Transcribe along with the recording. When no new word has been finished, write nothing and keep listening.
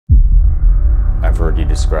I've heard you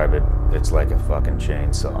describe it, it's like a fucking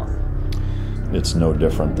chainsaw. It's no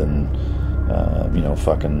different than, you know,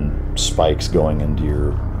 fucking spikes going into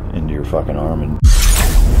your fucking arm.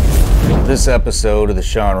 And this episode of the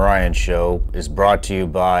Shawn Ryan Show is brought to you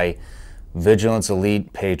by Vigilance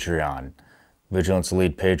Elite Patreon. Vigilance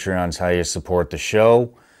Elite Patreon is how you support the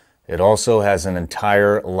show. It also has an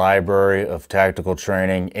entire library of tactical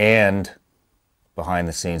training and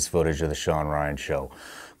behind-the-scenes footage of the Shawn Ryan Show.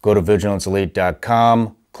 Go to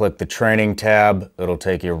vigilanceelite.com, click the training tab. It'll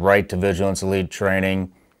take you right to Vigilance Elite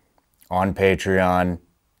training on Patreon.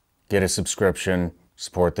 Get a subscription,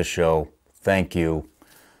 support the show. Thank you.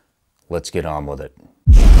 Let's get on with it.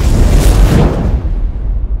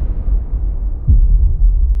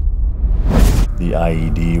 the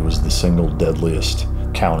IED was the single deadliest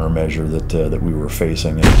countermeasure that we were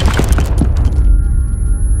facing.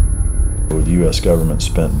 The U.S. government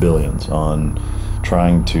spent billions on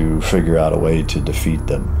trying to figure out a way to defeat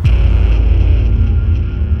them.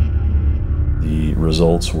 The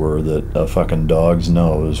results were that a fucking dog's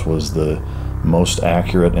nose was the most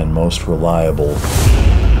accurate and most reliable.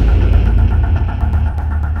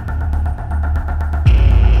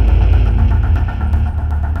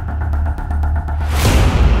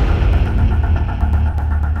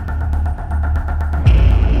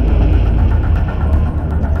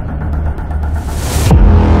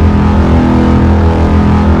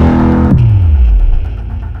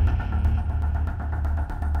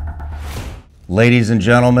 Ladies and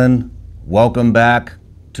gentlemen, welcome back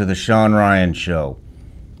to the Shawn Ryan Show.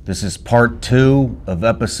 This is part 2 of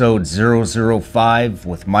episode 005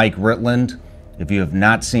 with Mike Ritland. If you have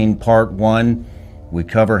not seen part 1, we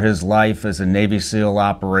cover his life as a Navy SEAL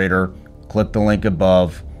operator. Click the link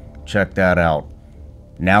above, check that out.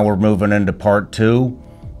 Now we're moving into part 2,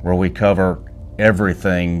 where we cover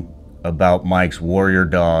everything about Mike's warrior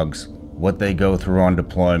dogs, what they go through on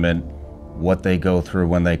deployment, what they go through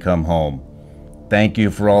when they come home. Thank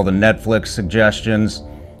you for all the Netflix suggestions.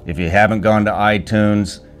 If you haven't gone to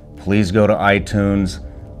iTunes, please go to iTunes,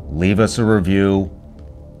 leave us a review.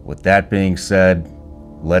 With that being said,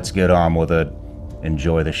 let's get on with it.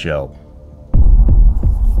 Enjoy the show.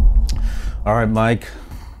 All right, Mike,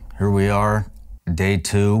 here we are, day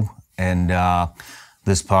 2, and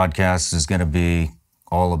this podcast is going to be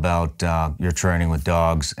all about your training with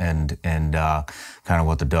dogs and kind of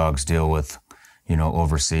what the dogs deal with, you know,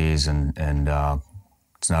 overseas, and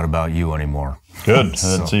it's not about you anymore. Good,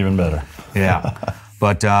 that's even better. Yeah,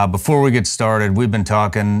 but before we get started, we've been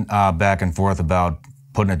talking back and forth about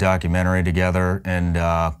putting a documentary together, and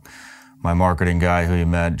my marketing guy who you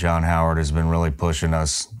met, John Howard, has been really pushing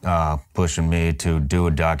me to do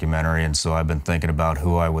a documentary, and so I've been thinking about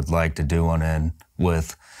who I would like to do one in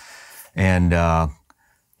with, and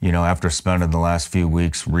you know, after spending the last few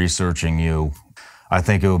weeks researching you, I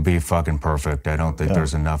think it would be fucking perfect. I don't think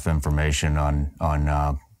there's enough information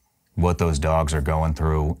on what those dogs are going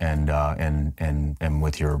through and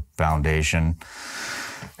with your foundation.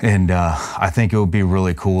 And I think it would be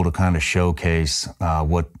really cool to kind of showcase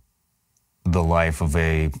what the life of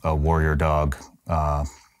a warrior dog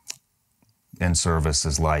in service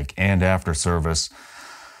is like and after service.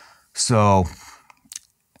 So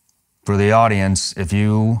for the audience, if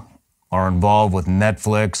you are involved with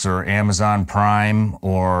Netflix or Amazon Prime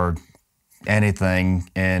or anything,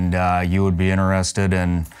 and you would be interested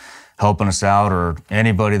in helping us out, or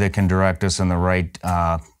anybody that can direct us in the right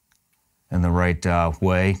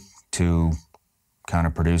way to kind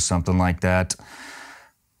of produce something like that,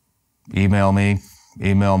 email me,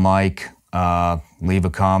 email Mike, leave a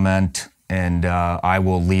comment, and I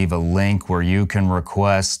will leave a link where you can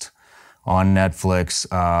request on Netflix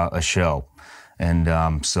a show.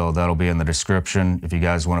 And so that'll be in the description. If you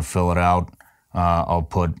guys want to fill it out, I'll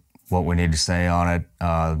put what we need to say on it.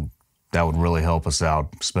 That would really help us out,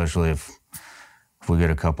 especially if we get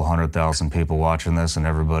a couple 100,000 people watching this and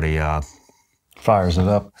everybody Fires it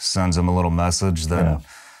up, sends them a little message, then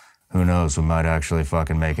who knows, we might actually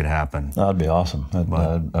fucking make it happen. That'd be awesome.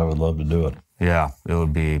 I would love to do it. Yeah, it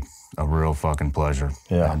would be a real fucking pleasure.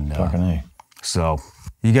 Yeah, and, fucking A. So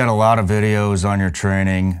you got a lot of videos on your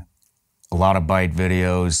training, a lot of bite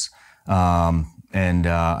videos, and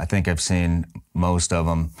I think I've seen most of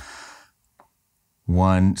them.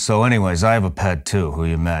 So anyways, I have a pet too, who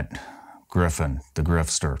you met, Griffin, the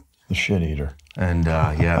Grifster. The shit eater. And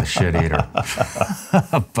yeah, the shit eater.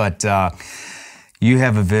 But you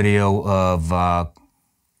have a video of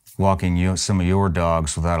walking some of your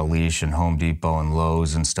dogs without a leash in Home Depot and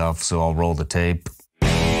Lowe's and stuff, so I'll roll the tape.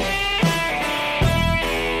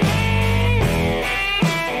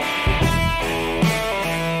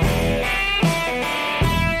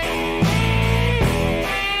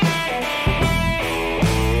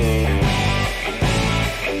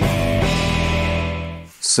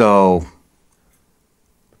 So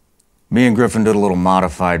me and Griffin did a little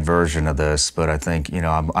modified version of this, but I think, you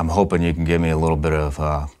know, I'm hoping you can give me a little bit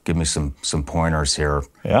of, give me some pointers here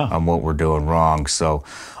on what we're doing wrong. So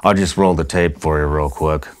I'll just roll the tape for you real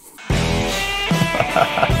quick.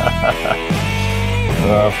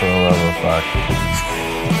 Oh, for the love of fuck.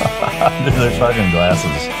 Dude, they're fucking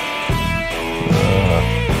glasses.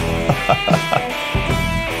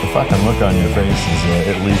 The fucking look on your face is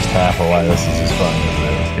at least half of why this is as fun as it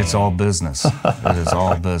is. It's all business. It is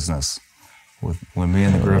all business. When me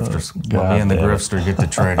and the grifters, get to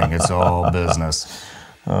training, it's all business.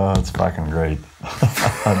 Oh, it's fucking great.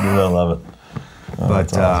 I love it. Oh,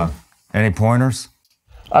 but awesome. Any pointers?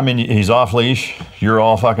 I mean, he's off leash. You're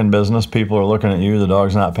all fucking business. People are looking at you. The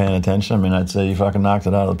dog's not paying attention. I mean, I'd say you fucking knocked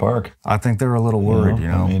it out of the park. I think they're a little worried, you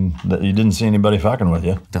know? I mean, you didn't see anybody fucking with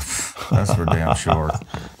you. That's for damn sure.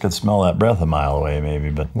 Could smell that breath a mile away, maybe,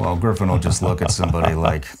 but... Well, Griffin will just look at somebody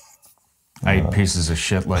like, I ate pieces of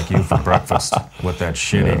shit like you for breakfast with that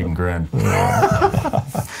shit-eating grin. Yeah.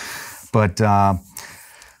 But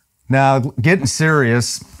now, getting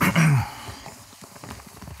serious...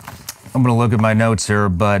 I'm going to look at my notes here,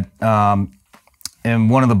 but in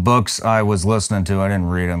one of the books I was listening to, I didn't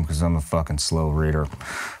read them because I'm a fucking slow reader,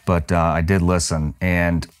 but I did listen.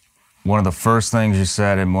 And one of the first things you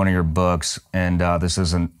said in one of your books, and this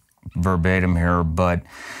isn't verbatim here, but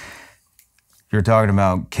you're talking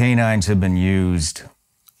about canines have been used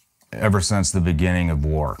ever since the beginning of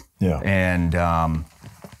war. Yeah. And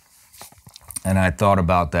I thought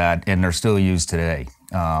about that, and they're still used today.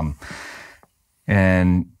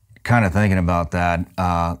 And kind of thinking about that,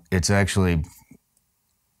 it's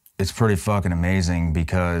pretty fucking amazing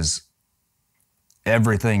because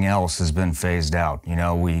everything else has been phased out. You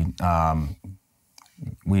know, we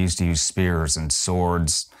used to use spears and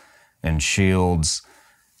swords and shields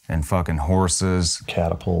and fucking horses.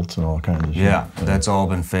 Catapults and all kinds of shit. Yeah, that's all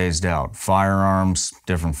been phased out. Firearms,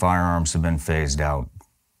 different firearms have been phased out.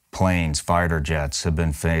 Planes, fighter jets have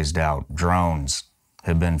been phased out. Drones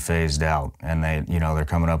have been phased out, and they're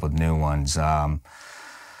coming up with new ones.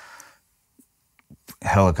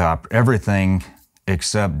 Helicopter, everything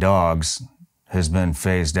except dogs has been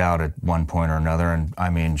phased out at one point or another. And I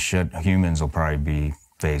mean, shit, humans will probably be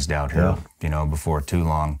phased out here, before too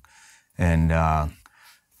long. And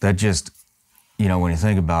that just, when you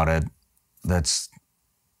think about it, that's...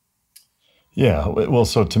 Yeah, well,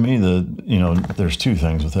 so to me, there's two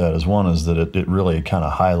things with that. One is that it really kind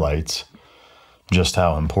of highlights just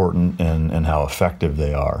how important and how effective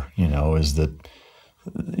they are, is that,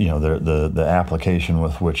 the application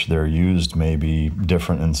with which they're used may be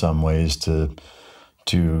different in some ways to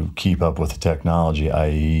keep up with the technology,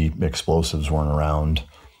 i.e. explosives weren't around,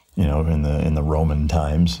 in the Roman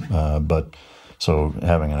times. But so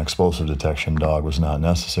having an explosive detection dog was not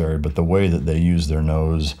necessary, but the way that they use their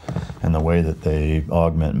nose and the way that they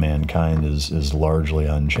augment mankind is largely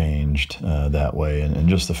unchanged that way. And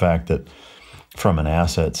just the fact that from an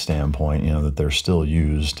asset standpoint, that they're still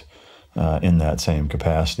used in that same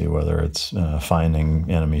capacity, whether it's finding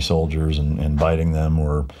enemy soldiers and biting them,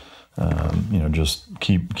 or just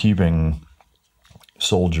keeping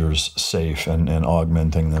soldiers safe and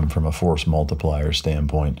augmenting them from a force multiplier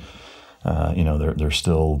standpoint. They're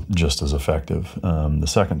still just as effective. The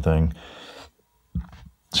second thing,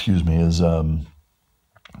 is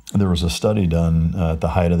there was a study done at the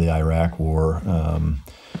height of the Iraq War.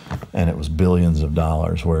 And it was billions of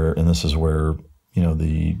dollars, and this is where,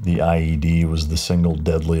 the IED was the single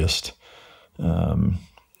deadliest,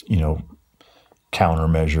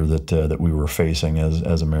 countermeasure that we were facing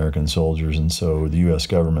as American soldiers. And so the U.S.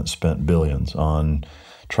 government spent billions on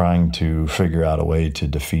trying to figure out a way to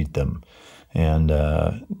defeat them. And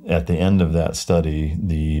at the end of that study,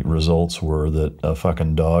 the results were that a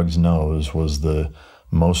fucking dog's nose was the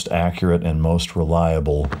most accurate and most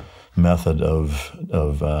reliable method of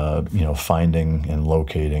finding and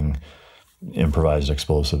locating improvised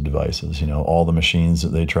explosive devices. All the machines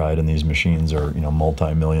that they tried, and these machines are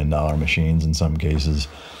multi-million-dollar machines in some cases,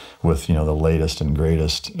 with the latest and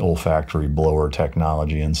greatest olfactory blower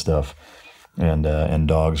technology and stuff, and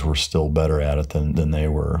dogs were still better at it than they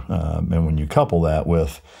were. And when you couple that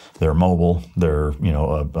with they're mobile, they're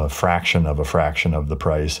a fraction of the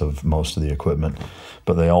price of most of the equipment,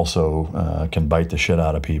 but they also can bite the shit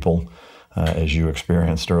out of people, as you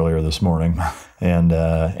experienced earlier this morning. And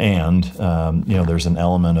there's an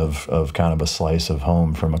element of kind of a slice of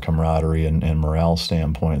home from a camaraderie and morale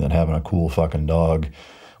standpoint, that having a cool fucking dog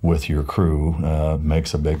with your crew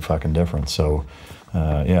makes a big fucking difference. So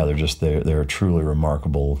they're truly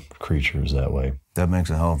remarkable creatures that way. That makes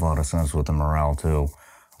a hell of a lot of sense with the morale too.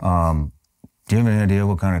 Do you have any idea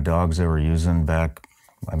what kind of dogs they were using back,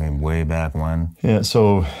 I mean, way back when? Yeah,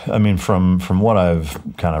 so, I mean, from what I've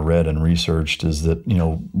kind of read and researched is that, you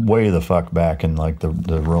know, way the fuck back in like the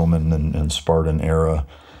Roman and Spartan era,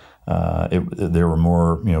 there were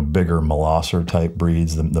more, you know, bigger Molosser type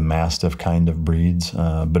breeds, the Mastiff kind of breeds,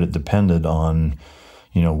 but it depended on,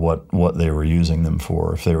 you know, what they were using them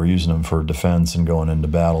for. If they were using them for defense and going into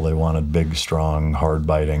battle, they wanted big, strong,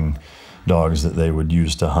 hard-biting dogs that they would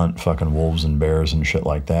use to hunt fucking wolves and bears and shit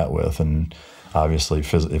like that with. And obviously,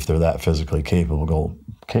 if they're that physically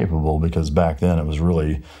capable, because back then it was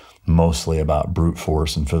really mostly about brute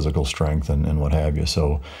force and physical strength and what have you.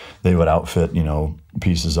 So they would outfit, you know,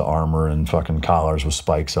 pieces of armor and fucking collars with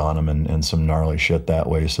spikes on them and some gnarly shit that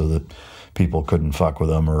way so that people couldn't fuck with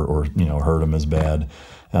them or you know, hurt them as bad.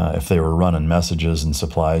 If they were running messages and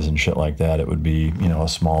supplies and shit like that, it would be, you know, a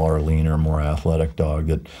smaller, leaner, more athletic dog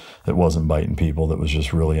that wasn't biting people, that was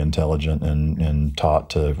just really intelligent and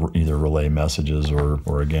taught to either relay messages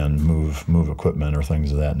or again, move equipment or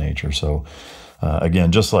things of that nature. So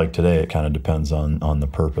again, just like today, it kind of depends on the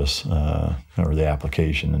purpose or the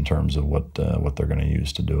application in terms of what they're going to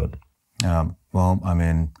use to do it. Well, I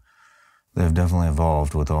mean, they've definitely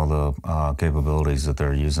evolved with all the capabilities that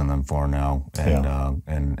they're using them for now, and Yeah.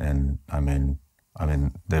 And I mean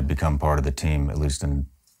they've become part of the team, at least in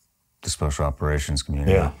the special operations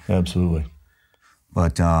community. Yeah, absolutely.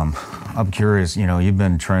 But I'm curious. You know, you've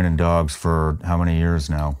been training dogs for how many years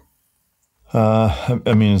now?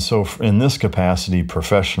 I mean, so in this capacity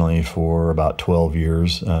professionally for about 12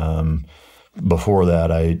 years. Before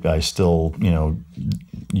that, I still, you know,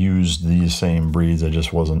 used these same breeds. I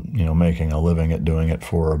just wasn't, you know, making a living at doing it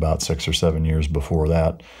for about 6 or 7 years before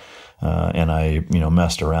that. And I, you know,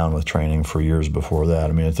 messed around with training for years before that.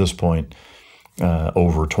 I mean, at this point,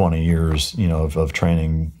 over 20 years, you know, of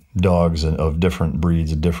training dogs of different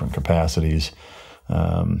breeds, of different capacities,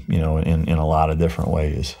 you know, in a lot of different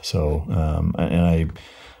ways. So, and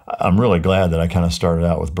I'm really glad that I kind of started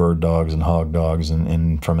out with bird dogs and hog dogs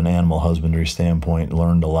and from an animal husbandry standpoint,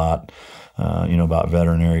 learned a lot, you know, about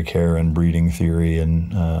veterinary care and breeding theory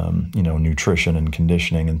and, you know, nutrition and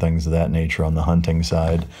conditioning and things of that nature on the hunting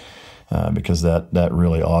side, because that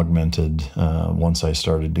really augmented once I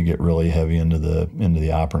started to get really heavy into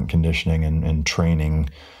the operant conditioning and training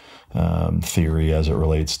theory as it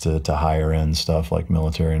relates to higher end stuff like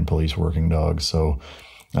military and police working dogs. So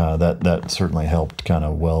that certainly helped kind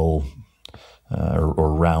of or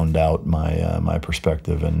round out my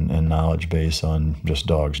perspective and knowledge base on just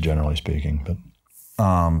dogs generally speaking. But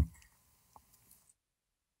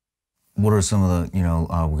what are some of the, you know,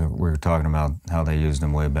 we were talking about how they used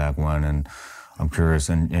them way back when, and I'm curious,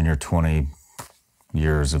 in your 20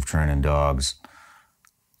 years of training dogs,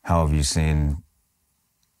 how have you seen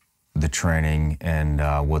the training and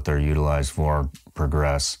what they're utilized for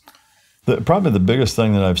progress? Probably the biggest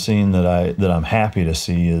thing that I've seen that I'm happy to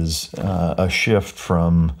see is a shift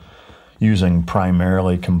from using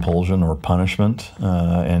primarily compulsion or punishment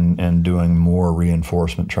and doing more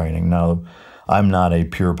reinforcement training. Now, I'm not a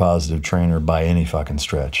pure positive trainer by any fucking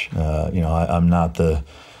stretch. You know, I'm not the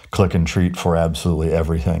click and treat for absolutely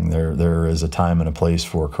everything. There is a time and a place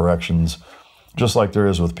for corrections, just like there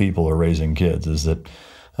is with people or raising kids. Is that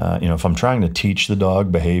you know, if I'm trying to teach the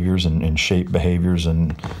dog behaviors and shape behaviors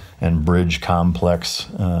and bridge complex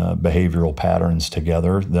behavioral patterns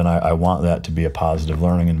together, then I want that to be a positive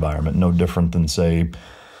learning environment. No different than, say,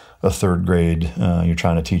 a third grade, you're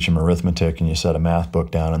trying to teach them arithmetic and you set a math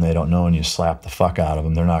book down and they don't know and you slap the fuck out of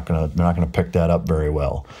them. They're not gonna pick that up very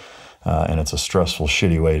well, and it's a stressful,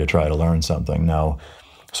 shitty way to try to learn something. Now,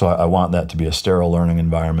 so I want that to be a sterile learning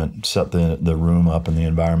environment, set the room up and the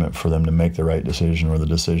environment for them to make the right decision or the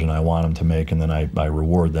decision I want them to make, and then I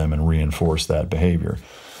reward them and reinforce that behavior.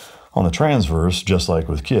 On the transverse, just like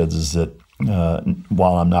with kids, is that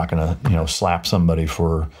while I'm not going to, you know, slap somebody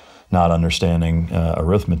for not understanding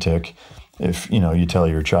arithmetic, if, you know, you tell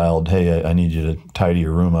your child, hey, I need you to tidy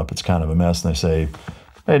your room up, it's kind of a mess, and they say,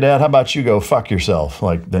 hey, Dad, how about you go fuck yourself?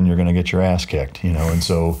 Like, then you're going to get your ass kicked, you know. And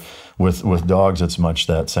so with dogs, it's much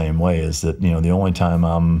that same way, is that, you know, the only time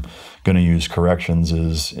I'm going to use corrections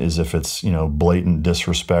is if it's, you know, blatant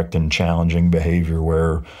disrespect and challenging behavior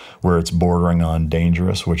where it's bordering on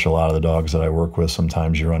dangerous, which a lot of the dogs that I work with,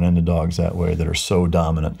 sometimes you run into dogs that way that are so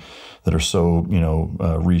dominant, that are so, you know,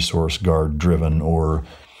 resource guard driven, or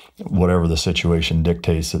whatever the situation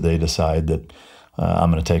dictates that they decide that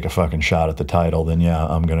I'm going to take a fucking shot at the title, then yeah,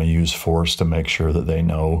 I'm going to use force to make sure that they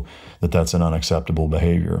know that that's an unacceptable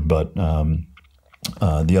behavior. But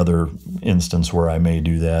the other instance where I may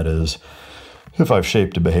do that is if I've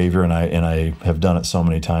shaped a behavior and I have done it so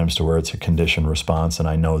many times to where it's a conditioned response and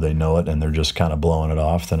I know they know it and they're just kind of blowing it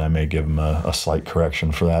off, then I may give them a slight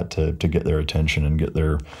correction for that to get their attention and get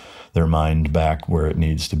their mind back where it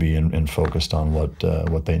needs to be and focused on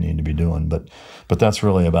what they need to be doing. But that's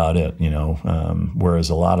really about it, you know. Whereas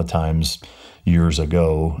a lot of times years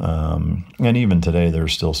ago, and even today,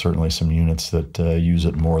 there's still certainly some units that use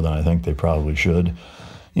it more than I think they probably should.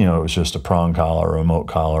 You know, it was just a prong collar, a remote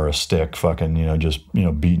collar, a stick, fucking, you know, just, you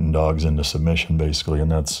know, beating dogs into submission basically. And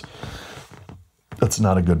that's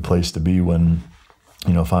not a good place to be when,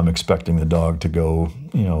 you know, if I'm expecting the dog to go,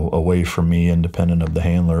 you know, away from me, independent of the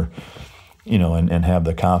handler, you know, and have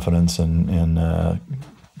the confidence and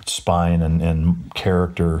spine and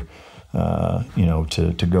character, you know,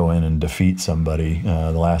 to go in and defeat somebody.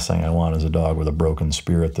 The last thing I want is a dog with a broken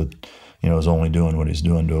spirit that, you know, is only doing what he's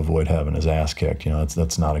doing to avoid having his ass kicked. You know,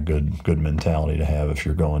 that's not a good mentality to have if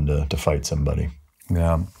you're going to fight somebody.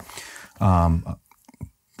 Yeah.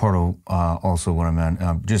 Part of also what I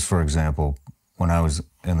meant, just for example, when I was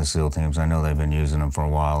in the SEAL teams, I know they've been using them for a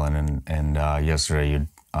while, and yesterday you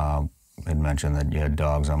had mentioned that you had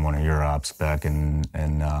dogs on one of your ops back in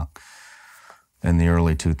the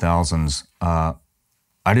early 2000s.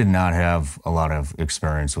 I did not have a lot of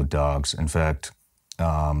experience with dogs. In fact,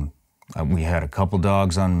 we had a couple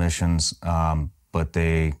dogs on missions, but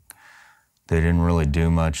they didn't really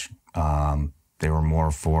do much. They were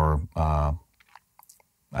more for,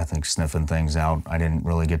 I think, sniffing things out. I didn't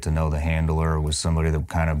really get to know the handler. It was somebody that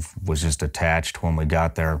kind of was just attached when we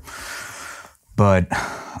got there. But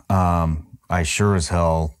I sure as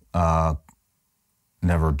hell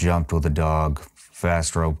never jumped with a dog,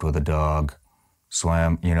 fast roped with a dog,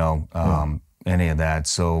 swam, you know, any of that.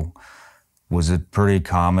 So was it pretty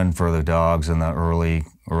common for the dogs in the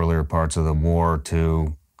earlier parts of the war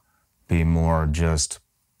to be more just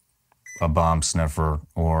a bomb sniffer,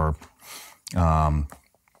 or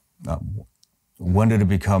when did it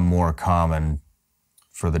become more common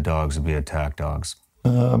for the dogs to be attack dogs?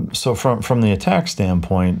 So from the attack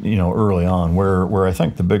standpoint, you know, early on, where I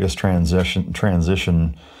think the biggest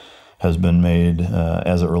transition has been made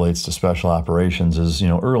as it relates to special operations is, you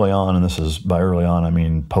know, early on, and this is by early on, I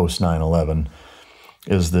mean post 9/11,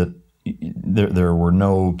 is that there were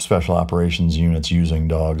no special operations units using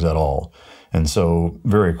dogs at all. And so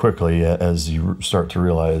very quickly, as you start to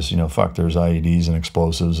realize, you know, fuck, there's IEDs and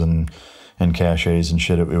explosives and caches and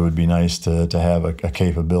shit, it would be nice to have a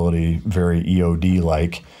capability, very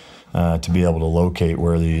EOD-like, to be able to locate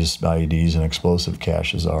where these IEDs and explosive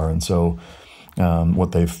caches are. And so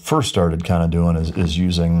what they first started kind of doing is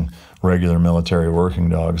using regular military working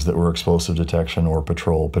dogs that were explosive detection or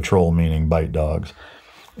patrol meaning bite dogs.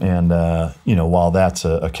 And, you know, while that's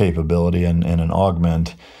a capability and an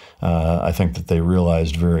augment, I think that they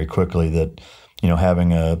realized very quickly that, you know,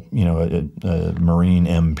 having a Marine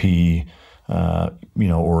MP, you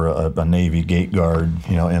know, or a Navy Gate Guard,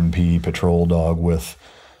 you know, MP patrol dog with,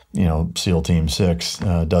 you know, SEAL Team 6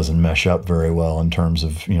 doesn't mesh up very well in terms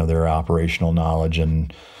of, you know, their operational knowledge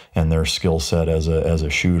and their skill set as a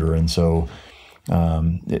shooter. And so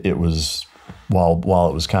it was, while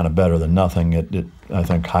it was kind of better than nothing, it I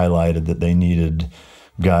think highlighted that they needed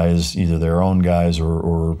guys, either their own guys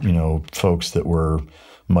or you know, folks that were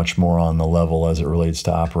much more on the level as it relates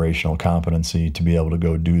to operational competency to be able to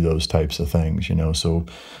go do those types of things, you know. So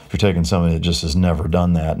if you're taking somebody that just has never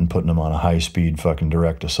done that and putting them on a high-speed fucking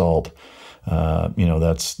direct assault, you know,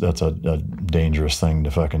 that's a dangerous thing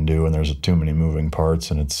to fucking do, and there's too many moving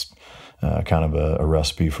parts, and it's kind of a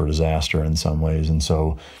recipe for disaster in some ways. And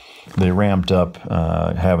so they ramped up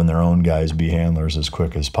having their own guys be handlers as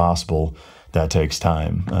quick as possible. That takes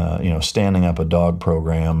time. You know, standing up a dog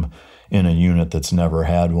program in a unit that's never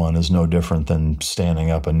had one is no different than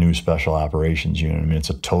standing up a new special operations unit. I mean, it's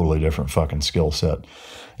a totally different fucking skill set.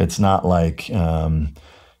 It's not like, you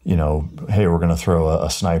know, hey, we're going to throw a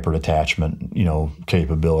sniper detachment, you know,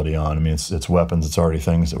 capability on. I mean, it's weapons. It's already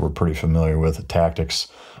things that we're pretty familiar with. The tactics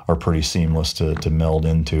are pretty seamless to meld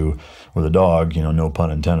into. With a dog, you know, no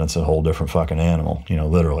pun intended, it's a whole different fucking animal, you know,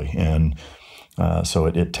 literally. And so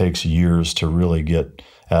it takes years to really get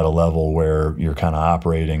at a level where you're kind of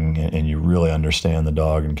operating and you really understand the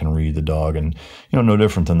dog and can read the dog. And, you know, no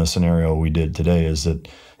different than the scenario we did today is that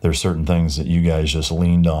there's certain things that you guys just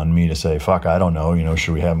leaned on me to say, fuck, I don't know, you know,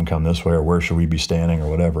 should we have them come this way or where should we be standing or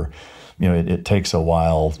whatever. You know, it takes a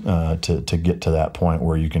while to get to that point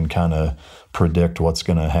where you can kind of predict what's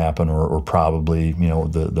going to happen or probably, you know,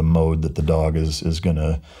 the mode that the dog is going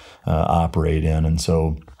to operate in. And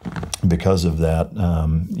so because of that,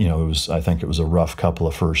 you know, I think it was a rough couple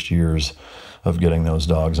of first years of getting those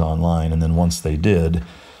dogs online. And then once they did,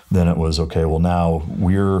 then it was, okay, well, now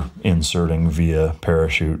we're inserting via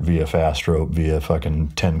parachute, via fast rope, via fucking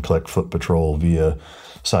 10-click foot patrol, via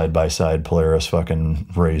side-by-side Polaris fucking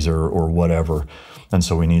Razor or whatever. And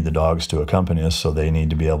so we need the dogs to accompany us, so they need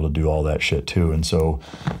to be able to do all that shit too. And so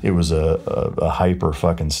it was a hyper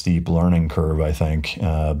fucking steep learning curve, I think.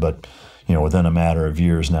 But, you know, within a matter of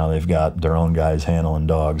years now, they've got their own guys handling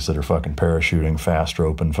dogs that are fucking parachuting, fast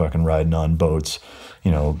roping, fucking riding on boats,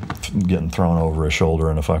 you know, getting thrown over a shoulder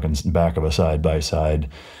in a fucking back of a side-by-side,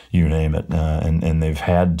 you name it. And they've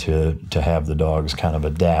had to have the dogs kind of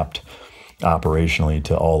adapt operationally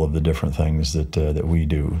to all of the different things that we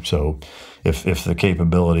do. So if the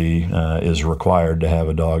capability is required to have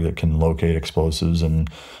a dog that can locate explosives and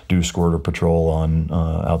do squirter patrol on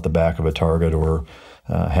out the back of a target, or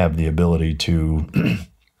have the ability to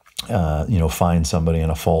you know, find somebody in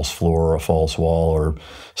a false floor or a false wall, or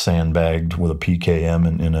sandbagged with a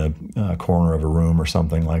PKM in a corner of a room or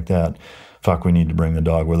something like that, fuck, we need to bring the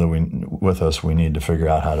dog with us. We need to figure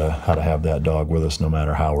out how to have that dog with us no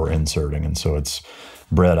matter how we're inserting. And so it's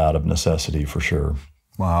bred out of necessity for sure.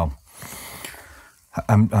 Wow.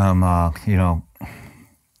 I'm you know,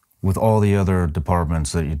 with all the other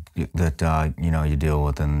departments that you know, you deal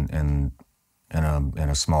with in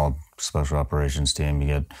a small special operations team, you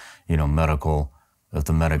get, you know, medical. If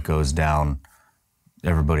the medic goes down,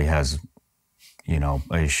 everybody has, you know,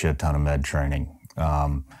 a shit ton of med training.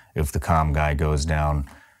 If the comm guy goes down,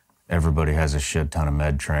 everybody has a shit ton of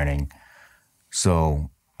med training. So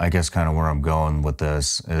I guess kind of where I'm going with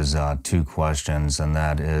this is two questions, and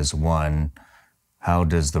that is, one, how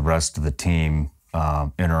does the rest of the team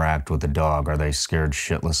interact with the dog? Are they scared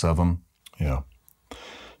shitless of them? Yeah.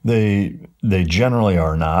 They generally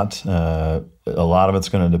are not. A lot of it's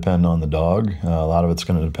going to depend on the dog. A lot of it's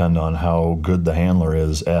going to depend on how good the handler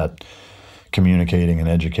is at communicating and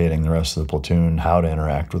educating the rest of the platoon how to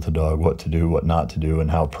interact with the dog, what to do, what not to do,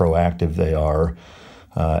 and how proactive they are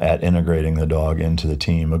at integrating the dog into the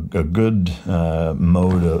team. A good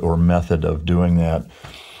mode or method of doing that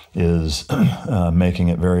is making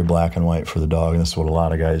it very black and white for the dog. And this is what a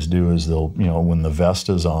lot of guys do, is they'll, you know, when the vest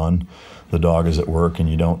is on, the dog is at work, and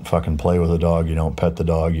you don't fucking play with the dog, you don't pet the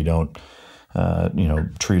dog, you don't, you know,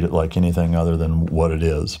 treat it like anything other than what it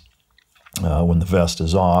is. When the vest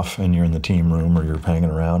is off and you're in the team room or you're hanging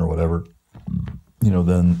around or whatever, you know,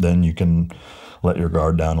 then you can let your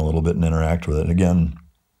guard down a little bit and interact with it. Again,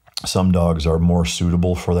 some dogs are more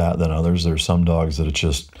suitable for that than others. There's some dogs that it's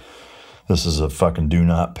just, this is a fucking do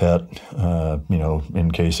not pet, you know,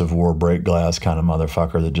 in case of war, break glass kind of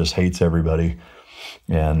motherfucker that just hates everybody.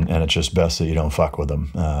 And it's just best that you don't fuck with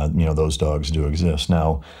them. You know, those dogs do exist.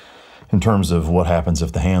 Now, in terms of what happens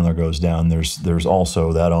if the handler goes down, there's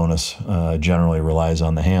also that onus generally relies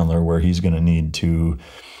on the handler, where he's going to need to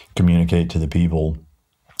communicate to the people,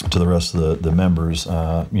 to the rest of the members,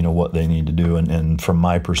 you know, what they need to do. And from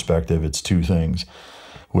my perspective, it's two things,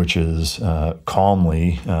 which is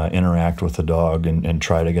calmly interact with the dog and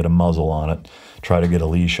try to get a muzzle on it, try to get a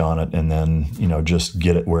leash on it, and then, you know, just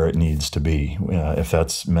get it where it needs to be. If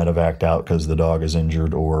that's medevaced out because the dog is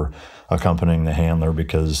injured, or accompanying the handler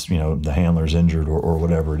because, you know, the handler's injured, or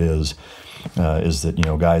whatever it is that, you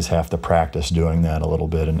know, guys have to practice doing that a little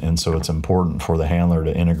bit. And so it's important for the handler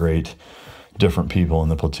to integrate different people in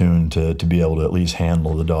the platoon to be able to at least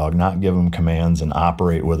handle the dog, not give them commands and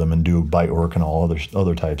operate with them and do bite work and all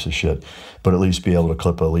other types of shit, but at least be able to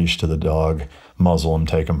clip a leash to the dog, muzzle him,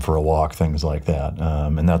 take him for a walk, things like that.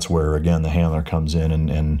 And that's where, again, the handler comes in,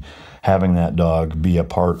 and having that dog be a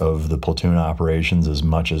part of the platoon operations as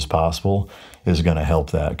much as possible is going to help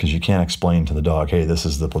that, because you can't explain to the dog, hey, this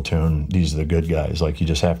is the platoon, these are the good guys. Like, you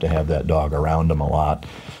just have to have that dog around them a lot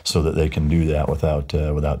so that they can do that without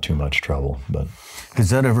too much trouble. But has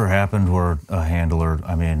that ever happened where a handler,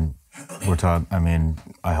 I mean, I mean,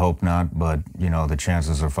 I hope not, but, you know, the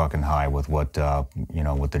chances are fucking high with what, you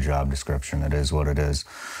know, with the job description. It is what it is.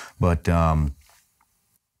 But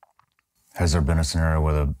has there been a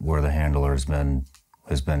scenario where the handler has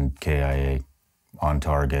been KIA on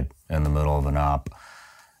target in the middle of an op?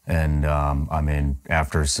 And I mean,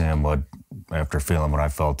 after feeling what I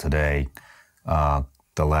felt today,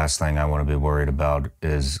 the last thing I want to be worried about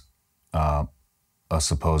is a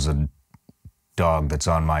supposed dog that's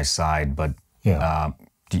on my side. But yeah,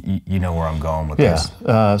 you know where I'm going with this.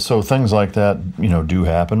 So things like that, you know, do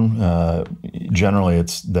happen. Generally,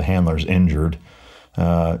 it's the handler's injured.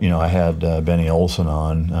 You know, I had Benny Olson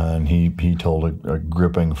on, and he told a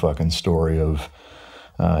gripping fucking story of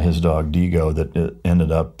his dog Digo that it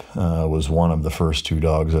ended up was one of the first two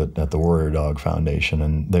dogs at the Warrior Dog Foundation,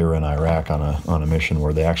 and they were in Iraq on a mission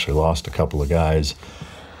where they actually lost a couple of guys.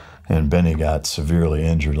 And Benny got severely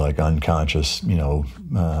injured, like unconscious, you know,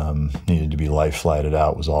 needed to be life flighted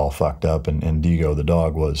out, was all fucked up. And Digo, the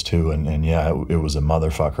dog, was too. And yeah, it was a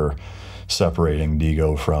motherfucker separating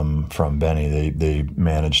Digo from Benny. They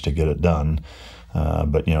managed to get it done.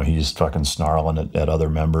 But, you know, he's fucking snarling at other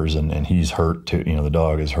members, and he's hurt too. You know, the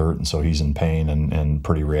dog is hurt, and so he's in pain and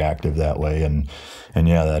pretty reactive that way. And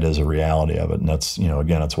yeah, that is a reality of it. And that's, you know,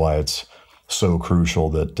 again, it's why it's so crucial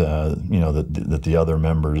that, you know, that the other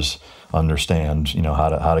members understand, you know,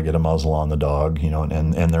 how to get a muzzle on the dog, you know,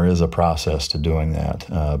 and there is a process to doing that.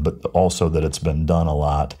 But also that it's been done a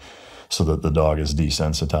lot so that the dog is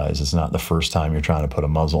desensitized. It's not the first time you're trying to put a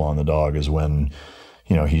muzzle on the dog is when,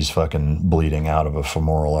 you know, he's fucking bleeding out of a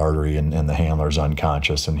femoral artery and the handler's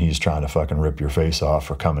unconscious and he's trying to fucking rip your face off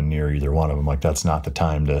for coming near either one of them. Like, that's not the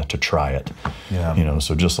time to try it. Yeah. You know,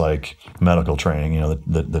 so just like medical training, you know,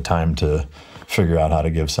 the time to figure out how to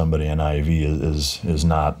give somebody an IV is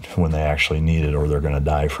not when they actually need it or they're going to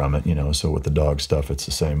die from it, you know. So with the dog stuff, it's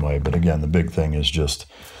the same way. But again, the big thing is just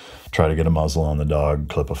try to get a muzzle on the dog,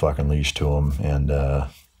 clip a fucking leash to them,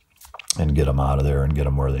 and get them out of there and get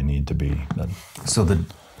them where they need to be. So the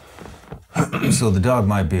dog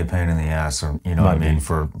might be a pain in the ass, or, you know what I mean,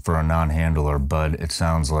 for a non-handler, but it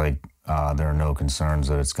sounds like there are no concerns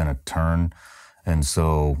that it's going to turn. And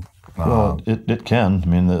so... well, it can. I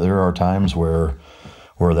mean, there are times where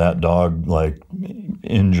that dog, like,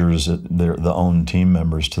 injures their own team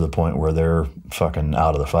members to the point where they're fucking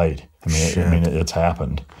out of the fight. I mean, it's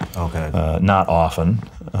happened. Okay. Not often,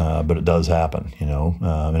 but it does happen, you know.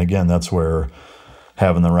 And again, that's where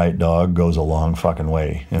having the right dog goes a long fucking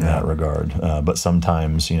way in that regard. But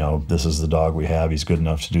sometimes, you know, this is the dog we have. He's good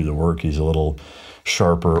enough to do the work. He's a little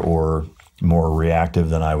sharper or more reactive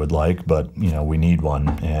than I would like, but, you know, we need one,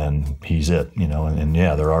 and he's it, you know. And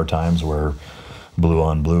yeah, there are times where blue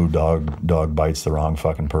on blue dog bites the wrong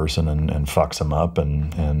fucking person and fucks them up,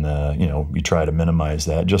 and you know, you try to minimize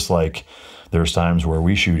that. Just like there's times where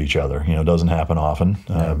we shoot each other, you know. It doesn't happen often,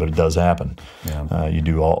 but it does happen. You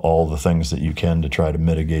do all the things that you can to try to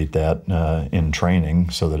mitigate that in training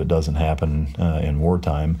so that it doesn't happen in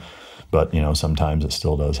wartime, but, you know, sometimes it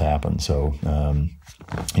still does happen. So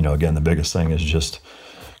you know, again, the biggest thing is just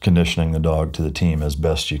conditioning the dog to the team as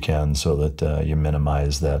best you can so that you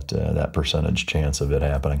minimize that percentage chance of it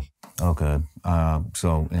happening. Okay.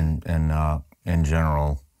 So in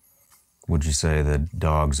general, would you say that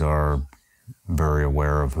dogs are very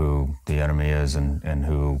aware of who the enemy is and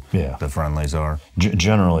who the friendlies are?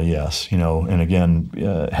 Generally, yes. You know, and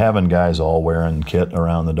again, having guys all wearing kit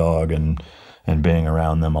around the dog and being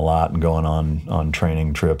around them a lot and going on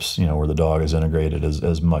training trips, you know, where the dog is integrated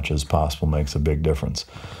as much as possible makes a big difference.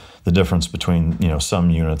 The difference between, you know, some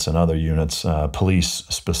units and other units, police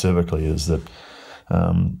specifically, is that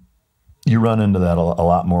you run into that a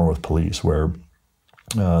lot more with police, where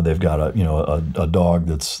they've got a dog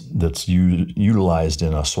that's utilized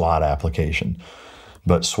in a SWAT application,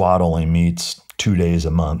 but SWAT only meets 2 days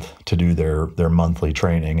a month to do their monthly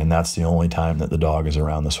training, and that's the only time that the dog is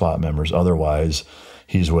around the SWAT members. Otherwise,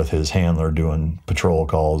 he's with his handler doing patrol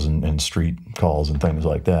calls and street calls and things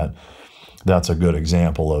like that. That's a good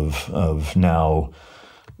example of now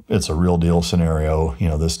it's a real deal scenario. You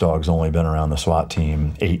know, this dog's only been around the SWAT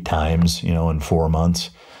team 8 times, you know, in 4 months,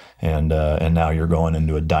 and now you're going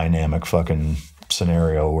into a dynamic fucking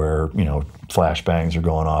scenario where, you know, flashbangs are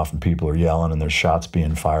going off and people are yelling and there's shots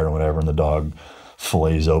being fired and whatever, and the dog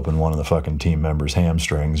fillets open one of the fucking team members'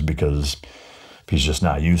 hamstrings because he's just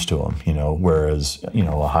not used to them, you know. Whereas, you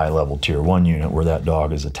know, a high-level Tier 1 unit where that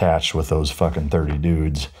dog is attached with those fucking 30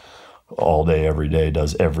 dudes all day, every day,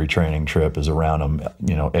 does every training trip, is around them,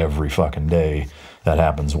 you know, every fucking day, that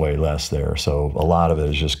happens way less there. So a lot of it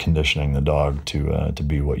is just conditioning the dog to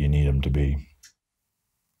be what you need him to be.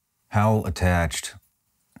 How attached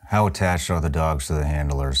are the dogs to the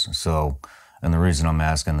handlers? So, and the reason I'm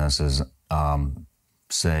asking this is,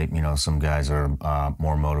 say, you know, some guys are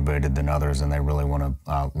more motivated than others and they really want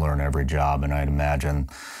to learn every job, and I'd imagine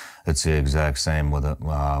it's the exact same with it.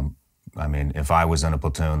 I mean, if I was in a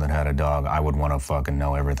platoon that had a dog, I would want to fucking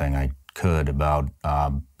know everything I could about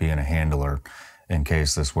being a handler in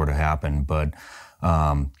case this were to happen. But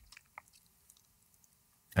I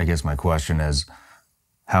guess my question is,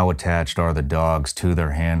 how attached are the dogs to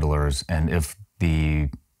their handlers? And if the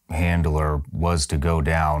handler was to go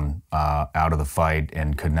down out of the fight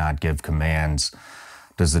and could not give commands,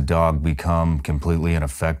 does the dog become completely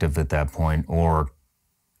ineffective at that point, or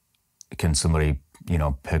can somebody, you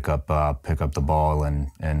know, pick up the ball and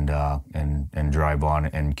drive on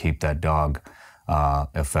and keep that dog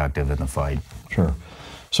effective in the fight? Sure.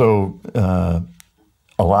 So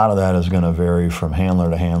a lot of that is going to vary from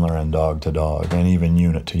handler to handler and dog to dog and even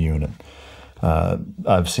unit to unit.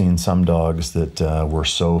 I've seen some dogs that were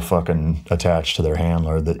so fucking attached to their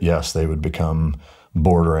handler that, yes, they would become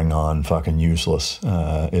bordering on fucking useless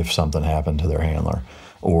if something happened to their handler,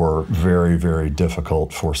 or very, very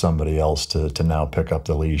difficult for somebody else to now pick up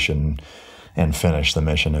the leash and finish the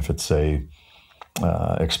mission if it's, say,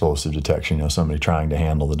 explosive detection. You know, somebody trying to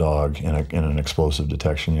handle the dog in an explosive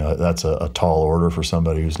detection. You know, that's a tall order for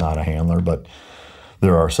somebody who's not a handler. But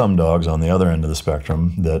there are some dogs on the other end of the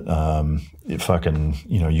spectrum that fucking,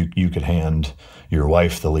 you know, you could hand your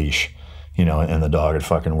wife the leash, you know, and the dog would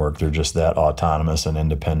fucking work. They're just that autonomous and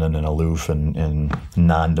independent and aloof and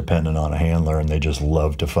non-dependent on a handler, and they just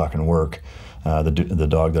love to fucking work. The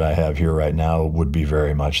dog that I have here right now would be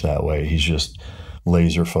very much that way. He's just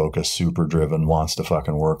laser focused, super driven, wants to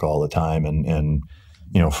fucking work all the time. And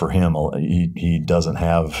you know, for him, he doesn't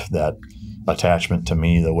have that attachment to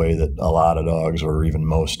me the way that a lot of dogs or even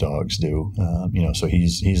most dogs do. You know, so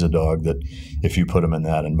he's a dog that if you put him in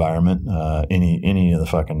that environment, any of the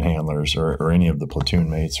fucking handlers or any of the platoon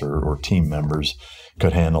mates or team members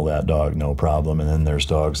could handle that dog no problem. And then there's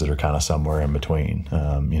dogs that are kind of somewhere in between.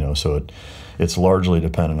 You know, so it's largely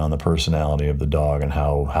dependent on the personality of the dog and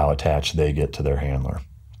how attached they get to their handler.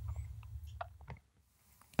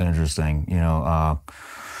 Interesting. You know,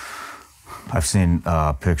 I've seen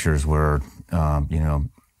pictures where you know,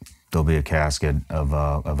 there'll be a casket of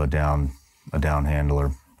a down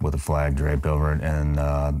handler with a flag draped over it,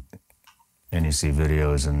 and you see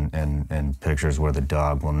videos and pictures where the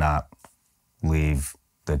dog will not leave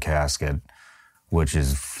the casket, which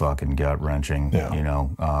is fucking gut wrenching. Yeah. You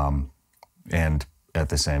know, and at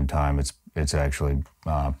the same time, it's actually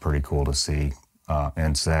pretty cool to see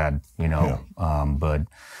and sad. You know, yeah.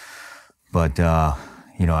 But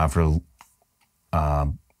you know, after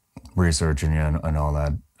researching you and all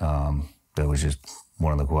that, that was just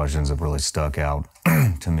one of the questions that really stuck out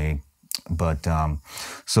to me. But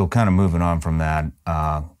so kind of moving on from that,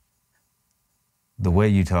 the way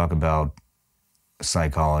you talk about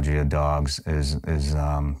psychology of dogs is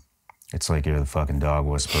it's like you're the fucking dog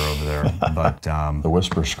whisperer over there. But the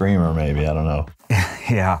whisper screamer, maybe, I don't know.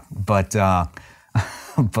 Yeah, but and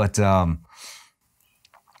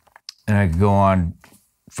I could go on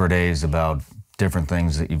for days about different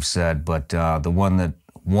things that you've said, but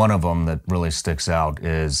one of them that really sticks out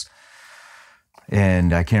is,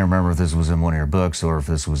 and I can't remember if this was in one of your books or if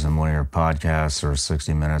this was in one of your podcasts or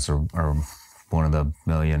 60 Minutes or one of the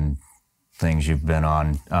million things you've been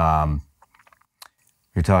on.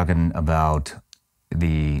 You're talking about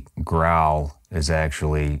the growl is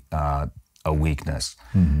actually a weakness.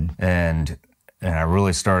 Mm-hmm. And I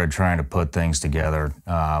really started trying to put things together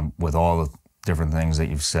with all the different things that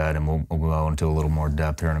you've said, and we'll go into a little more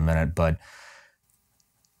depth here in a minute, but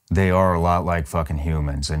they are a lot like fucking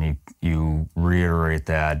humans, and you reiterate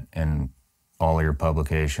that in all of your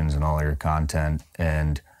publications and all of your content,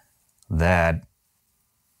 and that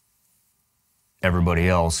everybody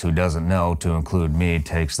else who doesn't know, to include me,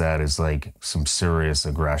 takes that as like some serious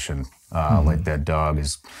aggression. Mm-hmm. Like that dog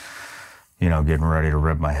is, you know, getting ready to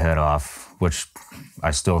rip my head off, which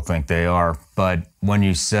I still think they are. But when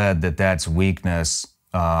you said that that's weakness,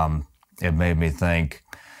 it made me think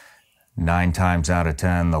 9 times out of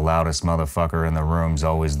 10, the loudest motherfucker in the room is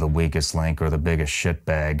always the weakest link or the biggest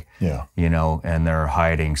shitbag. Yeah. You know, and they're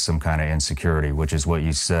hiding some kind of insecurity, which is what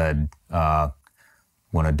you said.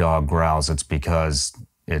 When a dog growls, it's because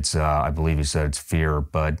it's, I believe you said it's fear.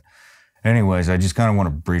 But anyways, I just kind of want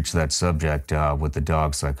to breach that subject with the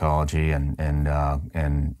dog psychology and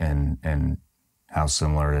how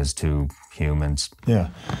similar it is to humans. Yeah.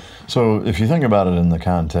 So if you think about it in the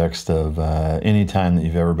context of any time that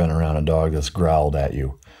you've ever been around a dog that's growled at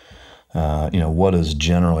you, you know, what is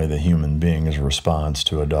generally the human being's response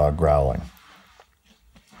to a dog growling?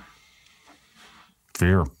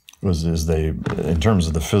 Fear. Is they, in terms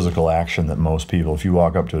of the physical action that most people, if you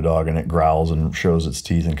walk up to a dog and it growls and shows its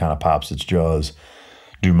teeth and kind of pops its jaws,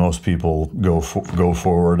 do most people go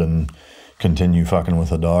forward and continue fucking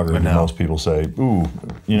with a dog, or do most people say, ooh,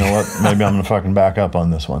 you know what, maybe I'm going to fucking back up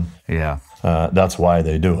on this one? Yeah. That's why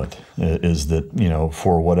they do it, is that, you know,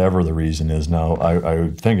 for whatever the reason is. Now,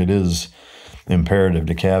 I think it is imperative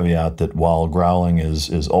to caveat that while growling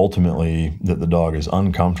is ultimately that the dog is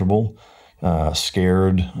uncomfortable,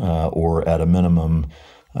 scared, or at a minimum,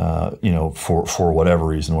 you know, for whatever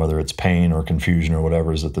reason, whether it's pain or confusion or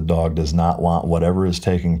whatever, is that the dog does not want whatever is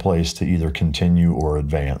taking place to either continue or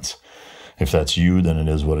advance. If that's you, then it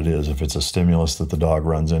is what it is. If it's a stimulus that the dog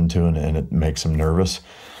runs into and it makes him nervous,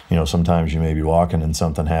 you know, sometimes you may be walking and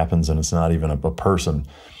something happens and it's not even a person.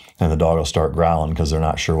 and the dog will start growling because they're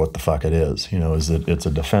not sure what the fuck it is. You know, is that it's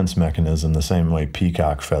a defense mechanism the same way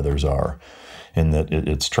peacock feathers are, in that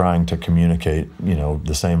it's trying to communicate, you know,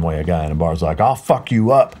 the same way a guy in a bar is like, I'll fuck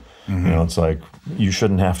you up. You know, it's like, you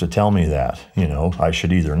shouldn't have to tell me that. You know, I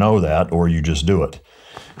should either know that or you just do it.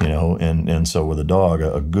 You know, and so with a dog,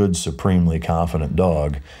 a good, supremely confident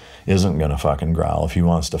dog isn't going to fucking growl. If he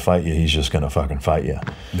wants to fight you, he's just going to fucking fight you.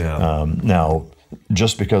 Yeah. Now,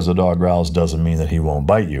 just because a dog growls doesn't mean that he won't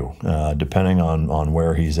bite you. Depending on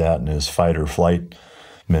where he's at in his fight or flight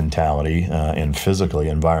mentality, and physically,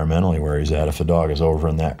 environmentally where he's at, if the dog is over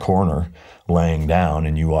in that corner laying down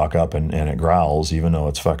and you walk up and it growls, even though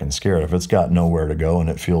it's fucking scared, if it's got nowhere to go and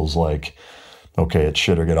it feels like, okay, it's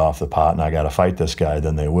shit or get off the pot and I got to fight this guy,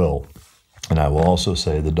 then they will. And I will also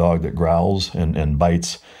say the dog that growls and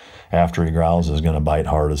bites after he growls is going to bite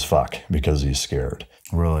hard as fuck because he's scared.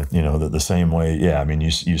 Really? You know, the same way, yeah, I mean,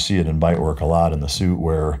 you see it in bite work a lot in the suit,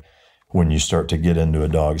 where when you start to get into a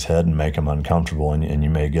dog's head and make them uncomfortable, and you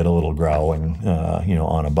may get a little growling, you know,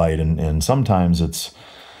 on a bite. And sometimes it's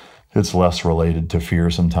less related to fear.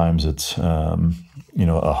 Sometimes it's, you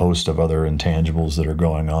know, a host of other intangibles that are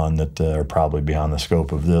going on that are probably beyond the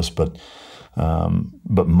scope of this. But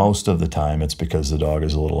most of the time it's because the dog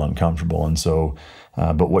is a little uncomfortable. And so,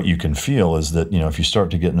 but what you can feel is that, you know, if you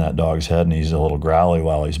start to get in that dog's head and he's a little growly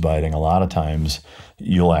while he's biting, a lot of times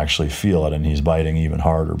you'll actually feel it and he's biting even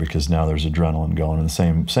harder because now there's adrenaline going. And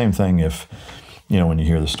the same thing if, you know, when you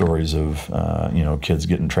hear the stories of, you know, kids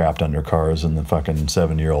getting trapped under cars and the fucking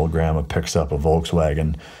 70-year-old grandma picks up a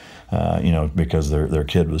Volkswagen, you know, because their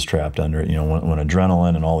kid was trapped under it. You know, when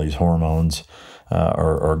adrenaline and all these hormones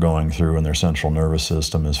are going through and their central nervous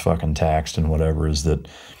system is fucking taxed and whatever, is that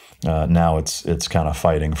now it's kind of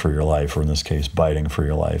fighting for your life, or in this case, biting for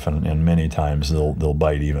your life. And many times they'll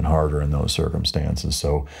bite even harder in those circumstances.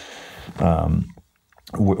 So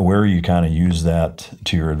where you kind of use that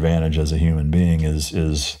to your advantage as a human being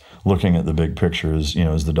is looking at the big picture. Is, you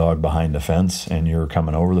know, is the dog behind the fence and you're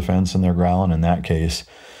coming over the fence and they're growling? In that case,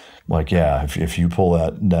 like, yeah, if you pull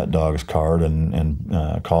that dog's card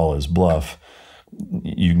and call his bluff,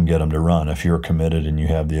 you can get them to run. If you're committed and you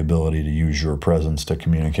have the ability to use your presence to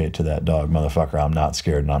communicate to that dog, motherfucker, I'm not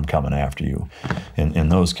scared and I'm coming after you. In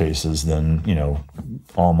those cases, then, you know,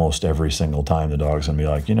 almost every single time the dog's gonna be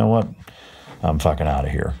like, you know what, I'm fucking out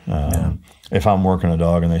of here. If I'm working a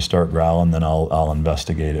dog and they start growling, then I'll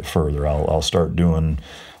investigate it further. I'll start doing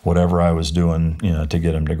whatever I was doing, you know, to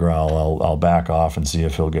get him to growl. I'll back off and see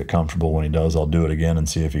if he'll get comfortable. When he does, I'll do it again and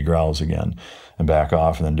see if he growls again, and back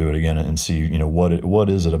off and then do it again and see, you know, what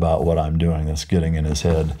is it about what I'm doing that's getting in his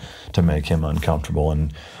head to make him uncomfortable.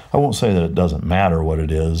 And I won't say that it doesn't matter what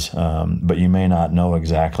it is, but you may not know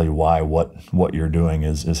exactly why what you're doing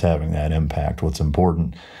is having that impact. What's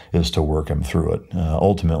important is to work him through it.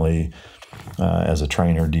 Ultimately, as a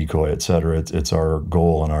trainer, decoy, etc., it's our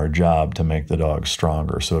goal and our job to make the dog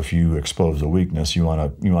stronger. So if you expose a weakness, you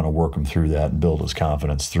want to work him through that and build his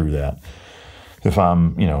confidence through that. If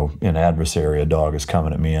I'm, you know, in adversary, a dog is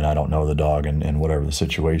coming at me and I don't know the dog and whatever the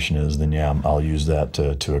situation is, then yeah, I'll use that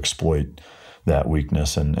to exploit that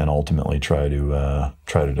weakness and ultimately try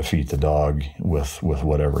to defeat the dog with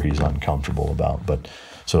whatever he's uncomfortable about. But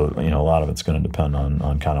so, you know, a lot of it's going to depend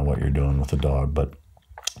on kind of what you're doing with the dog. But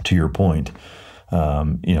to your point,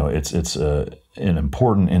 you know, it's an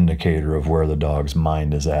important indicator of where the dog's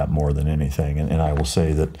mind is at more than anything. And I will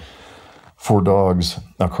say that for dogs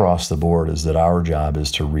across the board is that our job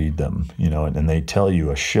is to read them, you know, and they tell you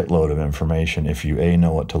a shitload of information if you A,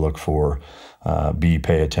 know what to look for, B,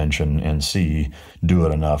 pay attention, and C, do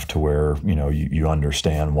it enough to where, you know, you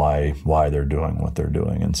understand why they're doing what they're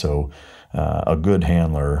doing. And so a good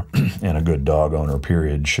handler and a good dog owner,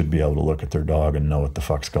 period, should be able to look at their dog and know what the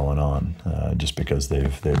fuck's going on, just because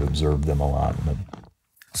they've observed them a lot.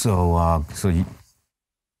 So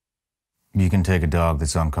you can take a dog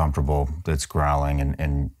that's uncomfortable, that's growling,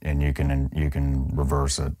 and you can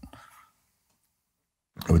reverse it.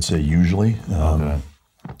 I would say usually. Okay.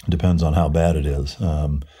 Depends on how bad it is.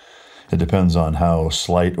 It depends on how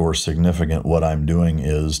slight or significant what I'm doing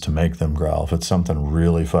is to make them growl. If it's something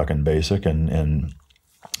really fucking basic and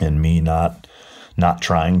me not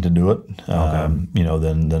trying to do it, you know,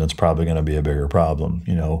 then it's probably going to be a bigger problem.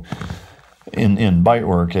 You know, in bite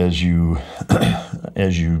work, as you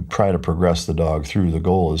try to progress the dog through, the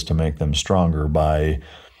goal is to make them stronger by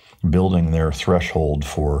building their threshold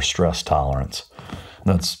for stress tolerance.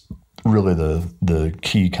 That's really the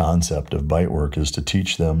key concept of bite work, is to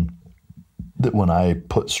teach them that when I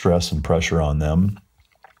put stress and pressure on them,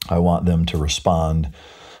 I want them to respond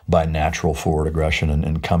by natural forward aggression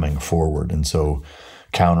and coming forward. And so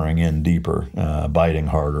countering in deeper, biting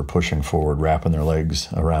harder, pushing forward, wrapping their legs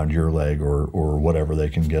around your leg or whatever they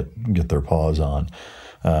can get their paws on.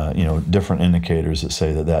 You know, different indicators that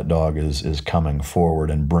say that that dog is coming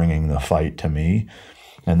forward and bringing the fight to me.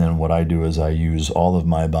 And then what I do is I use all of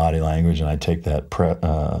my body language and I take that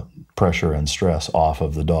pressure and stress off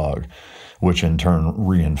of the dog, which in turn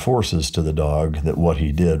reinforces to the dog that what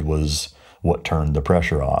he did was what turned the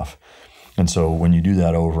pressure off. And so when you do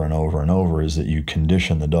that over and over and over, is that you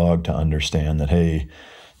condition the dog to understand that, hey,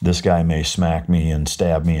 this guy may smack me and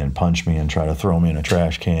stab me and punch me and try to throw me in a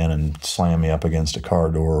trash can and slam me up against a car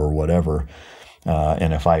door or whatever.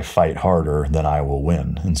 And if I fight harder, then I will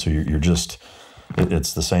win. And so you're just,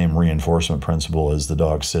 it's the same reinforcement principle as the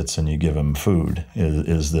dog sits and you give him food,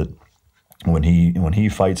 is that when he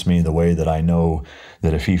fights me the way that I know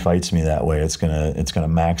that if he fights me that way, it's gonna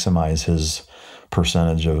maximize his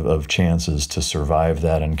percentage of chances to survive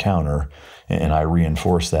that encounter, and I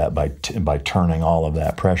reinforce that by turning all of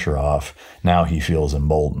that pressure off. Now he feels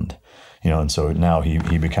emboldened, you know, and so now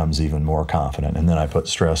he becomes even more confident. And then I put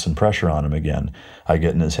stress and pressure on him again. I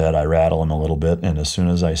get in his head, I rattle him a little bit, and as soon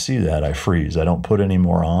as I see that, I freeze. I don't put any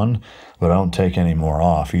more on, but I don't take any more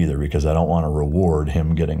off either, because I don't want to reward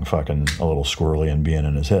him getting fucking a little squirrely and being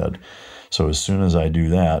in his head. So as soon as I do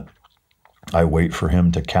that, I wait for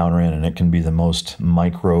him to counter in, and it can be the most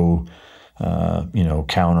micro, you know,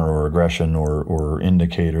 counter or aggression or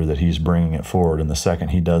indicator that he's bringing it forward. And the second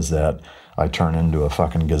he does that, I turn into a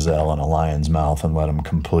fucking gazelle in a lion's mouth and let him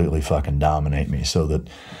completely fucking dominate me, so that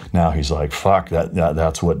now he's like, fuck,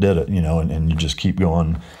 that's what did it, you know, and you just keep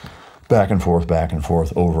going back and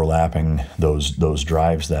forth, overlapping those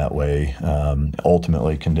drives that way,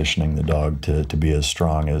 ultimately conditioning the dog to be as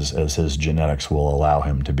strong as his genetics will allow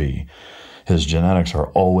him to be. His genetics are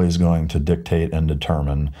always going to dictate and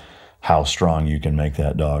determine how strong you can make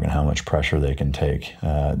that dog and how much pressure they can take.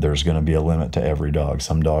 There's going to be a limit to every dog.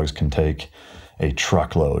 Some dogs can take a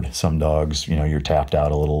truckload. Some dogs, you know, you're tapped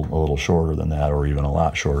out a little shorter than that, or even a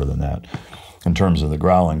lot shorter than that. In terms of the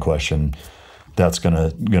growling question, that's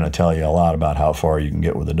gonna tell you a lot about how far you can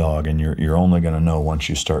get with a dog, and you're only gonna know once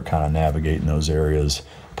you start kind of navigating those areas,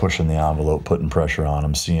 pushing the envelope, putting pressure on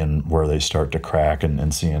them, seeing where they start to crack,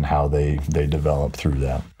 and seeing how they develop through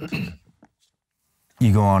that.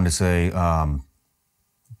 You go on to say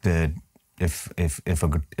that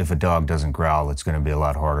if a dog doesn't growl, it's going to be a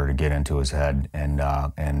lot harder to get into his head and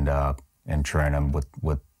train him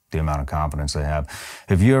with the amount of confidence they have.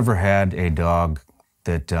 Have you ever had a dog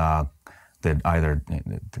that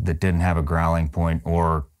didn't have a growling point,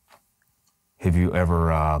 or have you ever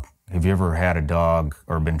had a dog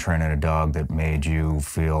or been training a dog that made you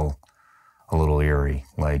feel a little eerie?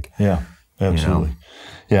 Like, yeah, absolutely. You know?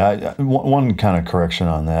 Yeah, one kind of correction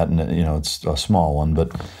on that, and you know, it's a small one,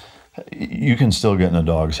 but you can still get in a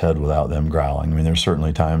dog's head without them growling. I mean, there's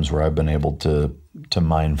certainly times where I've been able to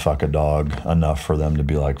mind fuck a dog enough for them to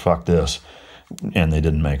be like, fuck this, and they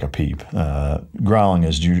didn't make a peep. Growling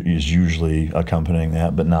is usually accompanying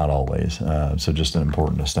that, but not always. So just an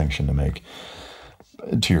important distinction to make.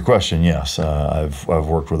 To your question, yes, I've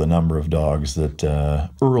worked with a number of dogs that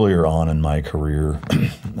earlier on in my career,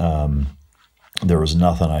 there was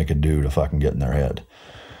nothing I could do to fucking get in their head.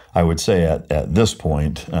 I would say at this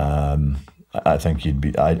point, I think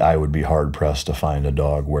I would be hard pressed to find a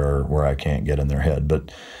dog where I can't get in their head.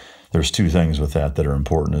 But there's two things with that are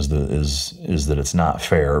important. Is that it's not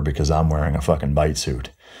fair, because I'm wearing a fucking bite suit,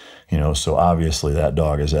 you know. So obviously that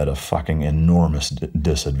dog is at a fucking enormous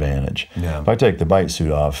disadvantage. Yeah. If I take the bite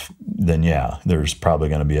suit off, then yeah, there's probably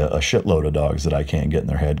going to be a shitload of dogs that I can't get in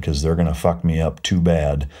their head, because they're going to fuck me up too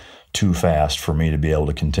bad, too fast for me to be able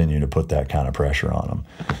to continue to put that kind of pressure on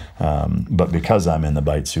them. But because I'm in the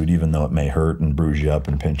bite suit, even though it may hurt and bruise you up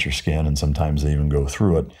and pinch your skin, and sometimes they even go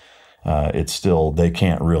through it, it's still, they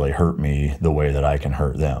can't really hurt me the way that I can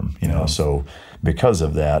hurt them, you know. So because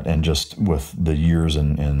of that, and just with the years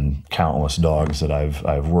and countless dogs that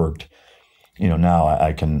I've worked, you know, now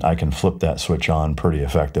I can flip that switch on pretty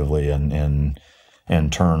effectively and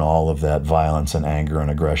turn all of that violence and anger and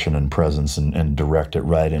aggression and presence and direct it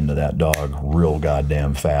right into that dog real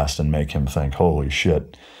goddamn fast, and make him think, holy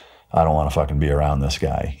shit, I don't want to fucking be around this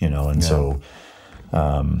guy, you know. And so,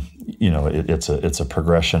 you know, it's a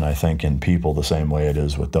progression, I think, in people the same way it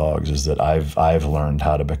is with dogs, is that I've learned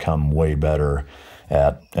how to become way better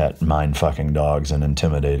at mind fucking dogs and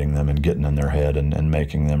intimidating them and getting in their head and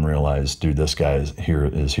making them realize, dude, this guy is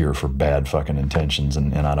here for bad fucking intentions,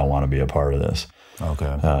 and I don't want to be a part of this.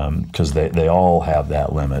 Okay. Because they all have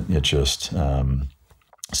that limit. It's just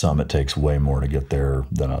some it takes way more to get there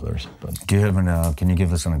than others. But do you have can you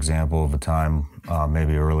give us an example of a time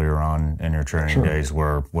maybe earlier on in your training days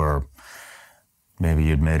where maybe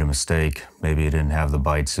you'd made a mistake, maybe you didn't have the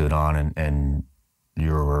bite suit on, and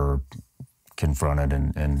you were confronted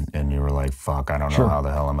and you were like, fuck, I don't know how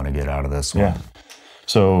the hell I'm going to get out of this one. Yeah.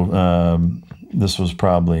 So this was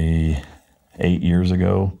probably 8 years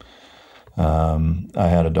ago. I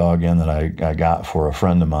had a dog in that I got for a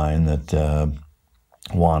friend of mine that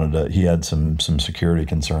he had some security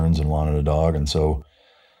concerns and wanted a dog. And so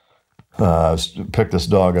picked this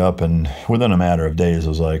dog up, and within a matter of days, I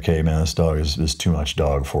was like, hey, man, this dog is too much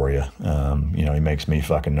dog for you. You know, he makes me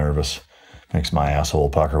fucking nervous, makes my asshole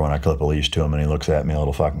pucker when I clip a leash to him, and he looks at me a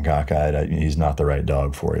little fucking cockeyed. He's not the right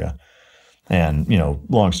dog for you. And, you know,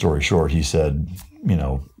 long story short, he said, you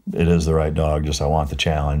know, it is the right dog, just I want the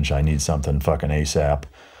challenge. I need something fucking ASAP.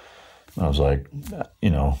 I was like, you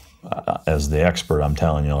know, as the expert, I'm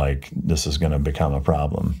telling you, like, this is going to become a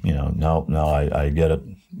problem. You know, no, I get it.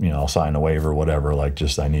 You know, I'll sign a waiver, whatever. Like,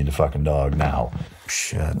 just I need a fucking dog now.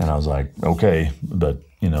 Shit. And I was like, okay, but,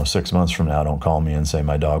 you know, 6 months from now, don't call me and say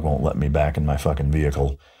my dog won't let me back in my fucking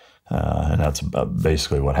vehicle. And that's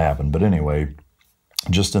basically what happened. But anyway,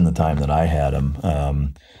 just in the time that I had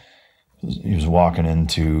him, he was walking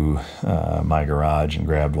into my garage and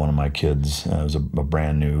grabbed one of my kids. It was a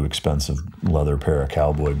brand new, expensive leather pair of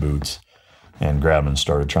cowboy boots, and grabbed him and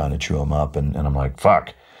started trying to chew him up. And I'm like,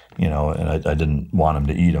 fuck, you know, and I didn't want him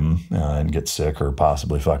to eat him and get sick or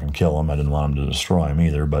possibly fucking kill him. I didn't want him to destroy him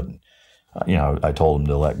either. But, you know, I told him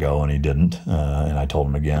to let go and he didn't. And I told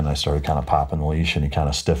him again. I started kind of popping the leash, and he kind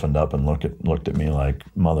of stiffened up and looked at me like,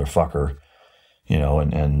 motherfucker. You know,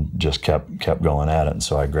 and just kept going at it. And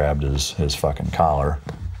so I grabbed his fucking collar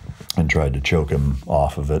and tried to choke him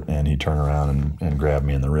off of it. And he turned around and grabbed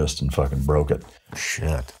me in the wrist and fucking broke it.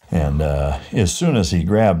 Shit. And as soon as he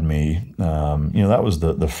grabbed me, you know, that was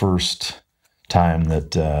the first time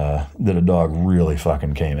that a dog really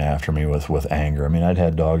fucking came after me with anger. I mean, I'd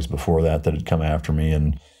had dogs before that had come after me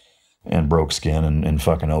and broke skin and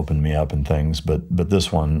fucking opened me up and things. But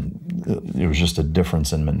this one, it was just a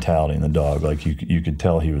difference in mentality in the dog. Like you could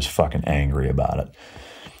tell he was fucking angry about it.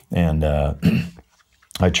 And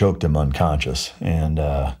I choked him unconscious. And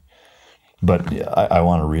but I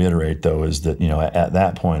want to reiterate, though, is that, you know, at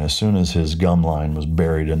that point, as soon as his gum line was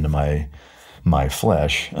buried into my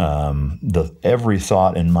flesh, every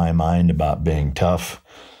thought in my mind about being tough,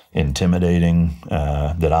 intimidating,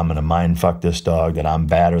 that I'm going to mind fuck this dog, that I'm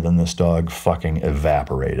badder than this dog, fucking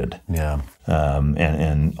evaporated. Yeah.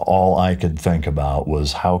 And all I could think about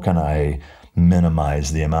was, how can I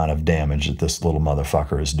minimize the amount of damage that this little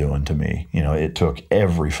motherfucker is doing to me? You know, it took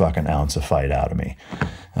every fucking ounce of fight out of me.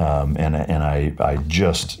 And I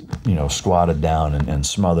just, you know, squatted down and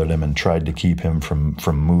smothered him and tried to keep him from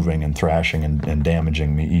moving and thrashing and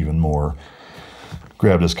damaging me even more.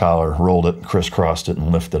 Grabbed his collar, rolled it, crisscrossed it,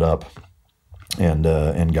 and lifted up,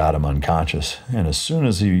 and got him unconscious. And as soon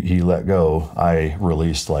as he let go, I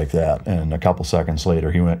released like that. And a couple seconds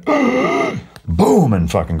later, he went, boom, and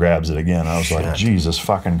fucking grabs it again. I was like, Jesus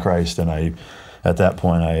fucking Christ. And at that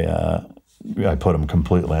point, I put him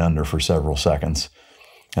completely under for several seconds.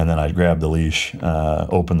 And then I grabbed the leash,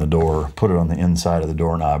 opened the door, put it on the inside of the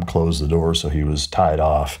doorknob, closed the door so he was tied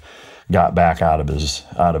off, got back out of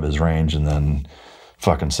his range, and then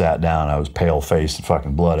fucking sat down. I was pale-faced and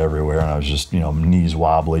fucking blood everywhere, and I was just, you know, knees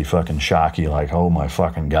wobbly, fucking shocky, like, oh my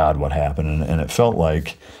fucking God, what happened? And it felt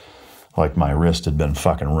like my wrist had been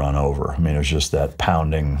fucking run over. I mean, it was just that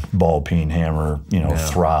pounding ball-peen hammer, you know,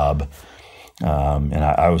 throb. And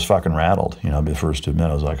I was fucking rattled, you know. I'll be the first to admit,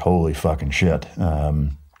 I was like, holy fucking shit.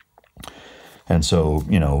 And so,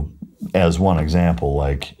 you know, as one example,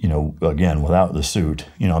 like, you know, again, without the suit,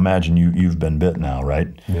 you know, imagine you've been bit now, right?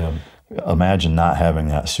 Yeah. Imagine not having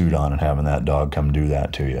that suit on and having that dog come do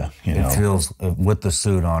that to you. You know? It feels, with the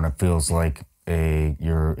suit on, it feels like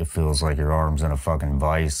your arm's in a fucking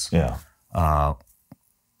vice. Yeah.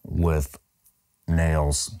 With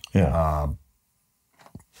nails. Yeah.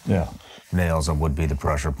 Yeah. Nails that would be the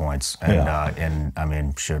pressure points. And, and I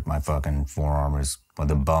mean, shit, my fucking forearm is,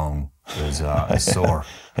 the bone is sore.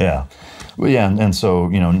 Yeah. Well, yeah. And so,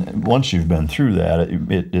 you know, once you've been through that,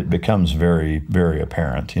 it becomes very, very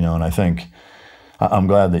apparent, you know. And I think I'm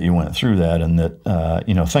glad that you went through that, and that,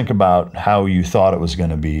 you know, think about how you thought it was going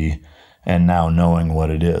to be, and now knowing what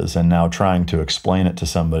it is, and now trying to explain it to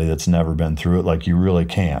somebody that's never been through it. Like, you really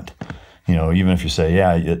can't, you know, even if you say,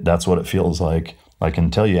 yeah, that's what it feels like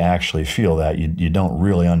until you actually feel that, you don't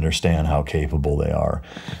really understand how capable they are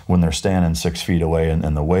when they're standing 6 feet away,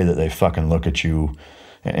 and the way that they fucking look at you,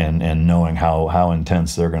 and knowing how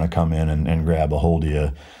intense they're going to come in and grab a hold of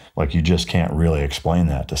you. Like, you just can't really explain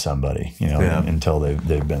that to somebody, until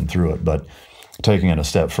they've been through it. But taking it a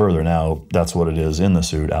step further, now that's what it is in the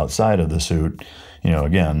suit. Outside of the suit,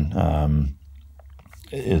 again,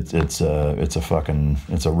 it's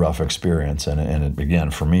a rough experience, and it,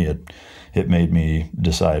 again, for me, it made me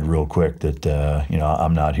decide real quick that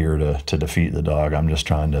I'm not here to defeat the dog. I'm just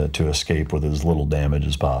trying to escape with as little damage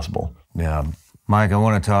as possible. Yeah, Mike, I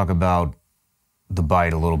want to talk about the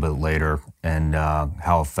bite a little bit later and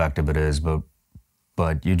how effective it is,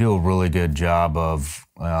 but you do a really good job of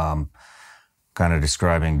kind of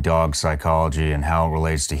describing dog psychology and how it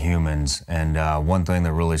relates to humans. And one thing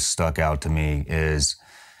that really stuck out to me is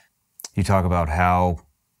you talk about how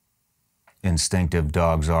instinctive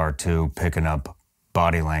dogs are to picking up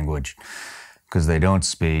body language, because they don't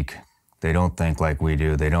speak, they don't think like we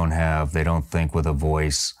do, they don't think with a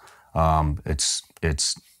voice.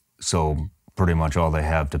 It's so pretty much all they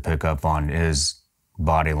have to pick up on is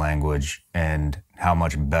body language and how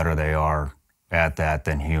much better they are at that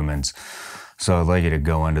than humans. So I'd like you to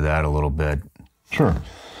go into that a little bit. Sure.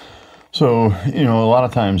 So, a lot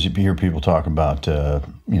of times you hear people talk about,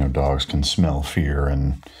 dogs can smell fear.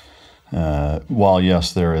 And while,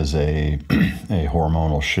 yes, there is a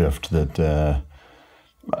hormonal shift that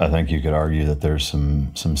I think you could argue that there's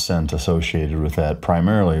some scent associated with that.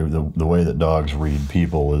 Primarily, the way that dogs read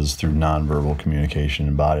people is through nonverbal communication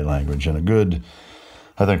and body language. And a good,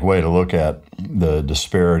 I think, way to look at the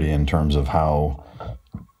disparity in terms of how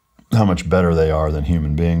much better they are than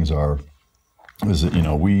human beings are is that,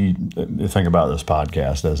 we think about this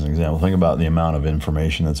podcast as an example. Think about the amount of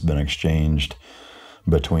information that's been exchanged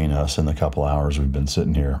between us in the couple hours we've been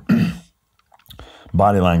sitting here.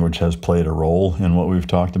 Body language has played a role in what we've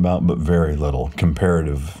talked about, but very little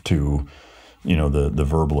comparative to, the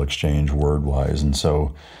verbal exchange word-wise. And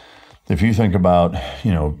so if you think about,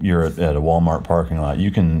 you're at a Walmart parking lot, you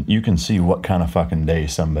can see what kind of fucking day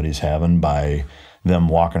somebody's having by them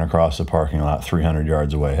walking across the parking lot 300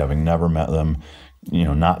 yards away, having never met them,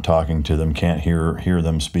 not talking to them, can't hear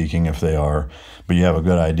them speaking if they are, but you have a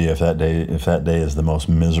good idea if that day is the most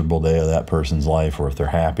miserable day of that person's life, or if they're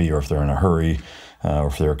happy, or if they're in a hurry, or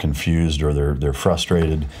if they're confused, or they're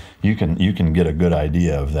frustrated. You can get a good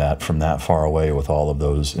idea of that from that far away with all of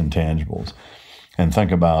those intangibles. And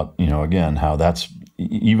think about, again, how that's,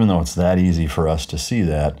 even though it's that easy for us to see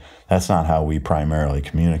that, that's not how we primarily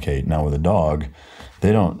communicate. Now with a dog,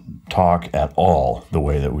 they don't talk at all the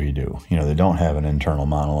way that we do. They don't have an internal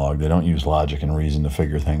monologue. They don't use logic and reason to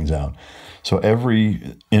figure things out. So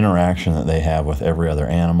every interaction that they have with every other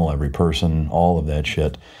animal, every person, all of that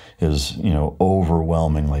shit is,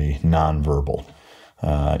 overwhelmingly nonverbal,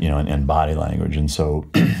 and body language. And so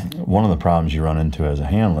one of the problems you run into as a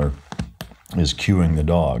handler is cueing the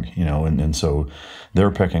dog, and so they're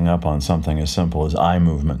picking up on something as simple as eye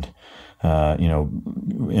movement.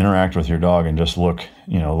 Interact with your dog and just look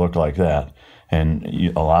like that. And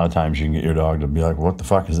a lot of times you can get your dog to be like, what the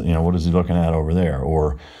fuck is, what is he looking at over there?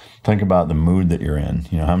 Or think about the mood that you're in.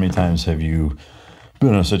 How many times have you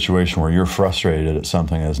been in a situation where you're frustrated at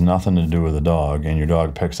something that has nothing to do with the dog, and your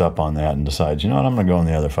dog picks up on that and decides, I'm going to go in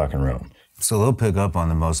the other fucking room. So they'll pick up on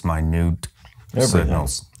the most minute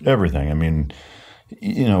signals. Everything. I mean,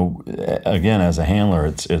 again, as a handler,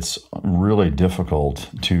 it's really difficult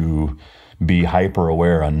to be hyper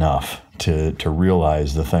aware enough to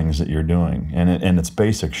realize the things that you're doing, and it's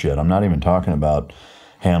basic shit. I'm not even talking about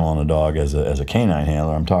handling a dog as a canine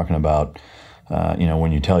handler. I'm talking about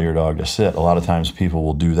when you tell your dog to sit. A lot of times people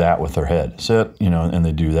will do that with their head, sit, and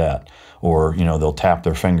they do that. Or, they'll tap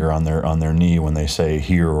their finger on their knee when they say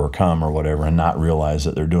here or come or whatever, and not realize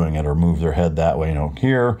that they're doing it, or move their head that way,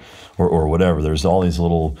 here or whatever. There's all these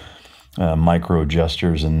little micro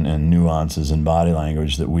gestures and nuances in body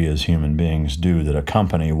language that we as human beings do that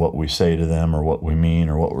accompany what we say to them, or what we mean,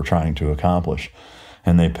 or what we're trying to accomplish.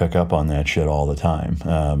 And they pick up on that shit all the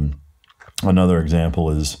time. Another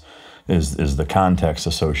example is the context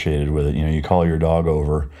associated with it. You call your dog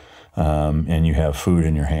over, and you have food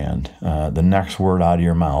in your hand. The next word out of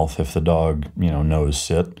your mouth, if the dog, knows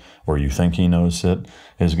sit, or you think he knows sit,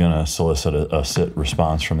 is going to solicit a sit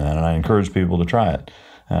response from that. And I encourage people to try it.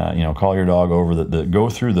 Call your dog over, go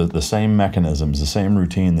through the same mechanisms, the same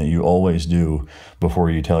routine that you always do before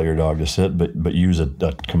you tell your dog to sit, but use a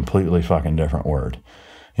completely fucking different word.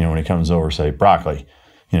 When he comes over, say broccoli,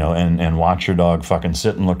 and watch your dog fucking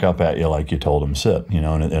sit and look up at you like you told him sit,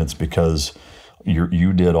 and it's because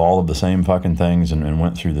you did all of the same fucking things and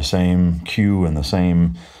went through the same cue and the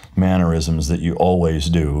same mannerisms that you always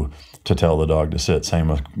do, to tell the dog to sit. Same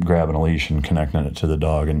with grabbing a leash and connecting it to the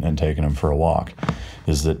dog and taking him for a walk.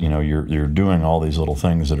 Is that, you know, you're doing all these little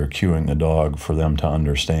things that are cueing the dog for them to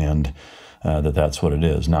understand that that's what it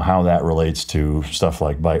is. Now, how that relates to stuff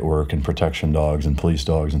like bite work and protection dogs and police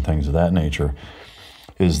dogs and things of that nature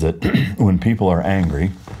is that when people are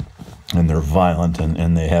angry and they're violent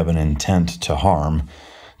and they have an intent to harm,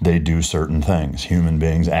 they do certain things. Human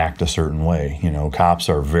beings act a certain way. You know, cops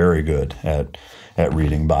are very good at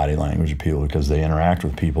reading body language of people because they interact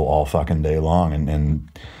with people all fucking day long. And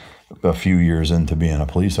a few years into being a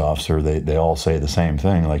police officer, they all say the same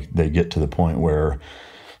thing. Like, they get to the point where,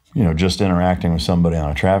 you know, just interacting with somebody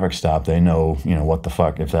on a traffic stop, they know, you know, what the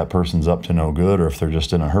fuck, if that person's up to no good, or if they're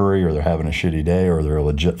just in a hurry, or they're having a shitty day, or they're a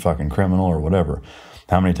legit fucking criminal, or whatever.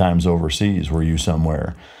 How many times overseas were you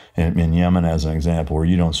somewhere, in Yemen as an example, where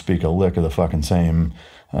you don't speak a lick of the fucking same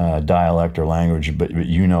dialect or language, but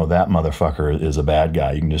you know that motherfucker is a bad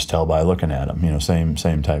guy. You can just tell by looking at him, you know, same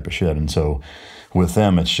type of shit. And so with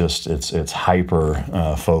them, it's just, it's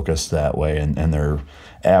hyper focused that way, and they're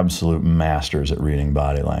absolute masters at reading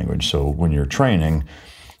body language. So when you're training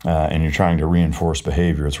and you're trying to reinforce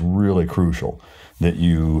behavior, it's really crucial that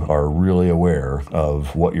you are really aware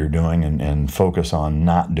of what you're doing and focus on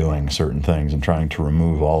not doing certain things and trying to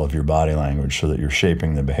remove all of your body language so that you're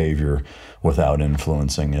shaping the behavior without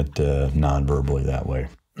influencing it non-verbally that way.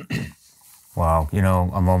 Wow. You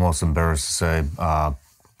know, I'm almost embarrassed to say,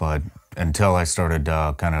 but until I started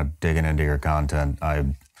kind of digging into your content,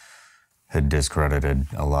 I had discredited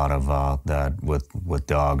a lot of that with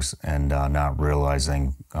dogs and not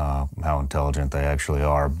realizing how intelligent they actually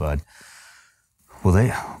are. But will they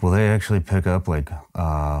actually pick up like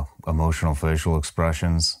emotional facial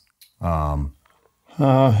expressions? Well,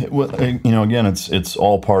 you know, again, it's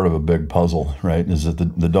all part of a big puzzle, right? Is that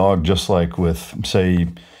the dog, just like with, say,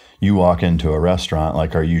 you walk into a restaurant,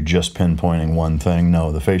 like, are you just pinpointing one thing?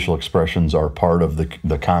 No, the facial expressions are part of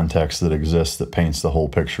the context that exists that paints the whole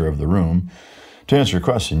picture of the room. To answer your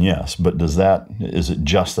question, yes, but is it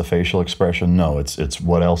just the facial expression? No, it's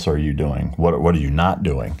what else are you doing? What are you not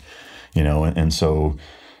doing? You know, and so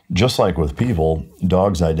just like with people,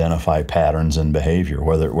 dogs identify patterns in behavior,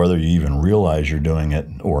 whether you even realize you're doing it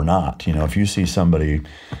or not. You know, if you see somebody,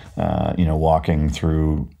 you know, walking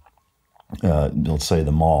through, let's say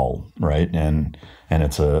the mall, right? And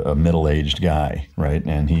it's a middle-aged guy, right?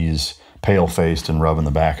 And he's pale-faced and rubbing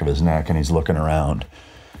the back of his neck and he's looking around.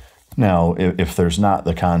 Now, if there's not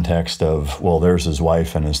the context of, well, there's his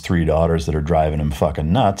wife and his 3 daughters that are driving him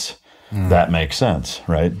fucking nuts, that makes sense,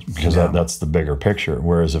 right? Because that's the bigger picture.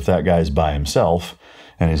 Whereas if that guy's by himself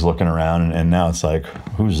and he's looking around and now it's like,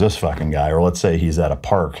 who's this fucking guy? Or let's say he's at a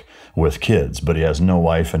park with kids, but he has no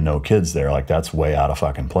wife and no kids there. Like, that's way out of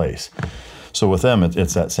fucking place. So with them,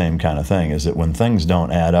 it's that same kind of thing, is that when things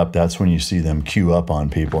don't add up, that's when you see them queue up on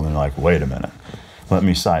people and they're like, wait a minute, let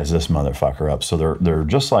me size this motherfucker up. So they're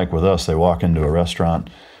just like with us. They walk into a restaurant,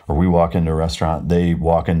 or we walk into a restaurant, they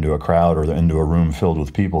walk into a crowd or into a room filled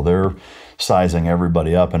with people. They're sizing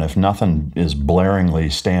everybody up, and if nothing is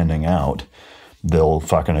blaringly standing out, they'll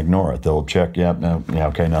fucking ignore it. They'll check,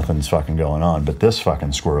 okay, nothing's fucking going on. But this fucking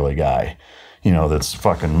squirrely guy, you know, that's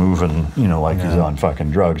fucking moving, you know, like he's on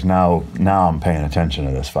fucking drugs. Now I'm paying attention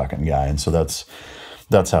to this fucking guy. And so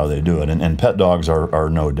that's how they do it. And pet dogs are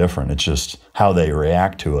no different. It's just how they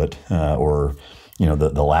react to it, or, you know,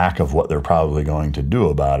 the lack of what they're probably going to do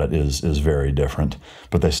about it is very different,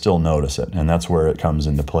 but they still notice it. And that's where it comes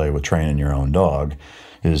into play with training your own dog,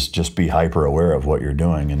 is just be hyper aware of what you're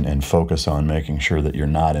doing and focus on making sure that you're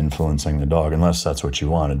not influencing the dog, unless that's what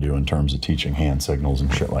you want to do in terms of teaching hand signals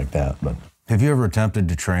and shit like that. But have you ever attempted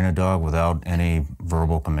to train a dog without any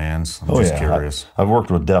verbal commands? I'm just curious. I've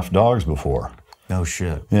worked with deaf dogs before. No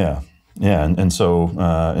shit. Yeah. And so,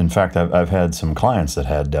 in fact, I've had some clients that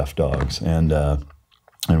had deaf dogs, and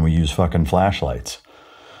we use fucking flashlights.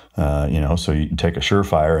 You know, so you take a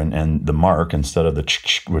Surefire and the mark, instead of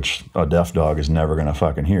the which a deaf dog is never going to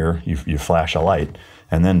fucking hear, you flash a light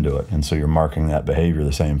and then do it. And so you're marking that behavior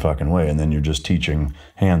the same fucking way, and then you're just teaching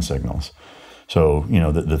hand signals. So, you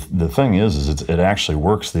know, the thing is it actually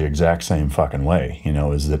works the exact same fucking way, you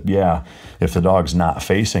know, is that, yeah, if the dog's not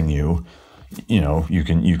facing you, you know, you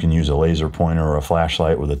can use a laser pointer or a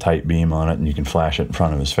flashlight with a tight beam on it, and you can flash it in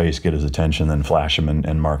front of his face, get his attention, then flash him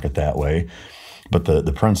and mark it that way. But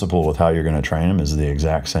the principle with how you're going to train him is the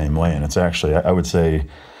exact same way. And it's actually, I would say,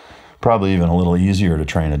 probably even a little easier to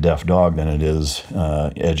train a deaf dog than it is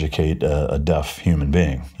educate a deaf human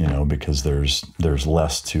being, you know, because there's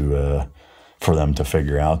less to for them to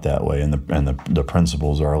figure out that way. And the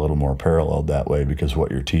principles are a little more paralleled that way, because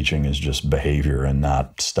what you're teaching is just behavior and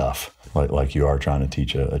not stuff like you are trying to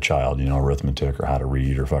teach a child, you know, arithmetic or how to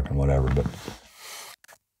read or fucking whatever. But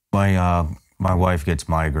my wife gets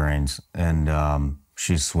migraines, and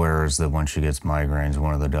she swears that when she gets migraines,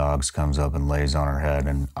 one of the dogs comes up and lays on her head,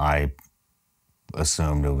 and I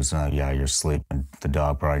assumed it was, yeah, you're sleeping. The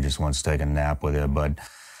dog probably just wants to take a nap with you, but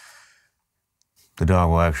the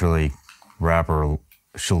dog will actually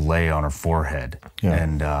she'll lay on her forehead. Yeah.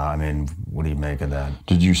 And I mean, what do you make of that?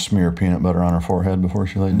 Did you smear peanut butter on her forehead before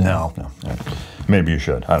she laid down? No. Yeah. Maybe you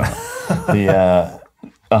should. I don't know.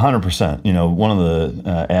 100%. You know, one of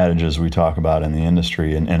the adages we talk about in the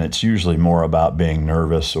industry, and it's usually more about being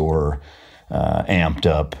nervous or amped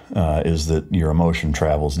up, is that your emotion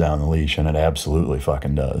travels down the leash, and it absolutely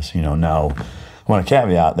fucking does. You know, now I want to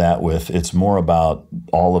caveat that with, it's more about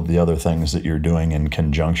all of the other things that you're doing in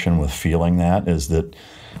conjunction with feeling that, is that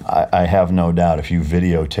I have no doubt if you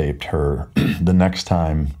videotaped her the next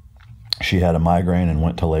time she had a migraine and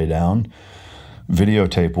went to lay down,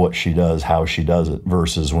 videotape what she does, how she does it,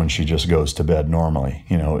 versus when she just goes to bed normally.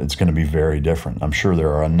 You know, it's going to be very different. I'm sure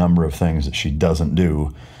there are a number of things that she doesn't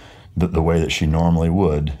do the way that she normally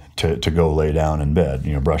would to go lay down in bed,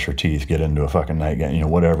 you know, brush her teeth, get into a fucking nightgown, you know,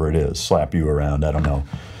 whatever it is, slap you around, I don't know,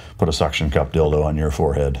 put a suction cup dildo on your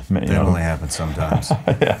forehead. That only happens sometimes.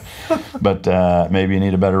 Yeah. But maybe you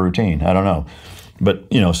need a better routine. I don't know. But,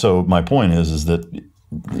 you know, so my point is that,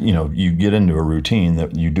 you know, you get into a routine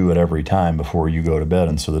that you do it every time before you go to bed,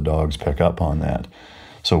 and so the dogs pick up on that.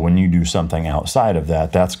 So when you do something outside of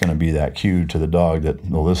that, that's going to be that cue to the dog that,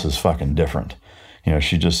 well, this is fucking different. You know,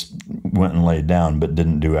 she just went and laid down but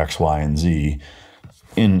didn't do X, Y, and Z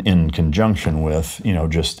in conjunction with, you know,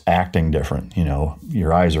 just acting different. You know,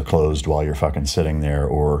 your eyes are closed while you're fucking sitting there,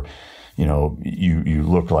 or, you know, you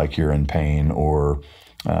look like you're in pain, or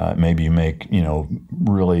maybe you make, you know,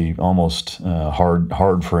 really almost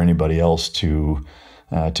hard for anybody else to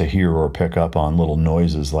hear or pick up on little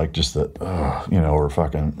noises like just that, you know, or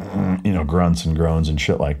fucking, you know, grunts and groans and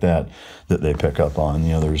shit like that they pick up on.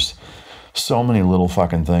 You know, there's so many little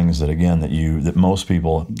fucking things that, again, that most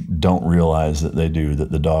people don't realize that they do, that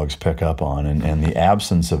the dogs pick up on. And the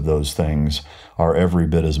absence of those things are every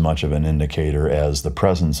bit as much of an indicator as the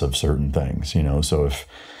presence of certain things, you know. So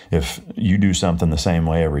if you do something the same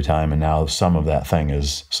way every time, and now some of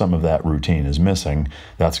that routine is missing,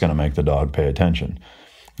 that's going to make the dog pay attention.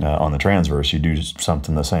 On the transverse, you do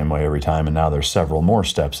something the same way every time, and now there's several more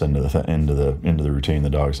steps into the routine. The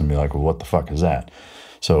dog's going to be like, well, what the fuck is that?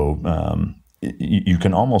 So you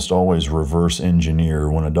can almost always reverse engineer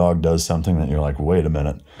when a dog does something that you're like, wait a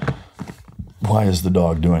minute, why is the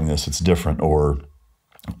dog doing this? It's different. Or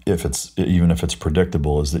even if it's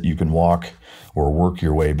predictable, is that you can walk or work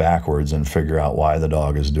your way backwards and figure out why the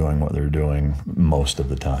dog is doing what they're doing most of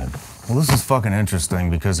the time. Well, this is fucking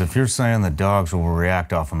interesting, because if you're saying that dogs will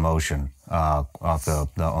react off emotion, off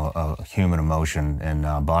the human emotion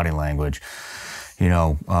and body language, you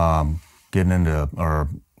know, getting into, or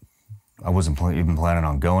I wasn't even planning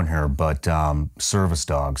on going here, but service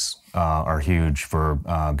dogs are huge for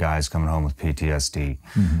guys coming home with PTSD.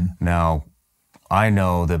 Mm-hmm. Now, I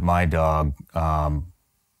know that my dog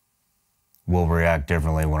will react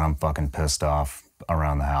differently when I'm fucking pissed off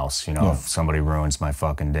around the house. You know, yeah. If somebody ruins my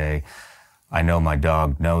fucking day, I know my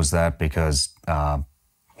dog knows that, because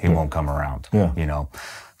he won't come around, yeah. You know.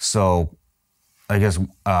 So I guess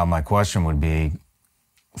my question would be,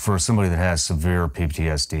 for somebody that has severe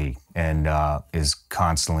PTSD and is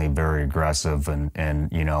constantly very aggressive and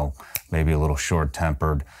you know, maybe a little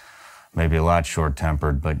short-tempered, maybe a lot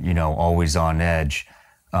short-tempered, but, you know, always on edge,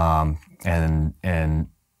 and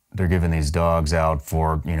they're giving these dogs out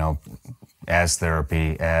for, you know, as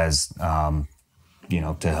therapy, as, you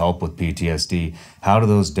know, to help with PTSD. How do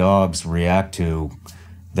those dogs react to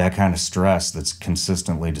that kind of stress that's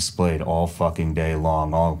consistently displayed all fucking day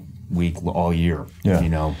long, all week, all year, yeah. You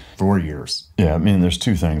know, 4 years? Yeah, I mean, there's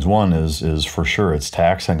two things. One is for sure it's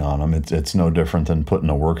taxing on them. It's no different than putting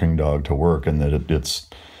a working dog to work, in that it's,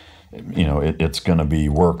 you know, it's going to be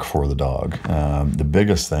work for the dog. The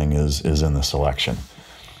biggest thing is in the selection,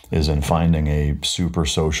 is in finding a super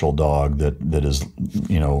social dog that is,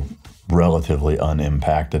 you know, relatively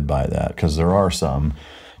unimpacted by that. Because there are some,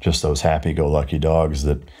 just those happy-go-lucky dogs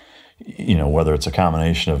that, you know, whether it's a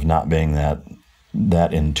combination of not being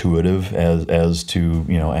that intuitive as to,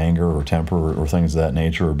 you know, anger or temper or things of that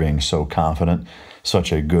nature, or being so confident,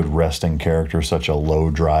 such a good resting character, such a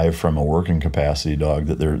low drive from a working capacity dog,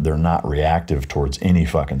 that they're not reactive towards any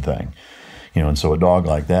fucking thing. You know, and so a dog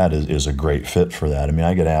like that is a great fit for that. I mean,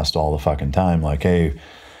 I get asked all the fucking time, like, hey,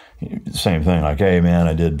 same thing, like, hey man,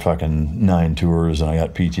 I did fucking 9 tours and I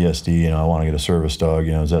got PTSD, I want to get a service dog,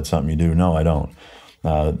 is that something you do? No, I don't.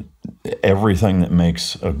 Everything that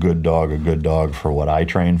makes a good dog for what I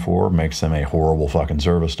train for makes them a horrible fucking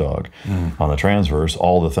service dog. On the transverse,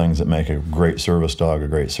 all the things that make a great service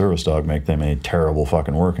dog make them a terrible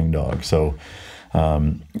fucking working dog. So,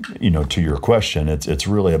 to your question, it's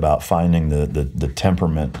really about finding the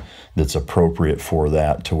temperament that's appropriate for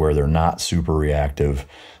that, to where they're not super reactive,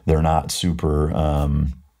 they're not super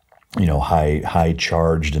high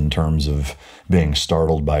charged in terms of being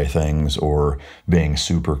startled by things or being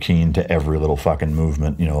super keen to every little fucking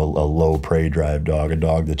movement. A low prey drive dog, a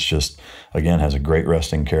dog that's just, again, has a great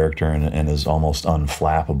resting character and is almost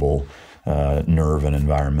unflappable nerve and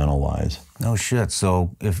environmental wise. No shit.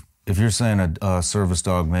 So if you're saying a service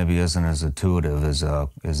dog maybe isn't as intuitive as a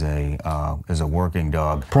working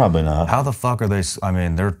dog, probably not. How the fuck are they? I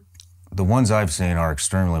mean, the ones I've seen are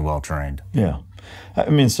extremely well trained. Yeah. I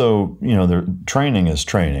mean, so, their training is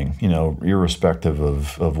training, irrespective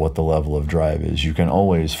of what the level of drive is. You can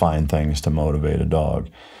always find things to motivate a dog.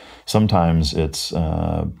 Sometimes it's,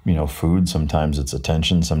 food, sometimes it's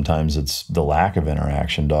attention, sometimes it's the lack of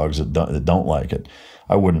interaction, dogs that don't like it.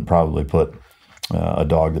 I wouldn't probably put a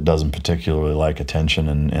dog that doesn't particularly like attention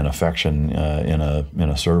and affection in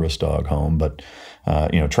a service dog home, but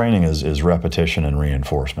training is repetition and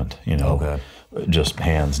reinforcement. Okay. Just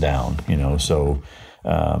hands down. So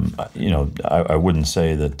I wouldn't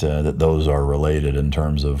say that those are related in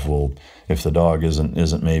terms of, well, if the dog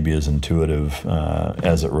isn't maybe as intuitive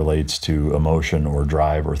as it relates to emotion or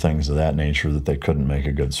drive or things of that nature, that they couldn't make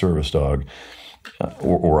a good service dog.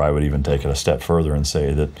 Or I would even take it a step further and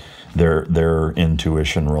say that their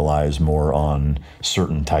intuition relies more on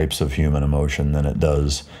certain types of human emotion than it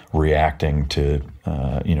does reacting to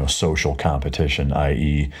social competition,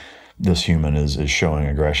 i.e., this human is showing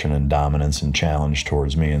aggression and dominance and challenge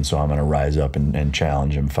towards me, and so I'm going to rise up and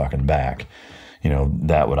challenge him fucking back.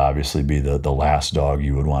 That would obviously be the last dog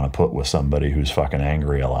you would want to put with somebody who's fucking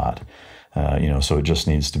angry a lot. So it just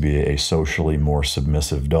needs to be a socially more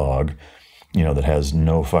submissive dog, that has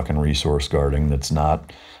no fucking resource guarding, that's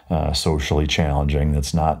not socially challenging,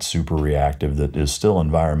 that's not super reactive, that is still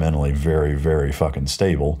environmentally very, very fucking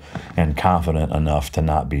stable and confident enough to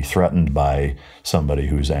not be threatened by somebody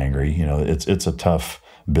who's angry. It's a tough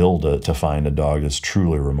bill to find a dog that's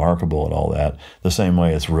truly remarkable at all that. The same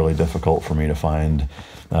way it's really difficult for me to find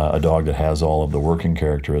a dog that has all of the working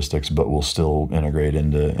characteristics but will still integrate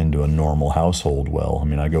into a normal household well. I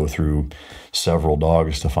mean, I go through several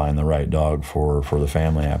dogs to find the right dog for the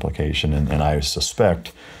family application, and I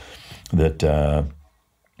suspect that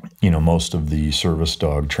most of the service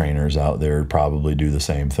dog trainers out there probably do the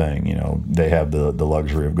same thing. They have the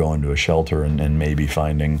luxury of going to a shelter and maybe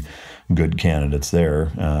finding good candidates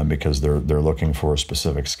there because they're looking for a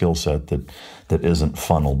specific skill set that isn't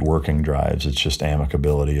funneled working drives. It's just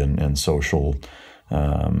amicability and social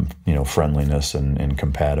friendliness and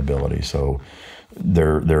compatibility. So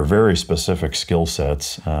they're very specific skill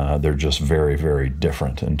sets. They're just very, very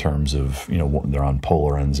different in terms of, they're on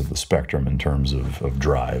polar ends of the spectrum in terms of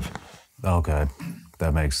drive. Okay,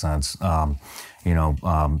 that makes sense.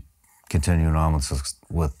 Continuing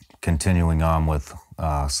on with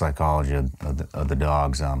psychology of the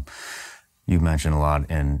dogs. You mentioned a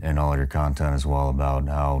lot in all your content as well about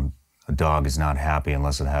how a dog is not happy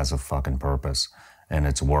unless it has a fucking purpose and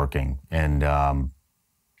it's working. And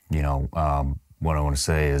what I want to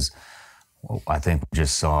say is, I think we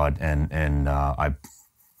just saw it, and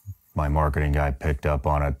my marketing guy picked up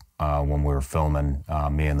on it when we were filming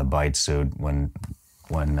me in the bite suit when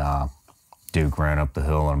Duke ran up the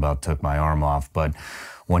hill and about took my arm off. But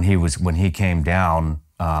when he came down,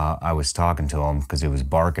 I was talking to him because he was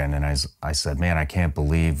barking, and I said, man, I can't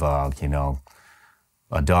believe a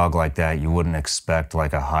dog like that. You wouldn't expect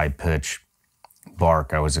like a high pitch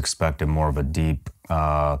bark. I was expecting more of a deep.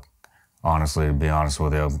 Honestly, to be honest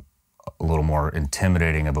with you, a little more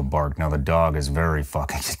intimidating of a bark. Now, the dog is very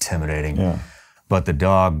fucking intimidating. Yeah. But the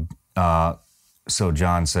dog, so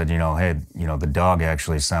John said, hey, the dog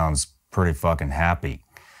actually sounds pretty fucking happy.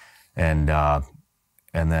 And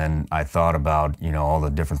then I thought about, all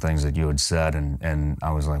the different things that you had said, and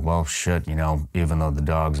I was like, well, shit, even though the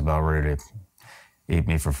dog's about ready to eat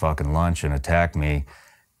me for fucking lunch and attack me,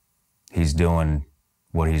 he's doing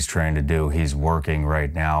what he's trained to do. He's working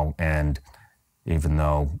right now, and even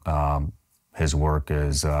though his work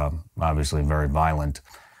is obviously very violent,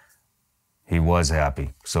 he was happy.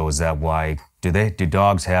 So is that why, do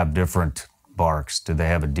dogs have different barks? Do they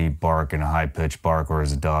have a deep bark and a high-pitched bark, or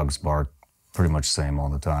is a dog's bark pretty much the same all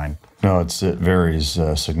the time? No, it varies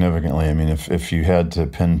significantly. I mean, if you had to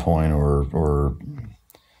pinpoint or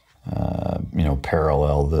you know,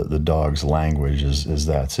 parallel the dog's language, is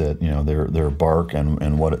that's it. You know, their bark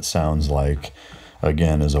and what it sounds like,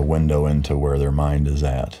 again, is a window into where their mind is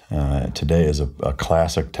at. Today is a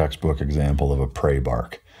classic textbook example of a prey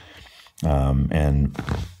bark. And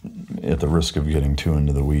at the risk of getting too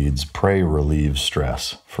into the weeds, prey relieves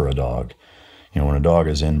stress for a dog. You know, when a dog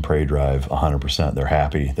is in prey drive 100%, they're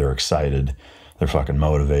happy, they're excited, they're fucking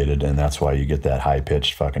motivated, and that's why you get that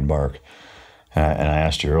high-pitched fucking bark. And I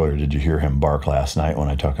asked you earlier, did you hear him bark last night when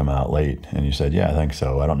I took him out late? And you said, yeah, I think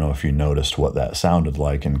so. I don't know if you noticed what that sounded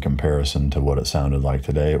like in comparison to what it sounded like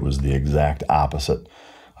today. It was the exact opposite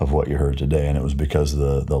of what you heard today, and it was because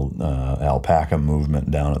of the alpaca movement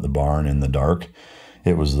down at the barn in the dark.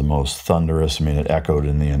 It was the most thunderous. I mean, it echoed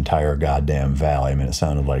in the entire goddamn valley. I mean, it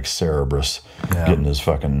sounded like Cerberus getting his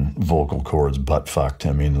fucking vocal cords butt fucked.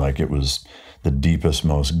 I mean, like, it was the deepest,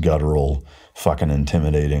 most guttural, fucking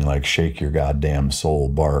intimidating, like shake your goddamn soul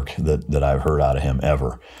bark that I've heard out of him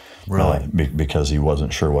ever. Really? Because he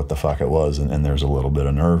wasn't sure what the fuck it was, and there's a little bit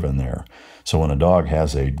of nerve in there. So when a dog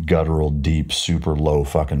has a guttural, deep, super low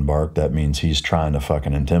fucking bark, that means he's trying to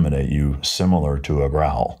fucking intimidate you, similar to a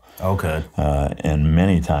growl. Okay. And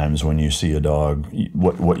many times when you see a dog,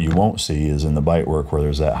 what you won't see is in the bite work where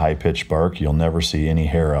there's that high-pitched bark, you'll never see any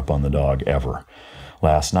hair up on the dog, ever.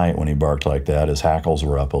 Last night when he barked like that, his hackles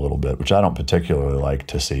were up a little bit, which I don't particularly like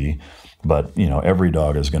to see. But, you know, every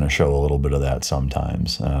dog is going to show a little bit of that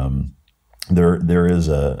sometimes. There is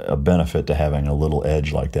a benefit to having a little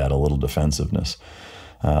edge like that, a little defensiveness.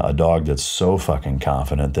 A dog that's so fucking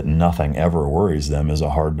confident that nothing ever worries them is a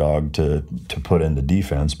hard dog to put into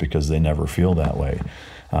defense because they never feel that way.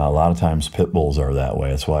 A lot of times pit bulls are that way.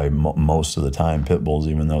 That's why most of the time pit bulls,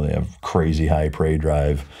 even though they have crazy high prey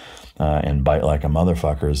drive, and bite like a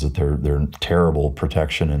motherfucker, is that they're terrible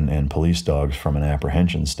protection and police dogs from an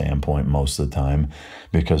apprehension standpoint most of the time,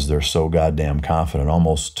 because they're so goddamn confident,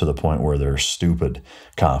 almost to the point where they're stupid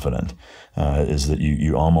confident, is that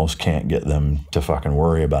you almost can't get them to fucking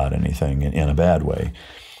worry about anything in a bad way.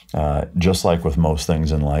 Just like with most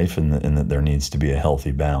things in life, in that there needs to be a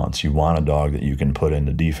healthy balance. You want a dog that you can put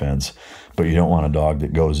into defense, but you don't want a dog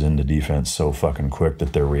that goes into defense so fucking quick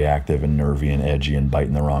that they're reactive and nervy and edgy and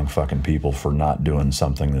biting the wrong fucking people for not doing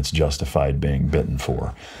something that's justified being bitten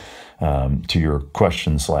for. To your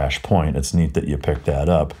question / point, it's neat that you picked that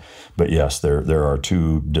up. But yes, there are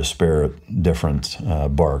two disparate, different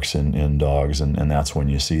barks in dogs, and that's when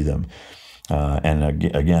you see them. And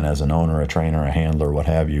again, as an owner, a trainer, a handler, what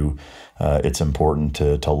have you, it's important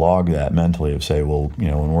to log that mentally of say, well, you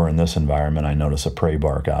know, when we're in this environment, I notice a prey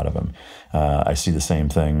bark out of him. I see the same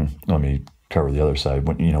thing. Let me cover the other side.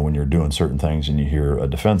 When you're doing certain things and you hear a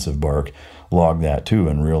defensive bark, log that too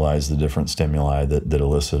and realize the different stimuli that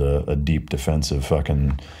elicit a deep defensive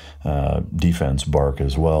fucking defense bark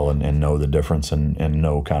as well, and know the difference and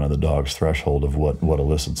know kind of the dog's threshold of what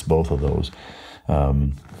elicits both of those.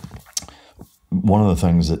 One of the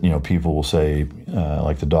things that, you know, people will say,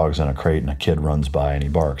 like the dog's in a crate and a kid runs by and he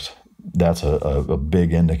barks. That's a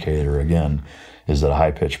big indicator, again. Is it a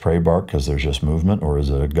high-pitched prey bark because there's just movement, or is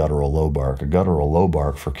it a guttural low bark? A guttural low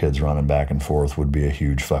bark for kids running back and forth would be a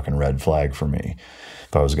huge fucking red flag for me.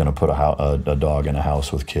 If I was going to put a dog in a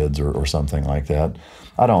house with kids or something like that,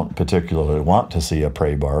 I don't particularly want to see a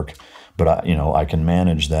prey bark, but I can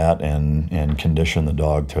manage that and condition the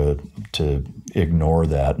dog to ignore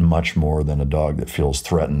that much more than a dog that feels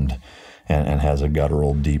threatened and has a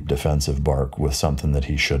guttural, deep defensive bark with something that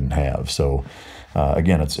he shouldn't have. So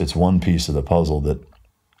again, it's one piece of the puzzle that,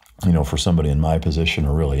 you know, for somebody in my position,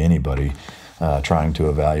 or really anybody trying to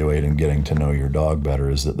evaluate and getting to know your dog better,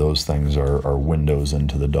 is that those things are windows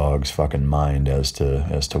into the dog's fucking mind as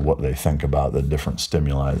to what they think about the different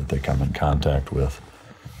stimuli that they come in contact with.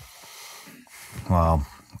 Well,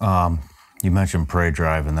 you mentioned prey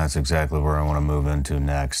drive, and that's exactly where I want to move into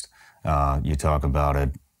next. You talk about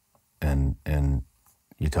it, and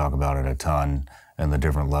you talk about it a ton, and the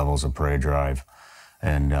different levels of prey drive.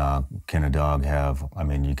 And can a dog have, I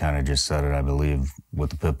mean, you kind of just said it, I believe, with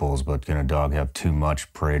the pit bulls, but can a dog have too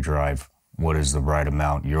much prey drive? What is the right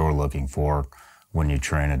amount you're looking for when you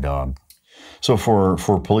train a dog? So for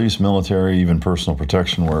police, military, even personal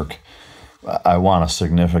protection work, I want a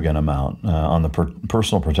significant amount. On the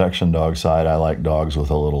personal protection dog side, I like dogs with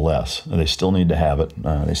a little less. They still need to have it.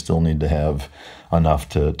 They still need to have enough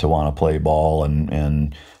to want to play ball,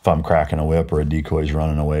 and if I'm cracking a whip or a decoy's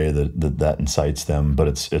running away, that incites them, but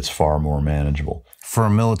it's far more manageable. For a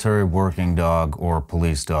military working dog or a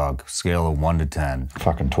police dog, scale of 1 to 10.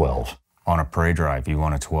 Fucking 12. On a prey drive, you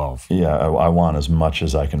want a 12? Yeah, I want as much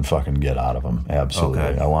as I can fucking get out of them. Absolutely.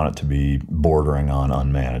 Okay. I want it to be bordering on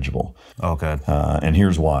unmanageable. Okay. And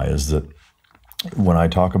here's why, is that when I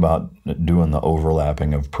talk about doing the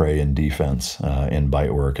overlapping of prey and defense in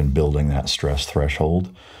bite work and building that stress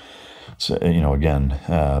threshold, so, you know, again,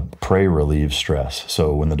 prey relieves stress.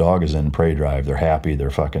 So when the dog is in prey drive, they're happy,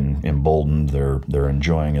 they're fucking emboldened, they're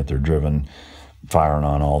enjoying it, they're driven, firing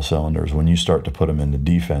on all cylinders. When you start to put them into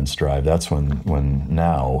defense drive, that's when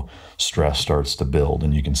now stress starts to build,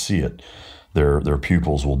 and you can see it. Their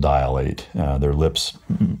pupils will dilate, their lips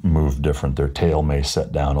move different, their tail may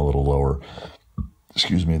set down a little lower.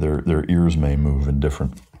 Excuse me, their ears may move in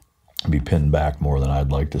different, be pinned back more than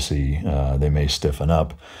I'd like to see. They may stiffen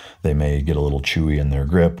up. They may get a little chewy in their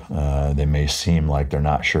grip. They may seem like they're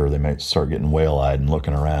not sure. They may start getting whale-eyed and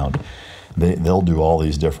looking around. They'll do all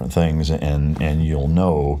these different things, and you'll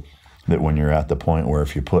know that when you're at the point where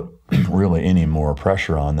if you put really any more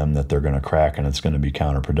pressure on them that they're going to crack and it's going to be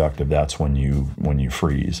counterproductive, that's when you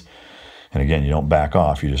freeze. And again, you don't back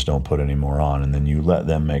off, you just don't put any more on, and then you let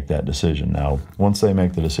them make that decision. Now, once they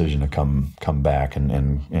make the decision to come back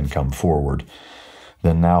and come forward,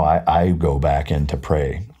 then now I go back into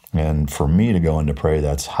prey. And for me to go into prey,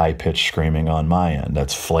 that's high-pitched screaming on my end.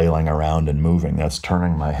 That's flailing around and moving. That's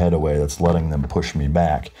turning my head away. That's letting them push me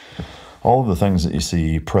back. All of the things that you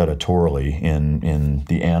see predatorily in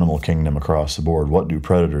the animal kingdom across the board, what do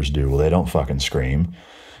predators do? Well, they don't fucking scream.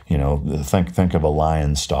 You know, think of a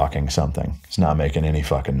lion stalking something. It's not making any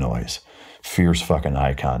fucking noise. Fierce fucking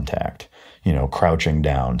eye contact. You know, crouching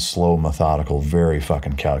down, slow, methodical, very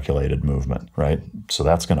fucking calculated movement, right? So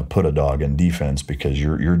that's going to put a dog in defense because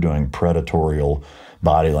you're doing predatorial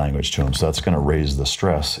body language to him. So that's going to raise the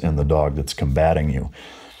stress in the dog that's combating you.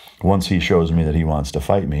 Once he shows me that he wants to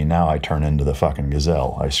fight me, now I turn into the fucking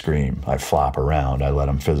gazelle. I scream, I flop around, I let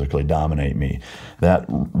him physically dominate me. That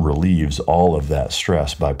relieves all of that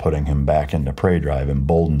stress by putting him back into prey drive,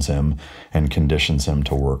 emboldens him, and conditions him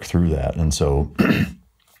to work through that. And so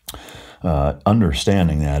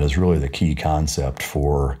understanding that is really the key concept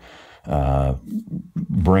for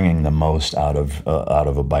bringing the most out of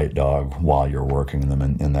a bite dog while you're working them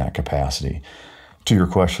in that capacity. To your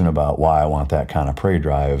question about why I want that kind of prey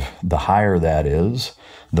drive, the higher that is,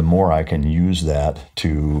 the more I can use that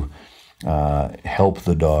to help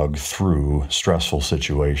the dog through stressful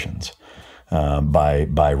situations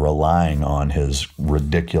by relying on his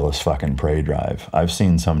ridiculous fucking prey drive. I've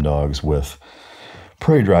seen some dogs with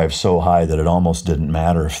prey drive so high that it almost didn't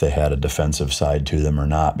matter if they had a defensive side to them or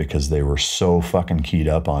not, because they were so fucking keyed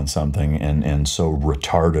up on something and so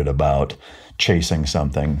retarded about chasing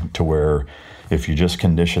something, to where if you just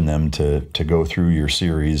condition them to go through your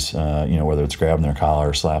series, you know, whether it's grabbing their collar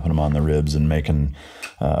or slapping them on the ribs and making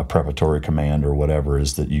a preparatory command or whatever,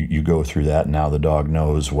 is that you go through that, and now the dog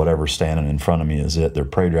knows whatever's standing in front of me is it. Their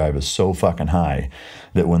prey drive is so fucking high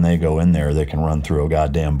that when they go in there, they can run through a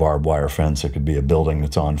goddamn barbed wire fence. It could be a building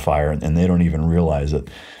that's on fire, and they don't even realize it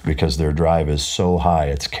because their drive is so high,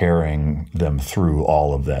 it's carrying them through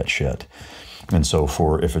all of that shit. And so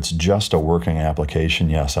if it's just a working application,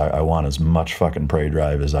 yes, I want as much fucking prey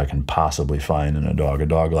drive as I can possibly find in a dog. A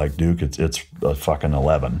dog like Duke, it's a fucking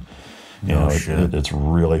 11. You know, it's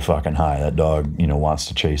really fucking high. That dog, you know, wants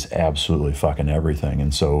to chase absolutely fucking everything.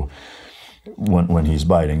 And so when he's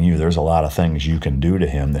biting you, there's a lot of things you can do to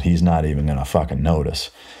him that he's not even going to fucking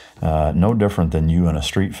notice. No different than you in a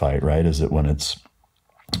street fight, right? Is that when it's,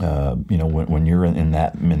 you know, when you're in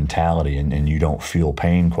that mentality and you don't feel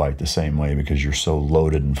pain quite the same way because you're so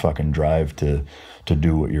loaded and fucking drive to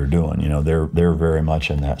do what you're doing. You know, they're very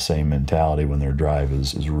much in that same mentality when their drive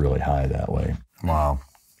is really high that way. Wow.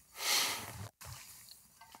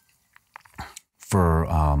 For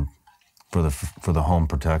the home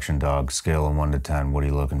protection dog, scale of 1 to 10, what are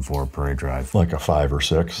you looking for prey drive? Like a 5 or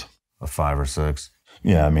 6. A 5 or 6.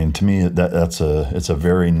 Yeah, I mean, to me, it's a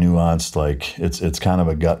very nuanced, like it's kind of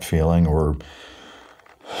a gut feeling, or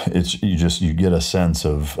you get a sense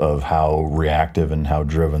of how reactive and how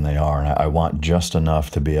driven they are, and I want just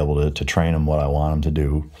enough to be able to train them what I want them to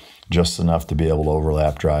do, just enough to be able to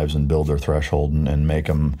overlap drives and build their threshold and make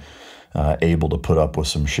them able to put up with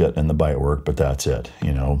some shit in the bite work, but that's it,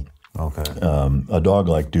 you know. Okay. A dog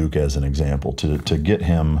like Duke, as an example, to get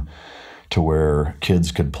him to where kids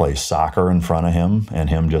could play soccer in front of him and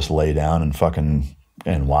him just lay down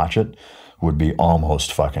and watch it would be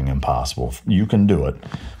almost fucking impossible. You can do it,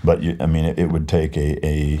 but I mean, it would take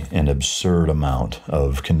an absurd amount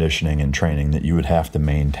of conditioning and training that you would have to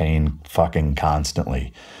maintain fucking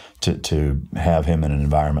constantly to have him in an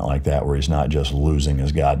environment like that where he's not just losing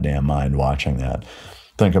his goddamn mind watching that.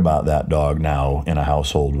 think about that dog now in a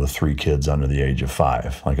household with 3 kids under the age of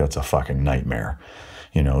 5. Like, that's a fucking nightmare,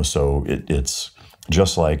 you know? So it's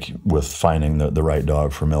just like with finding the right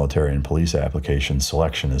dog for military and police applications,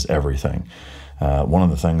 selection is everything. One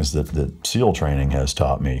of the things that SEAL training has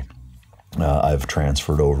taught me, I've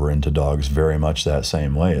transferred over into dogs very much that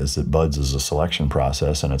same way, is that BUDS is a selection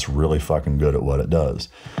process, and it's really fucking good at what it does.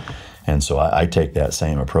 And so I take that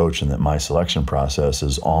same approach, and that my selection process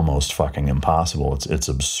is almost fucking impossible. It's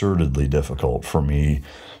absurdly difficult for me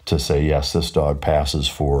to say, yes, this dog passes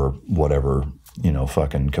for whatever, you know,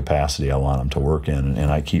 fucking capacity I want him to work in. And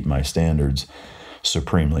I keep my standards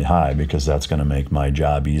supremely high, because that's going to make my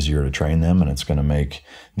job easier to train them, and it's going to make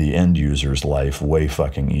the end user's life way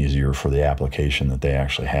fucking easier for the application that they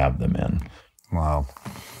actually have them in. Wow.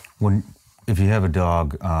 If you have a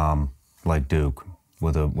dog like Duke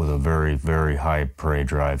with a very, very high prey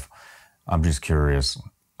drive, I'm just curious,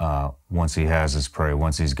 once he has his prey,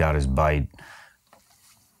 once he's got his bite,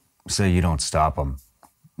 say you don't stop him,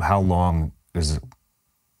 how long is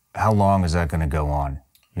that going to go on?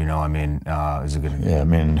 You know, I mean, is it going to... Yeah, I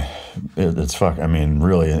mean, I mean,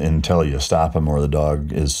 really, until you stop him, or the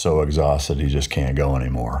dog is so exhausted he just can't go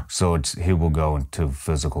anymore. So he will go into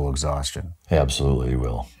physical exhaustion. Absolutely, he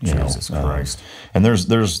will. Jesus Christ. And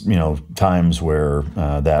there's you know, times where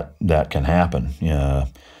that can happen. Yeah.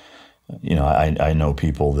 You know, I know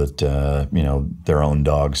people that, you know, their own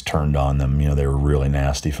dogs turned on them. You know, they were really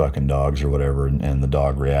nasty fucking dogs or whatever, and the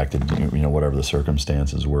dog reacted, you know, whatever the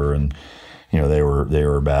circumstances were. And, you know, they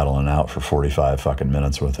were battling out for 45 fucking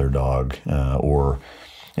minutes with their dog, or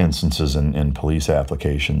instances in police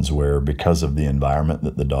applications where, because of the environment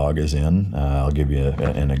that the dog is in, I'll give you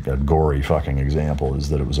a gory fucking example, is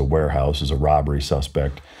that it was a warehouse, it was a robbery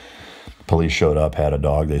suspect. Police showed up, had a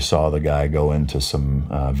dog. They saw the guy go into some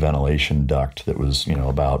ventilation duct that was, you know,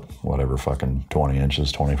 about whatever, fucking 20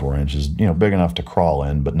 inches, 24 inches, you know, big enough to crawl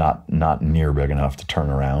in, but not near big enough to turn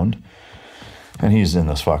around. And he's in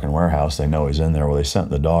this fucking warehouse. They know he's in there. Well, they sent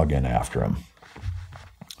the dog in after him.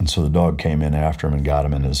 And so the dog came in after him and got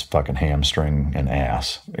him in his fucking hamstring and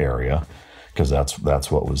ass area, because that's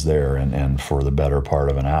what was there. And for the better part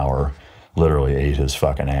of an hour, literally ate his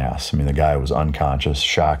fucking ass. I mean, the guy was unconscious,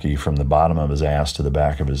 shocky, from the bottom of his ass to the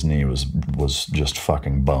back of his knee was just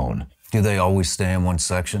fucking bone. Do they always stay in one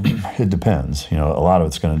section? It depends. You know, a lot of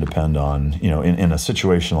it's going to depend on, you know, in a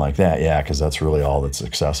situation like that, yeah, because that's really all that's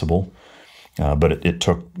accessible. But it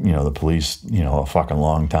took, you know, the police, you know, a fucking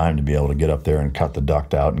long time to be able to get up there and cut the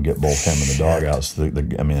duct out and get both him and the dog out. So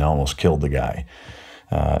I mean, it almost killed the guy.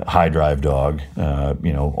 High drive dog,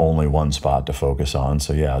 you know, only one spot to focus on.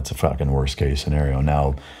 So yeah, it's a fucking worst case scenario.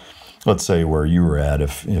 Now, let's say where you were at,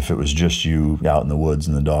 if it was just you out in the woods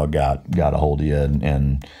and the dog got a hold of you,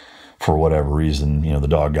 and for whatever reason, you know, the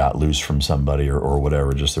dog got loose from somebody or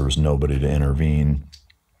whatever, just there was nobody to intervene.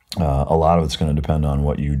 A lot of it's going to depend on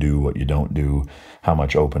what you do, what you don't do, how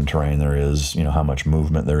much open terrain there is, you know, how much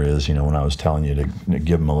movement there is. You know, when I was telling you to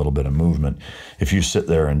give him a little bit of movement, if you sit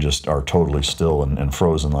there and just are totally still and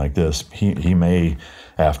frozen like this, he may,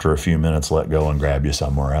 after a few minutes, let go and grab you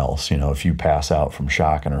somewhere else. You know, if you pass out from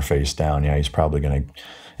shock and are face down, yeah, he's probably going to,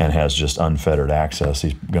 and has just unfettered access,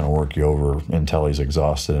 he's going to work you over until he's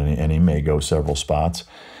exhausted, and he may go several spots.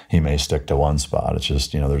 He may stick to one spot. It's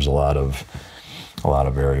just, you know, there's a lot of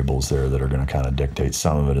variables there that are going to kind of dictate.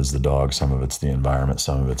 Some of it is the dog, some of it's the environment,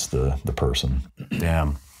 some of it's the person.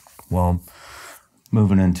 Damn. Well,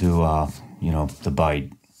 moving into, you know, the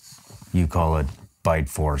bite, you call it bite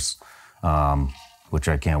force, which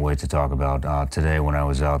I can't wait to talk about. Today when I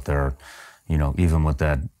was out there, you know, even with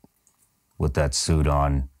that suit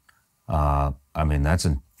on, I mean, that's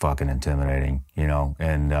fucking intimidating, you know,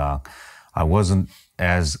 and I wasn't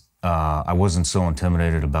so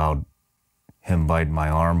intimidated about him biting my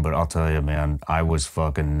arm, but I'll tell you, man, I was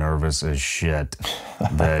fucking nervous as shit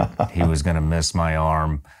that he was gonna miss my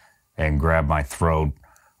arm and grab my throat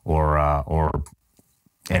or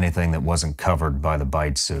anything that wasn't covered by the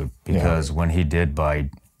bite suit. Because when he did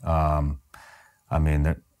bite, I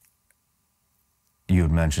mean, you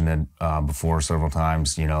had mentioned it before several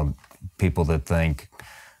times, you know, people that think,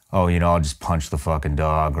 oh, you know, I'll just punch the fucking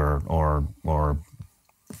dog or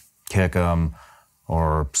kick him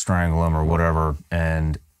or strangle him or whatever,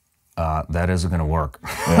 and that isn't going to work.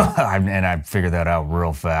 Yeah. And I figured that out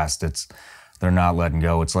real fast. They're not letting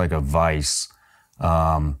go. It's like a vice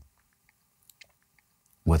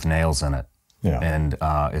with nails in it. Yeah. And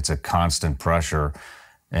it's a constant pressure,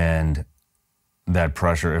 and that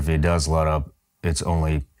pressure, if he does let up, it's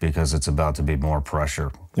only because it's about to be more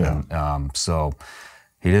pressure. Yeah. And, so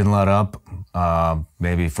he didn't let up,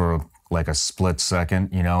 maybe for like a split second,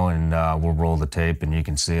 you know, and we'll roll the tape and you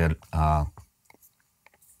can see it on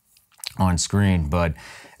screen. But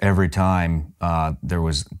every time there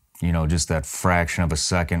was, you know, just that fraction of a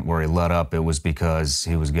second where he let up, it was because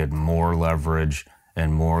he was getting more leverage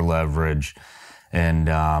and more leverage, and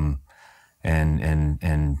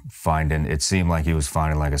finding, it seemed like he was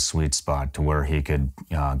finding like a sweet spot to where he could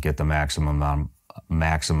get the maximum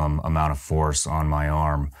amount of force on my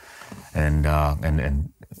arm, and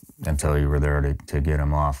until you were there to get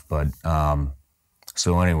him off. But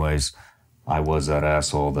so anyways, I was that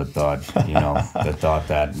asshole that thought, you know,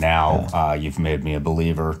 that now you've made me a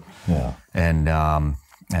believer. Yeah. And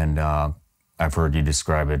I've heard you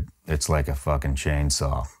describe it, it's like a fucking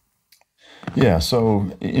chainsaw. Yeah, so,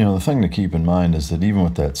 you know, the thing to keep in mind is that even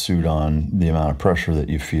with that suit on, the amount of pressure that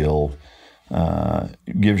you feel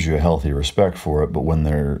gives you a healthy respect for it. But when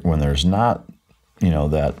there's not, you know,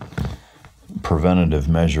 that preventative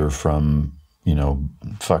measure from, you know,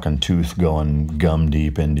 fucking tooth going gum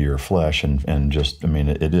deep into your flesh, and just, I mean,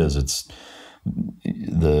 it's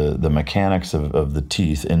the mechanics of the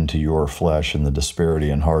teeth into your flesh and the disparity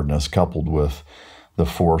and hardness coupled with the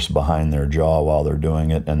force behind their jaw while they're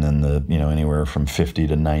doing it, and then the, you know, anywhere from 50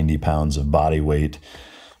 to 90 pounds of body weight,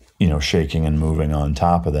 you know, shaking and moving on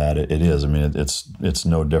top of that, it is. I mean, it's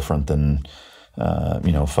no different than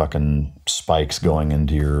you know, fucking spikes going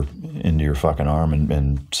into your fucking arm,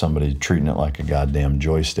 and somebody treating it like a goddamn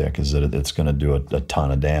joystick, is that it's going to do a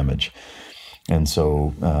ton of damage. And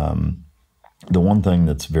so the one thing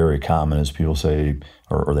that's very common is people say,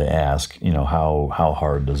 or they ask, you know, how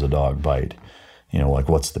hard does a dog bite? You know, like,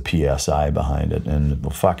 what's the PSI behind it? And,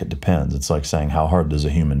 well, fuck, it depends. It's like saying, how hard does a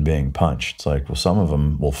human being punch? It's like, well, some of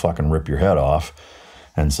them will fucking rip your head off,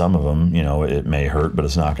 and some of them, you know, it may hurt, but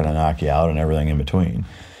it's not going to knock you out, and everything in between.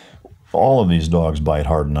 All of these dogs bite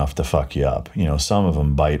hard enough to fuck you up. You know, some of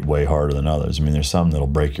them bite way harder than others. I mean, there's some that'll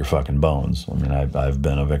break your fucking bones. I mean, I've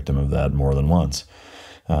been a victim of that more than once.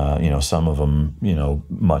 You know, some of them, you know,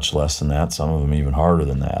 much less than that. Some of them even harder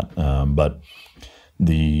than that. But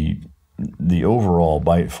the overall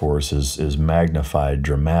bite force is magnified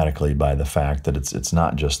dramatically by the fact that it's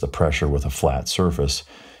not just the pressure with a flat surface.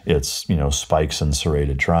 It's, you know, spikes and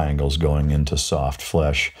serrated triangles going into soft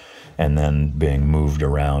flesh and then being moved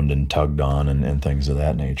around and tugged on and things of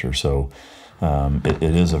that nature. So it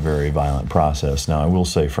is a very violent process. Now, I will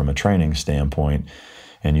say from a training standpoint,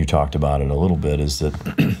 and you talked about it a little bit, is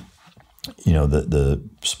that, you know, the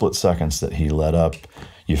split seconds that he let up,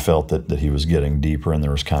 you felt that he was getting deeper and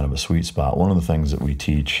there was kind of a sweet spot. One of the things that we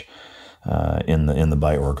teach in the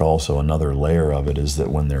bite work also, another layer of it, is that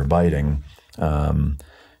when they're biting,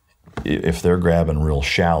 if they're grabbing real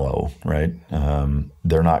shallow, right,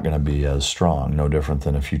 they're not going to be as strong. No different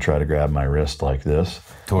than if you try to grab my wrist like this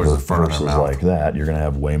towards the front versus of their mouth. Like that, you're going to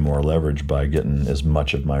have way more leverage by getting as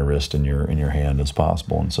much of my wrist in your hand as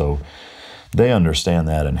possible. And so they understand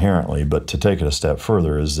that inherently. But to take it a step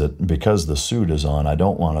further is that because the suit is on, I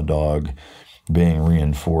don't want a dog being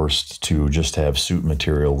reinforced to just have suit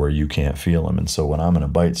material where you can't feel him. And so when I'm in a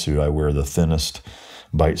bite suit, I wear the thinnest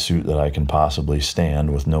bite suit that I can possibly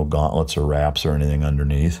stand, with no gauntlets or wraps or anything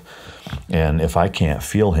underneath. And if I can't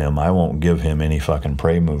feel him, I won't give him any fucking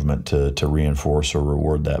prey movement to reinforce or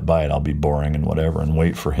reward that bite. I'll be boring and whatever and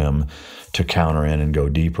wait for him to counter in and go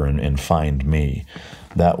deeper and find me.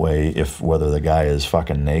 That way, if whether the guy is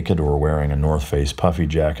fucking naked or wearing a North Face puffy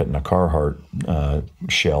jacket and a Carhartt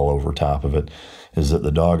shell over top of it, is that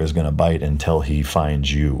the dog is going to bite until he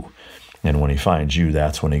finds you. And when he finds you,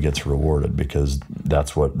 that's when he gets rewarded, because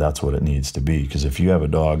that's what it needs to be. Because if you have a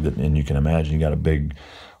dog that, and you can imagine, you got a big,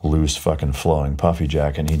 loose, fucking flowing puffy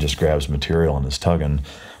jacket, and he just grabs material and is tugging,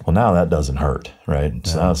 well, now that doesn't hurt, right? Yeah.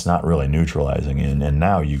 So now it's not really neutralizing, and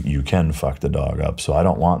now you can fuck the dog up. So I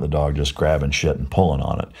don't want the dog just grabbing shit and pulling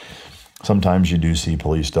on it. Sometimes you do see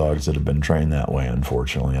police dogs that have been trained that way,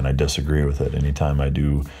 unfortunately, and I disagree with it. Anytime I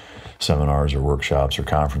do seminars or workshops or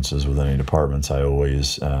conferences with any departments, I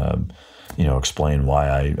always you know, explain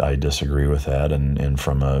why I disagree with that. And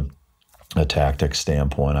from a tactics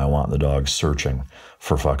standpoint, I want the dog searching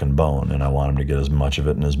for fucking bone, and I want him to get as much of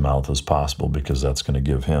it in his mouth as possible, because that's going to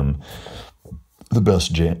give him the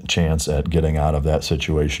best chance at getting out of that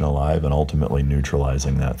situation alive and ultimately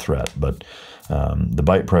neutralizing that threat. But the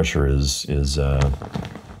bite pressure is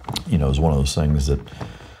you know, is one of those things that,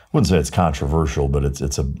 I wouldn't say it's controversial, but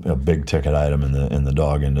it's a big ticket item in the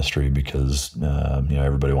dog industry, because you know,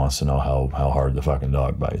 everybody wants to know how hard the fucking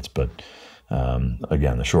dog bites. But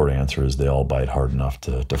again, the short answer is they all bite hard enough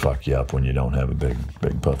to fuck you up when you don't have a big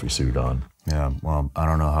puffy suit on. Yeah, well, I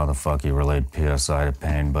don't know how the fuck you relate PSI to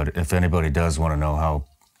pain, but if anybody does want to know how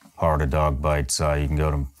hard a dog bites, you can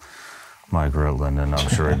go to Mike Ritland, and I'm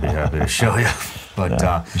sure he'd be happy to show you. But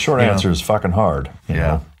the short answer is fucking hard. You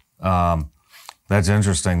know? That's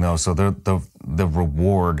interesting though. So the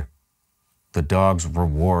reward, the dog's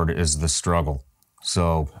reward is the struggle.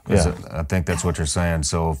 So I think that's what you're saying.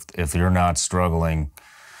 So if you're not struggling,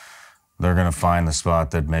 they're gonna find the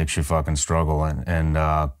spot that makes you fucking struggle.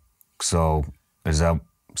 And so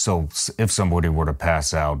if somebody were to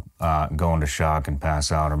pass out, go into shock and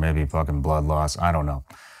pass out, or maybe fucking blood loss, I don't know,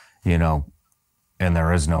 you know, and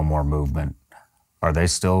there is no more movement, are they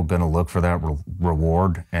still going to look for that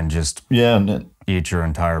reward and just eat your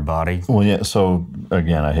entire body? Well, yeah. So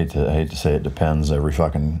again, I hate to say it depends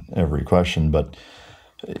every question, but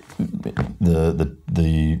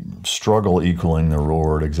the struggle equaling the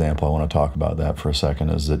reward example, I want to talk about that for a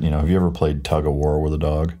second, is that, you know, have you ever played tug of war with a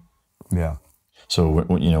dog? Yeah. So,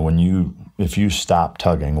 you know, if you stop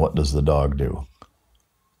tugging, what does the dog do?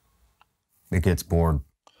 It gets bored.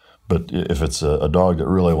 But if it's a dog that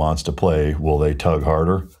really wants to play, will they tug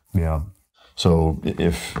harder? Yeah. So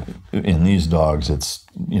if in these dogs, it's,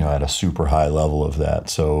 you know, at a super high level of that.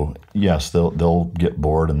 So yes, they'll get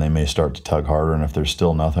bored and they may start to tug harder. And if there's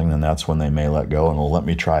still nothing, then that's when they may let go and, well, let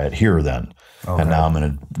me try it here then. Okay. And now I'm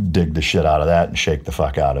going to dig the shit out of that and shake the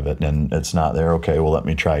fuck out of it. And it's not there. Okay, well, let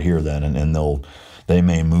me try here then. And they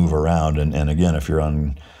may move around. And again, if you're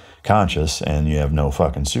unconscious and you have no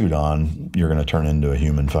fucking suit on, you're going to turn into a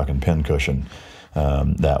human fucking pincushion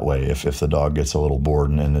that way if the dog gets a little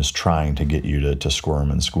bored and is trying to get you to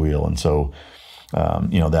squirm and squeal. And so,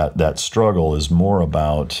 you know, that struggle is more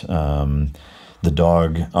about the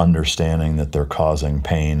dog understanding that they're causing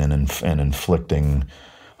pain and inflicting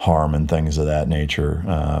harm and things of that nature.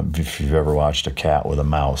 If you've ever watched a cat with a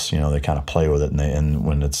mouse, you know, they kind of play with it, and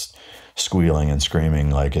when it's squealing and screaming,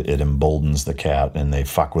 like it emboldens the cat, and they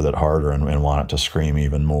fuck with it harder and want it to scream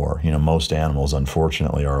even more. You know, most animals,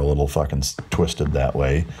 unfortunately, are a little fucking twisted that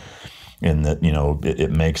way, in that, you know, it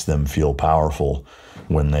makes them feel powerful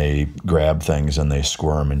when they grab things and they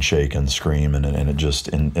squirm and shake and scream, and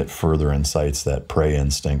it further incites that prey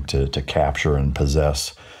instinct to capture and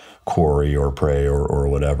possess quarry or prey or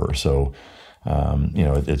whatever. So, you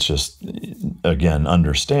know, it's just, again,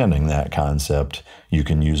 understanding that concept, you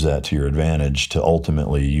can use that to your advantage to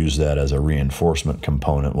ultimately use that as a reinforcement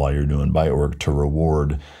component while you're doing bite work to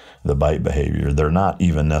reward the bite behavior. They're not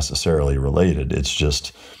even necessarily related. It's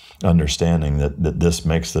just understanding that this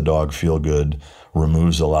makes the dog feel good,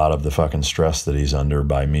 removes a lot of the fucking stress that he's under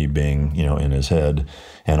by me being, you know, in his head,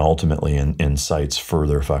 and ultimately incites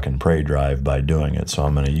further fucking prey drive by doing it. So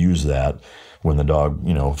I'm going to use that when the dog,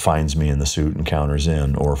 you know, finds me in the suit and counters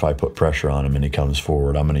in, or if I put pressure on him and he comes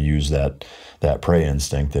forward, I'm going to use that prey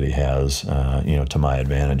instinct that he has, you know, to my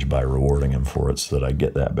advantage by rewarding him for it, so that I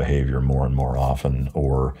get that behavior more and more often,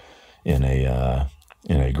 or in a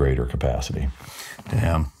greater capacity.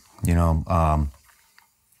 Damn. You know, I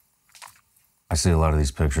see a lot of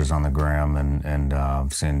these pictures on the gram, and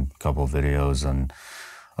I've seen a couple of videos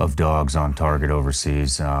of dogs on target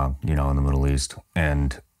overseas, you know, in the Middle East.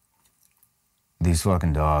 And these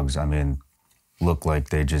fucking dogs, I mean, look like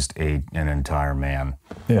they just ate an entire man.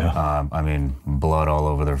 Yeah. I mean, blood all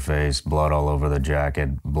over their face, blood all over the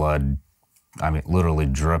jacket, blood, I mean, literally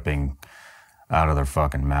dripping out of their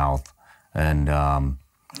fucking mouth. And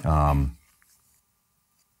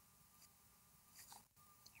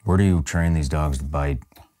where do you train these dogs to bite?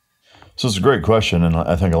 So it's a great question, and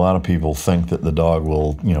I think a lot of people think that the dog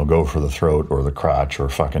will, you know, go for the throat or the crotch or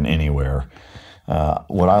fucking anywhere.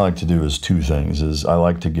 What I like to do is two things. Is I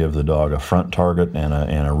like to give the dog a front target and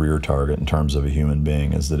a rear target in terms of a human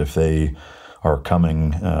being. Is that if they are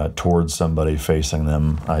coming towards somebody facing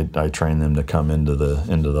them, I train them to come into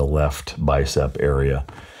the left bicep area,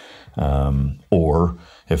 or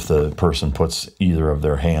if the person puts either of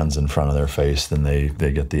their hands in front of their face, then they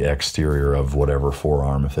get the exterior of whatever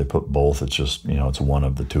forearm. If they put both, it's just, you know, it's one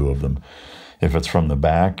of the two of them. If it's from the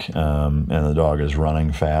back and the dog is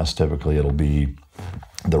running fast, typically it'll be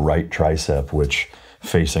the right tricep, which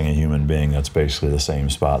facing a human being, that's basically the same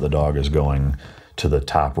spot. The dog is going to the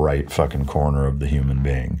top right fucking corner of the human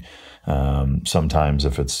being. Sometimes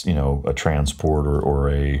if it's, you know, a transport or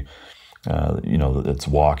a you know, it's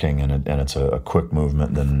walking and it's a quick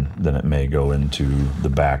movement, then it may go into the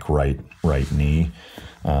back right knee.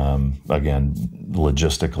 Again,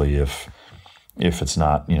 logistically, if it's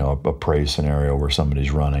not, you know, a prey scenario where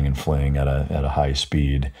somebody's running and fleeing at a high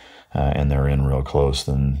speed and they're in real close,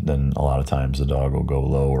 then a lot of times the dog will go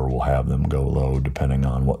low, or we'll have them go low depending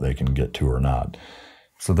on what they can get to or not.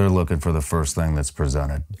 So they're looking for the first thing that's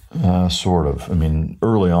presented. Sort of. I mean,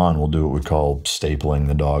 early on, we'll do what we call stapling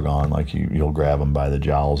the dog on. Like you'll grab them by the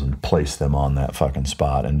jowls and place them on that fucking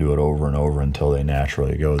spot and do it over and over until they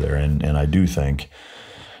naturally go there. And I do think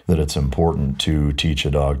that it's important to teach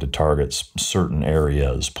a dog to target certain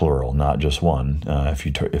areas, plural, not just one. If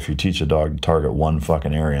you teach a dog to target one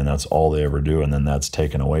fucking area and that's all they ever do, and then that's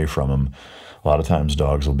taken away from them, a lot of times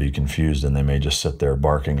dogs will be confused and they may just sit there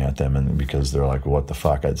barking at them, and because they're like, what the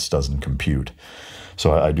fuck, this doesn't compute.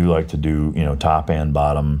 So I do like to do, top and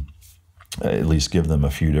bottom, at least give them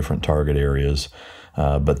a few different target areas,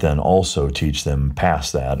 but then also teach them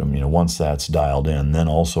past that. And, once that's dialed in, then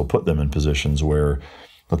also put them in positions where,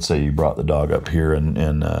 let's say you brought the dog up here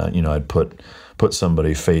and I'd put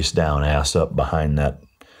somebody face down, ass up behind that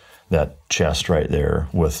chest right there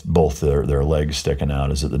with both their legs sticking out,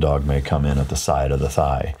 is that the dog may come in at the side of the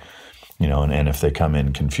thigh, and if they come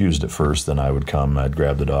in confused at first, then I'd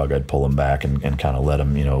grab the dog, I'd pull him back and kind of let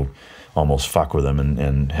him, almost fuck with him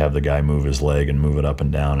and have the guy move his leg and move it up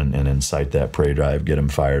and down and incite that prey drive, get him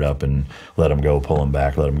fired up and let him go, pull him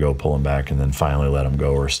back, let him go, pull him back, and then finally let him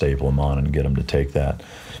go or staple him on and get him to take that.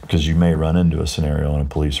 Because you may run into a scenario in a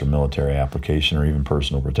police or military application or even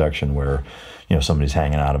personal protection where, somebody's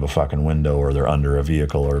hanging out of a fucking window or they're under a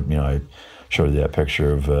vehicle, or, I showed you that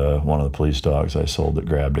picture of one of the police dogs I sold that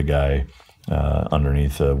grabbed a guy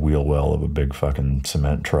underneath a wheel well of a big fucking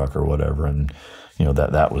cement truck or whatever, and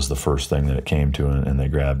that was the first thing that it came to, and they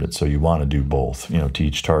grabbed it. So you want to do both,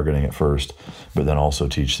 teach targeting at first, but then also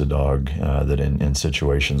teach the dog that in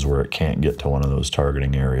situations where it can't get to one of those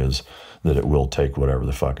targeting areas, that it will take whatever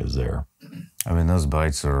the fuck is there. I mean, those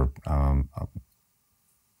bites are,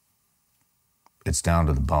 it's down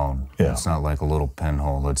to the bone. Yeah. It's not like a little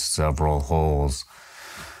pinhole. It's several holes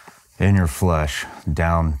in your flesh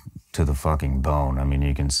down to the fucking bone. I mean,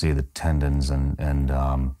 you can see the tendons and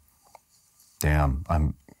damn,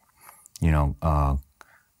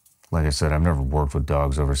 like I said, I've never worked with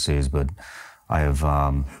dogs overseas, but I have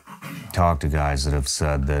talked to guys that have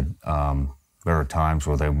said that there are times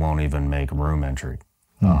where they won't even make room entry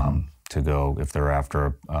to go if they're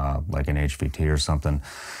after like an HVT or something,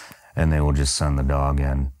 and they will just send the dog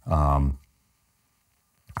in.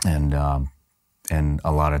 And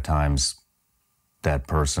a lot of times that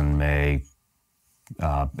person may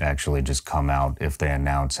actually just come out if they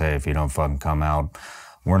announce, hey, if you don't fucking come out,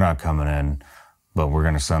 we're not coming in, but we're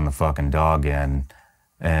going to send the fucking dog in.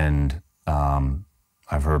 And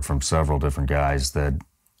I've heard from several different guys that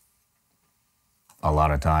a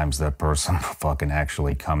lot of times that person will fucking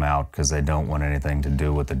actually come out because they don't want anything to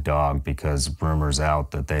do with the dog, because rumors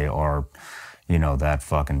out that they are, that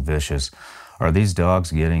fucking vicious. Are these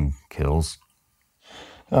dogs getting kills?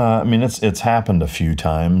 I mean, it's happened a few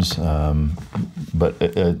times, but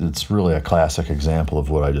it's really a classic example of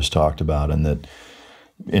what I just talked about, in that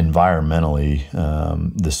environmentally,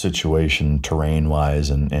 the situation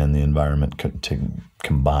terrain-wise and the environment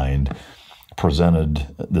combined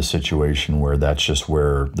presented the situation where that's just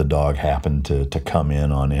where the dog happened to come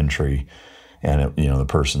in on entry, and the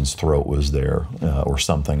person's throat was there or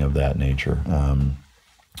something of that nature.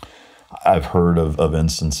 I've heard of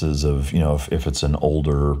instances of, if it's an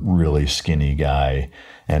older, really skinny guy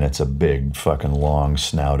and it's a big fucking long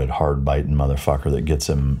snouted, hard biting motherfucker that gets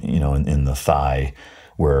him, in the thigh,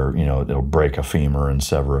 where, it'll break a femur and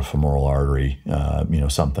sever a femoral artery,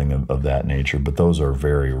 something of that nature. But those are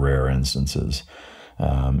very rare instances.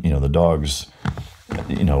 The dogs,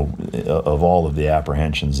 of all of the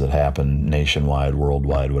apprehensions that happen nationwide,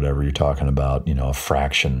 worldwide, whatever you're talking about, a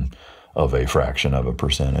fraction of a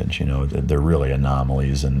percentage. They're really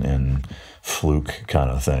anomalies and fluke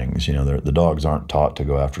kind of things. The dogs aren't taught to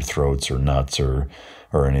go after throats or nuts or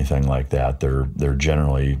anything like that. They're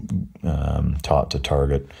generally taught to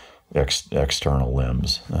target external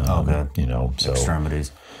limbs. Okay. So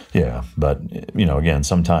extremities. Yeah, but again,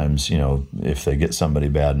 sometimes if they get somebody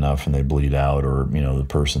bad enough and they bleed out, or the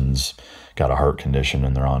person's got a heart condition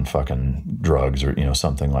and they're on fucking drugs or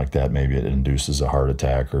something like that, maybe it induces a heart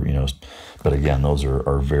attack, or but again, those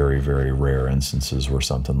are very, very rare instances where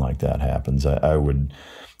something like that happens. I would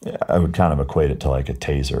kind of equate it to like a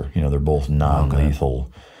taser. They're both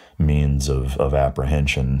non-lethal means of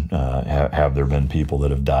apprehension. Have there been people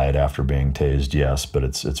that have died after being tased? Yes, but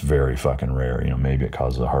it's very fucking rare. Maybe it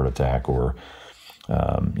causes a heart attack, or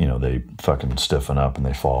they fucking stiffen up and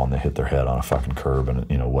they fall and they hit their head on a fucking curb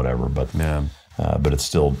and whatever. But yeah. But it's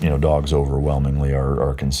still, dogs overwhelmingly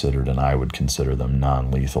are considered, and I would consider them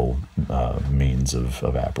non-lethal means of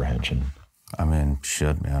apprehension. I mean,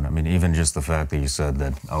 shit, man. I mean, even just the fact that you said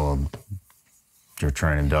that, you're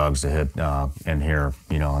training dogs to hit in here,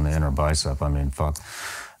 you know, on the inner bicep. I mean, fuck,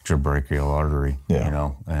 it's your brachial artery, Yeah. you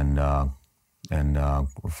know, and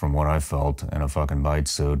from what I felt in a fucking bite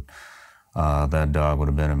suit, that dog would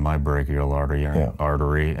have been in my brachial artery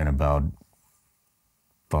in about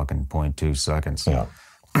fucking 0.2 seconds. Yeah.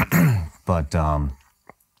 But,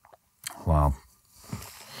 wow.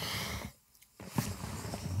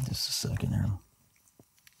 Just a second here.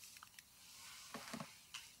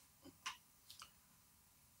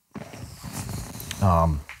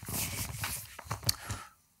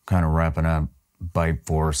 Kind of wrapping up bite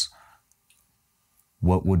force.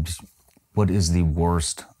 What is the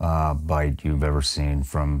worst bite you've ever seen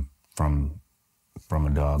from a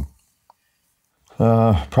dog?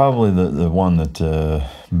 Probably the one that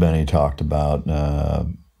Benny talked about.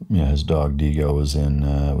 You know, his dog Digo was in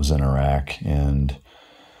Iraq, and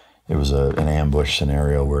it was an ambush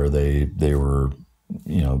scenario where they were,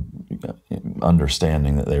 you know,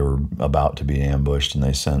 understanding that they were about to be ambushed, and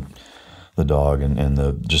they sent the dog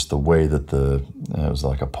and just the way that it was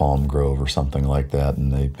like a palm grove or something like that,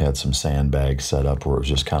 and they had some sandbags set up where it was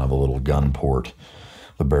just kind of a little gun port,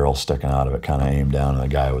 the barrel sticking out of it, kind of aimed down, and the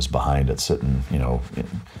guy was behind it, sitting, you know,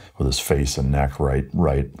 with his face and neck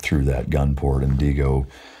right through that gun port, and Digo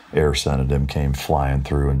air scented him, came flying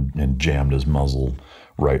through and jammed his muzzle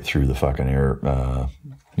right through the fucking air,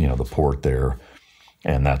 you know, the port there.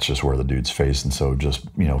 And that's just where the dude's face. And so just,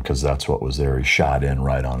 you know, because that's what was there, he shot in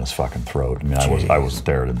right on his fucking throat. I mean, I wasn't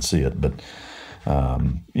there, I didn't see it. But,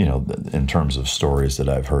 you know, in terms of stories that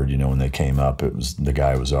I've heard, you know, when they came up, it was the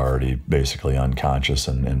guy was already basically unconscious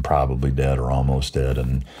and probably dead or almost dead.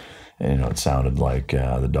 And you know, it sounded like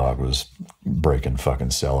the dog was breaking fucking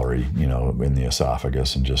celery, you know, in the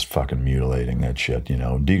esophagus and just fucking mutilating that shit, you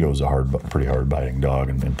know. Digo's a pretty hard biting dog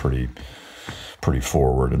and pretty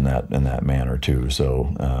forward in that manner too.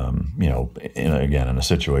 So, you know, again, in a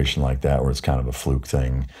situation like that where it's kind of a fluke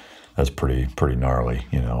thing, that's pretty gnarly,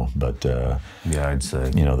 you know. But yeah, I'd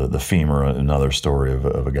say, you know, the femur, another story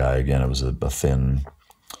of a guy. Again, it was a thin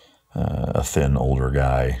older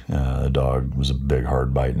guy. The dog was a big,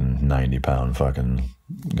 hard biting, 90-pound fucking,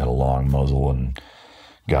 got a long muzzle and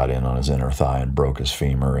got in on his inner thigh and broke his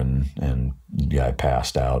femur, and the guy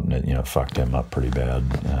passed out, and it, you know, fucked him up pretty bad.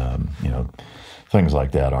 You know, things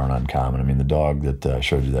like that aren't uncommon. I mean, the dog that I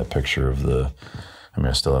showed you that picture of I mean,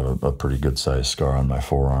 I still have a pretty good sized scar on my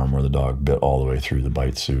forearm where the dog bit all the way through the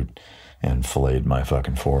bite suit and filleted my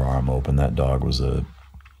fucking forearm open. That dog was a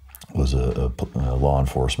law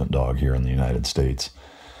enforcement dog here in the United States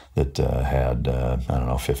that had, I don't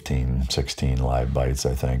know, 15, 16 live bites,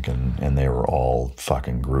 I think, and they were all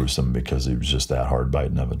fucking gruesome because he was just that hard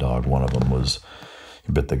biting of a dog. One of them was,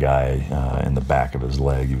 he bit the guy in the back of his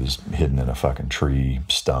leg. He was hidden in a fucking tree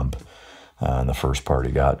stump, and the first part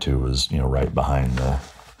he got to was, you know, right behind the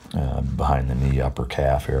knee, upper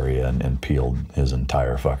calf area, and peeled his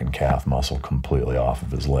entire fucking calf muscle completely off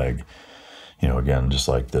of his leg. You know, again, just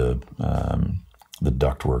like the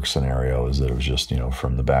ductwork scenario is that it was just, you know,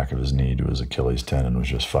 from the back of his knee to his Achilles tendon was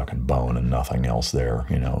just fucking bone and nothing else there,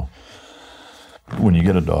 you know. When you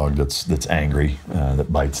get a dog that's angry,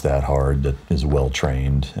 that bites that hard, that is well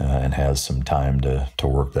trained and has some time to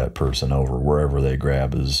work that person over, wherever they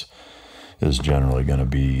grab is generally going to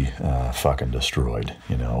be fucking destroyed,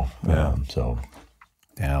 you know. Yeah. So.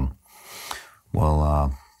 Damn.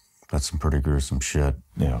 Well, that's some pretty gruesome shit.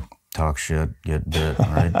 Yeah. Talk shit, get bit,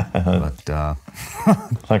 right? But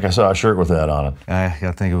like I saw a shirt with that on it. I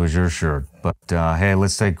think it was your shirt. But hey,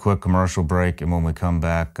 let's take a quick commercial break, and when we come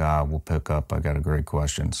back, we'll pick up. I got a great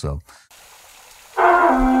question. So.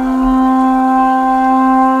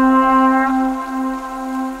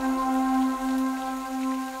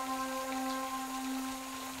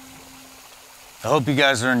 I hope you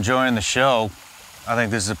guys are enjoying the show. I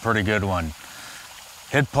think this is a pretty good one.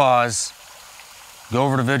 Hit pause. Go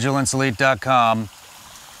over to vigilanceelite.com,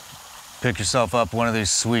 pick yourself up one of these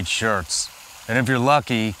sweet shirts. And if you're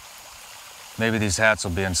lucky, maybe these hats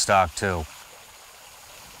will be in stock too.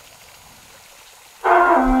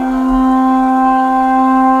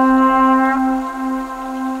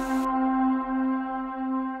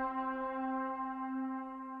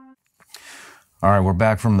 All right, we're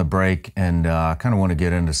back from the break, and I kind of want to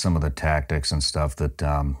get into some of the tactics and stuff that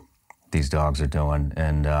these dogs are doing.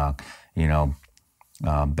 And, you know,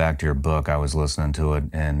 back to your book, I was listening to it,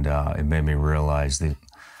 and it made me realize that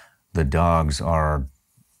the dogs are,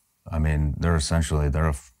 I mean, they're essentially, they're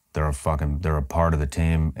a part of the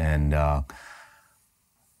team, and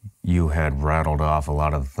you had rattled off a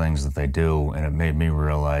lot of the things that they do, and it made me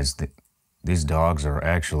realize that these dogs are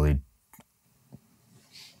actually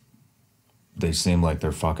they seem like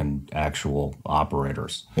they're fucking actual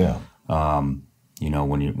operators. Yeah. You know,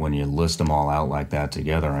 when you list them all out like that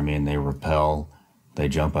together, I mean, they rappel, they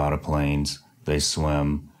jump out of planes, they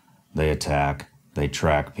swim, they attack, they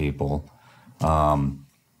track people, and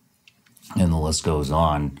the list goes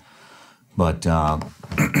on. But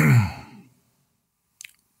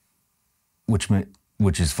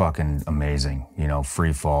which is fucking amazing. You know,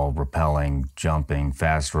 free fall, rappelling, jumping,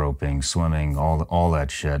 fast roping, swimming, all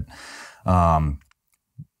that shit. One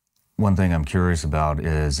thing I'm curious about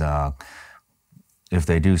is if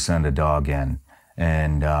they do send a dog in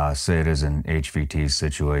and say it is an HVT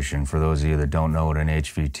situation. For those of you that don't know what an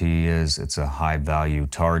HVT is, it's a high value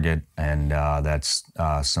target, and that's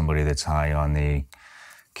somebody that's high on the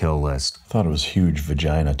kill list. I thought it was huge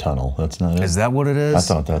vagina tunnel. That's not it? Is that what it is? I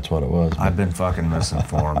thought that's what it was. I've been fucking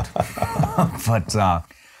misinformed.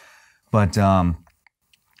 but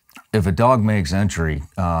if a dog makes entry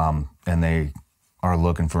and they are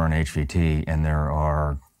looking for an HVT and there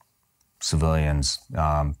are civilians,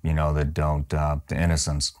 you know, that don't, the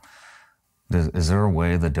innocents, is there a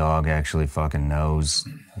way the dog actually fucking knows,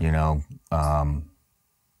 you know,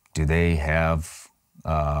 do they have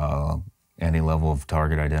any level of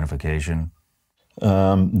target identification?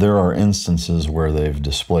 There are instances where they've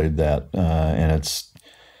displayed that, and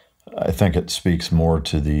I think it speaks more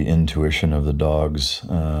to the intuition of the dogs,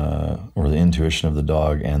 or the intuition of the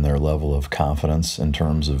dog and their level of confidence in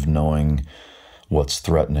terms of knowing what's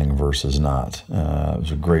threatening versus not. It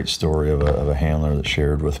was a great story of a handler that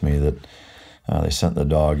shared with me that they sent the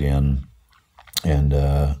dog in, and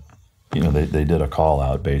you know, they did a call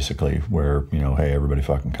out basically where, you know, hey, everybody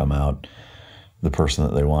fucking come out. The person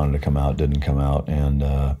that they wanted to come out didn't come out, and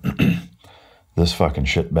this fucking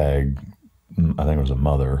shitbag, I think it was a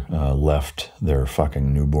mother, left their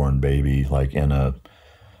fucking newborn baby like in a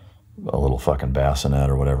little fucking bassinet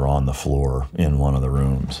or whatever on the floor in one of the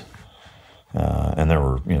rooms. And there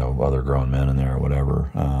were, you know, other grown men in there or whatever.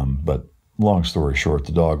 But long story short,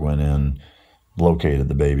 the dog went in, located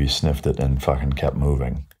the baby, sniffed it, and fucking kept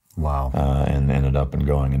moving. Wow. And ended up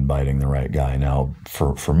going and biting the right guy. Now,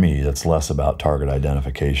 for me, that's less about target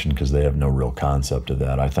identification because they have no real concept of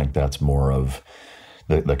that. I think that's more of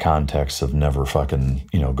the context of never fucking,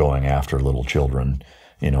 you know, going after little children,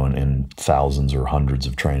 you know, in thousands or hundreds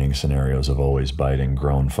of training scenarios of always biting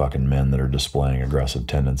grown fucking men that are displaying aggressive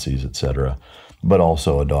tendencies, etc. But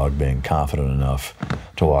also a dog being confident enough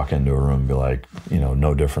to walk into a room and be like, you know,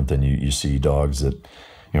 no different than you see dogs that,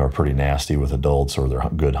 you know, are pretty nasty with adults, or they're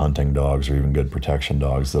good hunting dogs or even good protection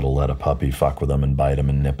dogs that'll let a puppy fuck with them and bite them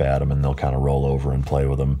and nip at them, and they'll kind of roll over and play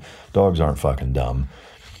with them. Dogs aren't fucking dumb,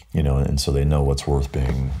 you know, and so they know what's worth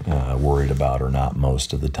being worried about or not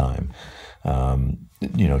most of the time.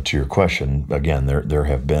 You know, to your question, again, there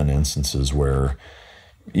have been instances where,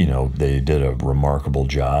 you know, they did a remarkable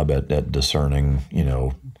job at discerning, you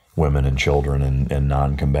know, women and children and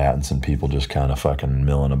non-combatants, and people just kind of fucking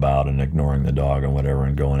milling about and ignoring the dog and whatever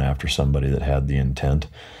and going after somebody that had the intent.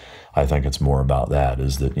 I think it's more about that,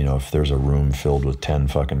 is that, you know, if there's a room filled with 10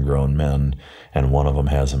 fucking grown men and one of them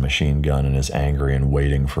has a machine gun and is angry and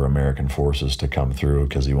waiting for American forces to come through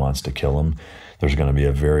because he wants to kill him, there's going to be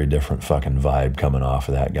a very different fucking vibe coming off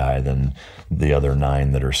of that guy than the other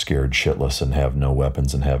 9 that are scared shitless and have no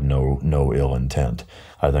weapons and have no ill intent.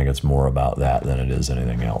 I think it's more about that than it is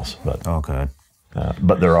anything else. But okay.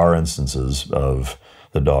 But there are instances of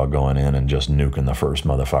the dog going in and just nuking the first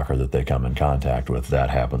motherfucker that they come in contact with. That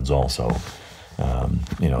happens also.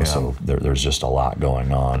 You know, yeah. So there's just a lot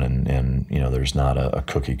going on, and you know, there's not a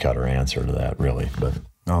cookie cutter answer to that really. But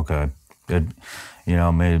okay, it, you know,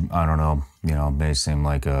 I don't know, you know, it may seem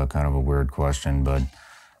like a kind of a weird question, but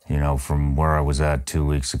you know, from where I was at 2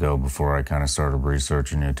 weeks ago before I kind of started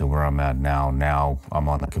researching it to where I'm at now I'm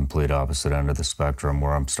on the complete opposite end of the spectrum,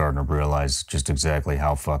 where I'm starting to realize just exactly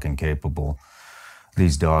how fucking capable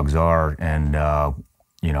these dogs are, and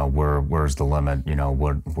you know, where's the limit? You know,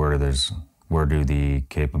 where do the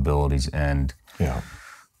capabilities end? Yeah.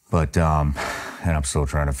 But and I'm still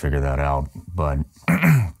trying to figure that out. But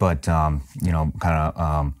you know, kind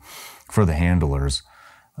of for the handlers,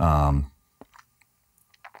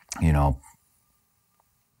 you know,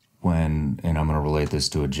 and I'm going to relate this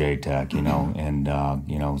to a JTAC, you know, and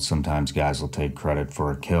you know, sometimes guys will take credit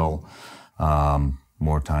for a kill.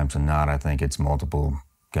 More times than not, I think it's multiple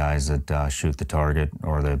guys that shoot the target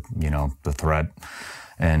or the, you know, the threat.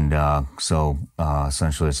 And so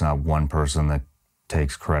essentially it's not one person that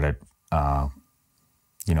takes credit,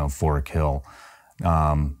 you know, for a kill.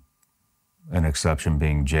 An exception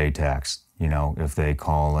being JTACs. You know, if they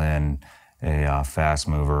call in a fast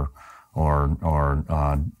mover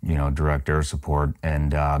you know, direct air support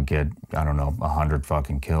and get, I don't know, 100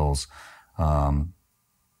 fucking kills. A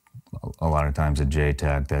lot of times at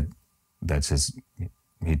JTAC, that's his,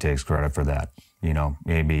 he takes credit for that, you know,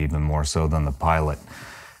 maybe even more so than the pilot.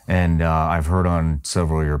 And I've heard on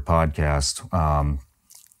several of your podcasts,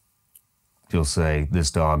 you'll say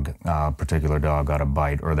this dog, particular dog got a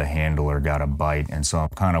bite, or the handler got a bite. And so I'm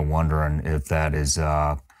kind of wondering if that is,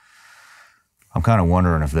 kind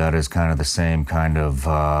of the same kind of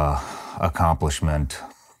accomplishment,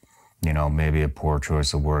 you know, maybe a poor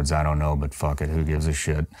choice of words, I don't know, but fuck it, who gives a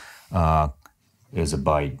shit, is a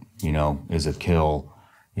bite, you know, is a kill,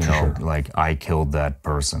 you know, like I killed that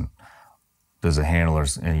person. Does a handler,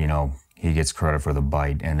 you know, he gets credit for the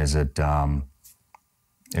bite, and is it on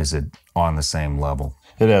the same level?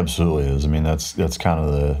 It absolutely is. I mean, that's kind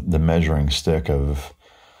of the measuring stick of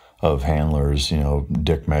handlers, you know,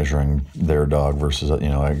 dick measuring their dog versus, you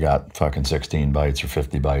know, I got fucking 16 bites or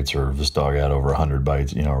 50 bites, or this dog had over 100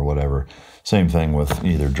 bites, you know, or whatever. Same thing with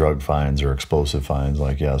either drug fines or explosive fines.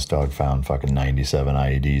 Like, yeah, this dog found fucking 97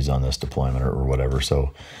 IEDs on this deployment or whatever.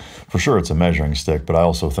 So for sure it's a measuring stick, but I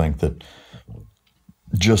also think that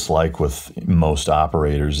just like with most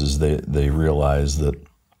operators is they realize that,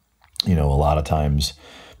 you know, a lot of times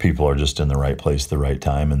people are just in the right place at the right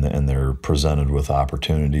time, and they're presented with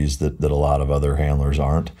opportunities that a lot of other handlers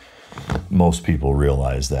aren't. Most people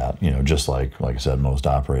realize that, you know, just like I said, most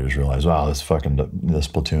operators realize, wow, this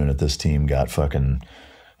platoon at this team got fucking,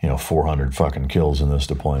 you know, 400 fucking kills in this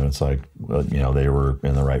deployment. It's like, you know, they were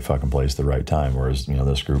in the right fucking place at the right time, whereas, you know,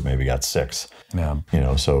 this group maybe got 6. Yeah. You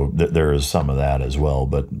know, so there is some of that as well.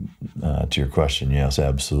 But to your question, yes,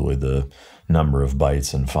 absolutely. The number of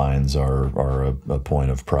bites and fines are a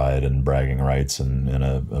point of pride and bragging rights, and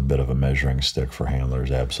a bit of a measuring stick for handlers,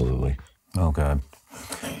 absolutely. Okay.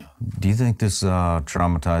 Do you think this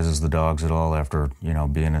traumatizes the dogs at all after, you know,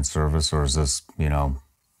 being in service, or is this, you know,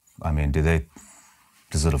 I mean,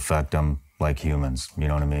 does it affect them like humans? You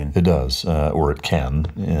know what I mean? It does, or it can.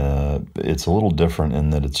 It's a little different in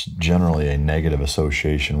that it's generally a negative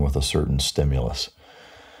association with a certain stimulus.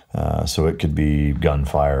 So it could be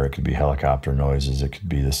gunfire, it could be helicopter noises, it could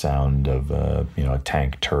be the sound of you know, a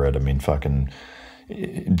tank turret. I mean, fucking,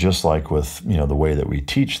 just like with, you know, the way that we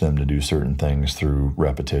teach them to do certain things through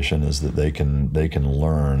repetition is that they can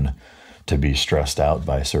learn to be stressed out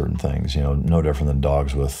by certain things. You know, no different than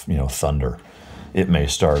dogs with, you know, thunder. It may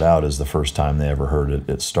start out as the first time they ever heard it,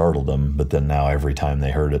 it startled them, but then now every time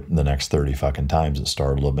they heard it the next 30 fucking times, it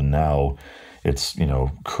startled them, and now it's, you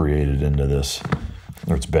know, created into this,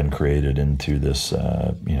 or it's been created into this,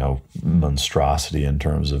 you know, monstrosity in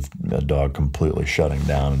terms of a dog completely shutting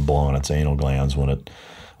down and blowing its anal glands when it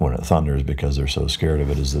thunders because they're so scared of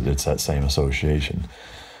it. Is that it's that same association.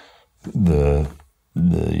 The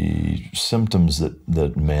symptoms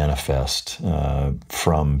that manifest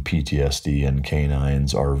from PTSD in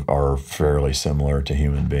canines are fairly similar to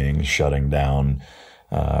human beings: shutting down,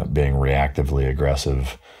 being reactively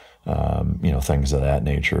aggressive, you know, things of that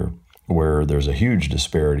nature. Where there's a huge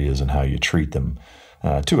disparity is in how you treat them,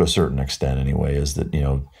 to a certain extent anyway, is that, you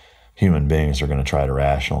know, human beings are going to try to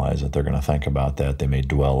rationalize it. They're going to think about that. They may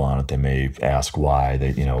dwell on it. They may ask why.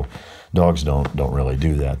 They, you know, dogs don't really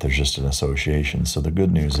do that. There's just an association. So the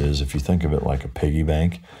good news is, if you think of it like a piggy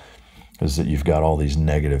bank, is that you've got all these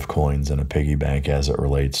negative coins in a piggy bank as it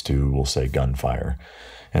relates to, we'll say, gunfire.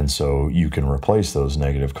 And so you can replace those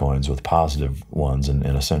negative coins with positive ones and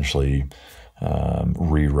essentially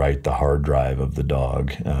rewrite the hard drive of the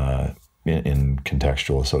dog in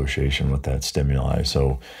contextual association with that stimuli.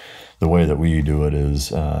 So the way that we do it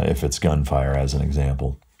is, if it's gunfire as an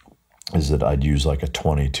example, is that I'd use like a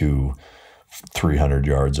 22 300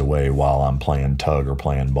 yards away while I'm playing tug or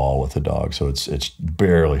playing ball with the dog. So it's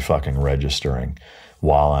barely fucking registering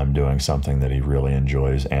while I'm doing something that he really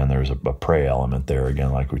enjoys, and there's a prey element there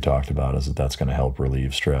again, like we talked about, is that's going to help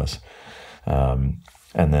relieve stress.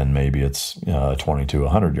 And then maybe it's 22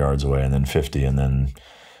 100 yards away, and then 50, and then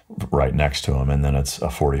right next to him, and then it's a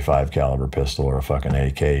 45 caliber pistol or a fucking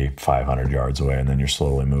AK 500 yards away, and then you're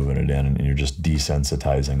slowly moving it in, and you're just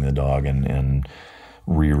desensitizing the dog and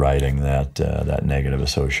rewriting that negative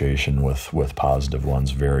association with positive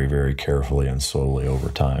ones very, very carefully and slowly over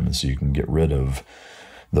time. And so you can get rid of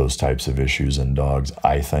those types of issues in dogs,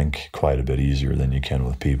 I think, quite a bit easier than you can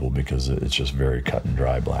with people, because it's just very cut and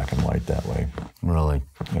dry, black and white that way. Really?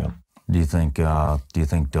 Yeah. Do you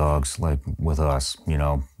think dogs, like with us, you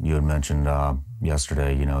know, you had mentioned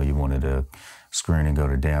yesterday, you know, you wanted to screen and go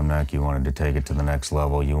to Dam Neck, you wanted to take it to the next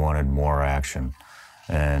level, you wanted more action.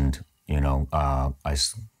 And, you know,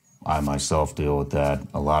 I myself deal with that.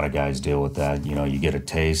 A lot of guys deal with that. You know, you get a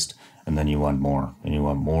taste, and then you want more, and you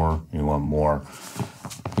want more, and you want more,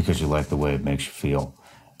 because you like the way it makes you feel.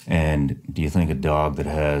 And do you think a dog that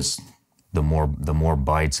has the more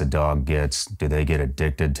bites a dog gets, do they get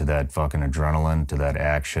addicted to that fucking adrenaline, to that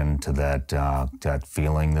action, to that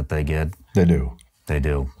feeling that they get? They do. They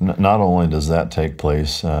do. Not only does that take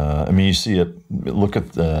place, I mean, you see it. Look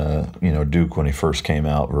at Duke when he first came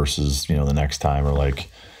out versus the next time, or like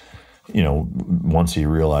once he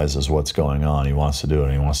realizes what's going on, he wants to do it,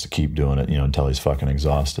 and he wants to keep doing it, until he's fucking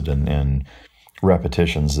exhausted, and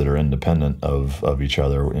repetitions that are independent of each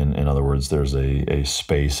other. In other words, there's a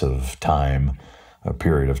space of time, a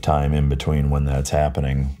period of time in between when that's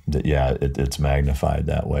happening, that it's magnified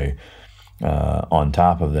that way. On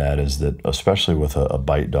top of that is that, especially with a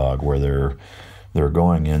bite dog, where they're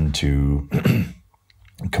going into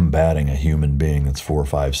combating a human being that's 4,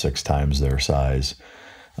 5, 6 times their size,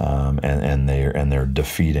 and they're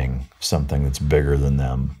defeating something that's bigger than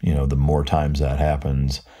them. The more times that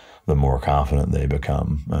happens, the more confident they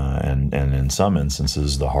become, and in some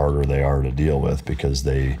instances, the harder they are to deal with, because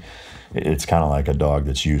it's kind of like a dog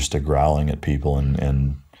that's used to growling at people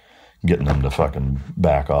and getting them to fucking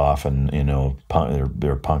back off, and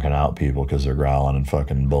they're punking out people because they're growling and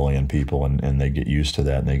fucking bullying people, and they get used to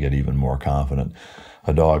that, and they get even more confident.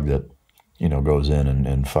 A dog that goes in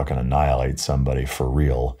and fucking annihilates somebody for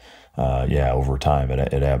real, over time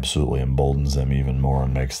it absolutely emboldens them even more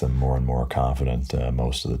and makes them more and more confident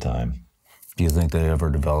most of the time. Do you think they ever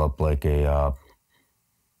develop like an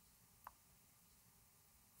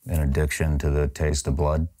addiction to the taste of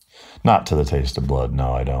blood? Not to the taste of blood,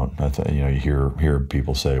 no, I don't. You hear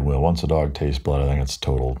people say, well, once a dog tastes blood, I think it's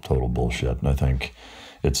total bullshit. And I think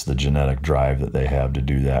it's the genetic drive that they have to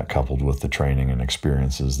do that, coupled with the training and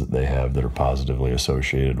experiences that they have that are positively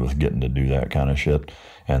associated with getting to do that kind of shit,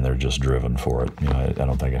 and they're just driven for it. I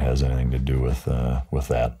don't think it has anything to do with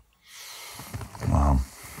that. Wow.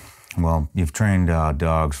 Well, you've trained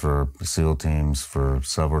dogs for SEAL teams, for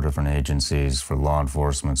several different agencies, for law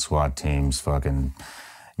enforcement, SWAT teams, fucking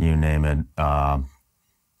you name it.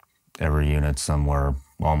 Every unit somewhere,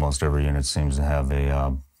 almost every unit seems to have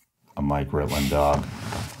a Mike Ritland dog.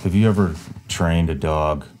 Have you ever trained a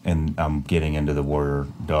dog, and I'm getting into the Warrior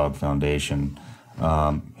Dog Foundation,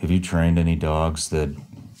 have you trained any dogs that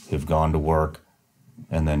have gone to work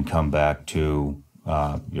and then come back to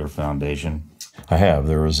your foundation? I have.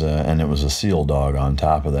 There was and it was a SEAL dog on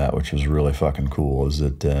top of that, which was really fucking cool. Is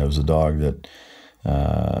that it was a dog that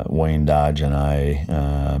Wayne Dodge and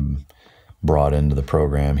I brought into the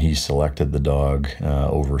program. He selected the dog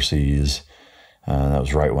overseas. That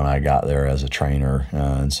was right when I got there as a trainer.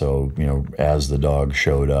 And so, as the dog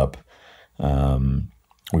showed up,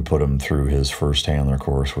 we put him through his first handler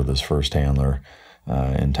course with his first handler,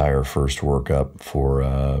 entire first workup for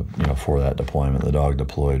that deployment. The dog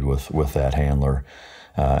deployed with that handler,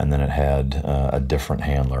 and then it had a different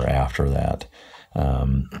handler after that.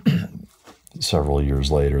 Several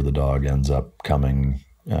years later, the dog ends up coming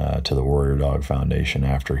to the Warrior Dog Foundation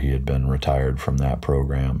after he had been retired from that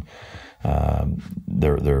program.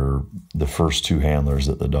 The first 2 handlers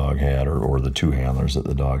that the dog had, or the 2 handlers that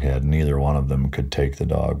the dog had, neither one of them could take the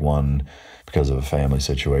dog. One because of a family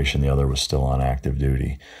situation, the other was still on active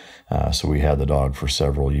duty. So we had the dog for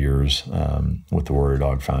several years with the Warrior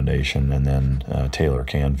Dog Foundation, and then Taylor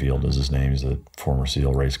Canfield is his name. He's a former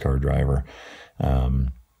SEAL race car driver.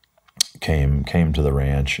 Came to the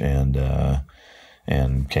ranch and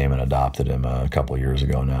came and adopted him a couple of years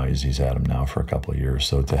ago now. He's had him now for a couple of years.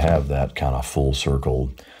 So to have that kind of full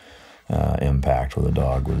circle impact with a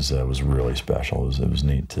dog was really special. It was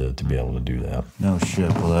neat to be able to do that. No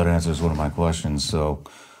shit. Well, that answers one of my questions. So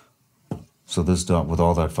this dog, with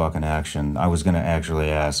all that fucking action, I was going to actually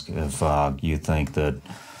ask if you think that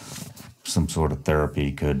some sort of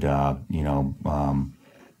therapy could,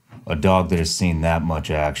 a dog that has seen that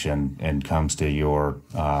much action and comes to your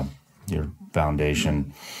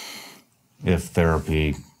foundation, if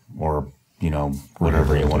therapy or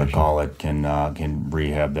whatever you want to call it can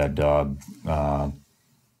rehab that dog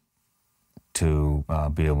to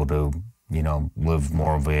be able to live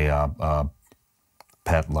more of a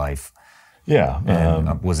pet life. Yeah.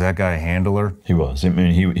 And, was that guy a handler? He was. I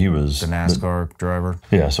mean, he was the NASCAR driver.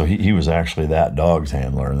 Yeah. So he was actually that dog's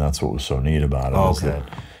handler, and that's what was so neat about it. Oh, okay.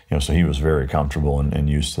 That, so he was very comfortable and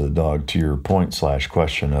used to the dog. To your point /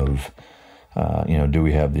 question of, do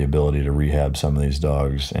we have the ability to rehab some of these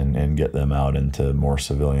dogs and get them out into more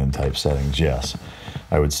civilian type settings? Yes.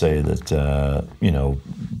 I would say that,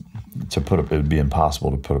 it would be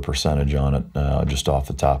impossible to put a percentage on it just off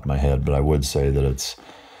the top of my head, but I would say that it's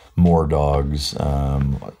more dogs,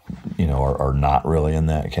 are not really in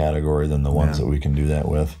that category than the ones that we can do that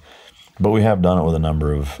with. But we have done it with a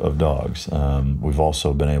number of dogs. We've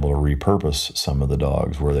also been able to repurpose some of the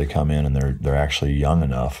dogs where they come in and they're actually young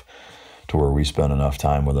enough to where we spend enough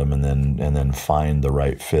time with them and then find the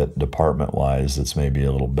right fit department-wise that's maybe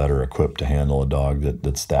a little better equipped to handle a dog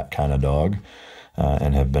that's that kind of dog,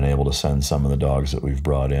 and have been able to send some of the dogs that we've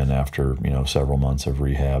brought in after, you know, several months of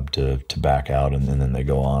rehab to back out, and then they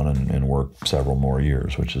go on and work several more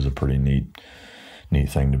years, which is a pretty neat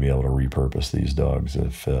thing to be able to repurpose these dogs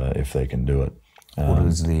if they can do it.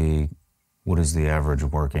 What is the average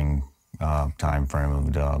working time frame of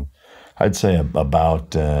a dog? I'd say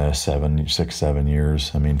about 6, 7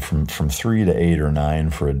 years. I mean, from 3 to 8 or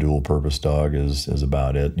 9 for a dual purpose dog is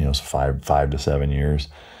about it. You know, so 5 to 7 years.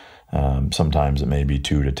 Sometimes it may be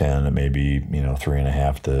 2 to 10. It may be, you know,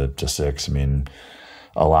 3.5 to 6. I mean,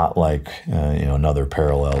 a lot like, you know, another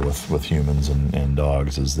parallel with humans and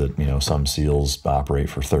dogs is that, you know, some SEALs operate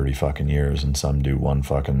for 30 fucking years and some do one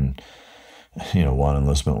fucking, you know, one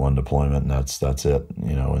enlistment, one deployment, and that's it,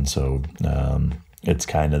 you know. And so it's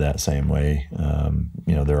kind of that same way.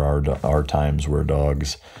 You know, there are times where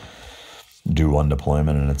dogs do one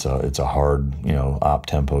deployment and it's a hard, you know, op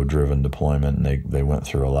tempo driven deployment, and they went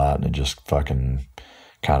through a lot and it just fucking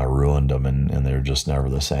kind of ruined them, and they're just never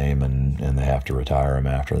the same, and they have to retire them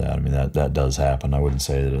after that. I mean, that does happen. I wouldn't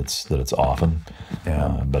say that it's often,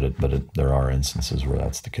 but there are instances where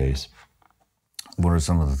that's the case. What are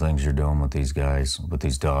some of the things you're doing with these guys, with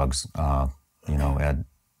these dogs, you know,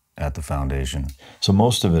 at the foundation? So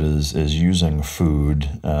most of it is using food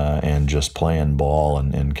and just playing ball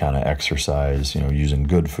and kind of exercise, you know, using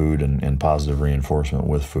good food and positive reinforcement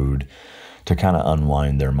with food to kind of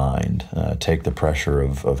unwind their mind, take the pressure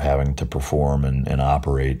of having to perform and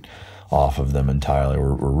operate off of them entirely.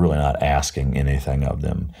 We're really not asking anything of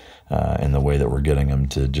them in the way that we're getting them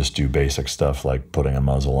to just do basic stuff like putting a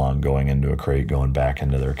muzzle on, going into a crate, going back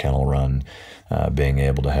into their kennel run, being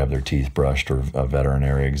able to have their teeth brushed or a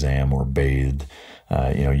veterinary exam or bathed,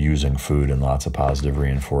 you know, using food and lots of positive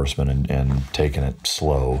reinforcement and taking it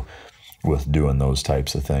slow with doing those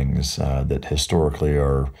types of things that historically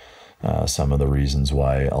are some of the reasons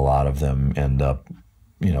why a lot of them end up,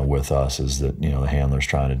 you know, with us, is that, you know, the handler's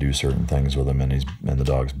trying to do certain things with them and the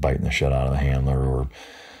dog's biting the shit out of the handler, or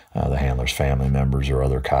the handler's family members or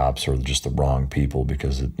other cops or just the wrong people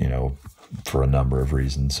because, you know, for a number of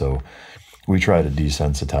reasons. So we try to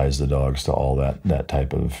desensitize the dogs to all that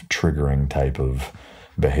type of triggering type of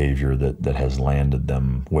behavior that has landed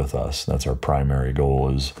them with us. That's our primary goal,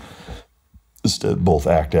 is to both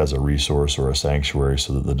act as a resource or a sanctuary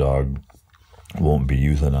so that the dog won't be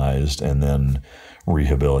euthanized, and then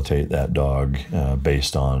rehabilitate that dog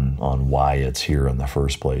based on why it's here in the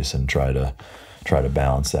first place, and try to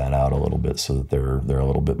balance that out a little bit so that they're a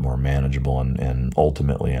little bit more manageable, and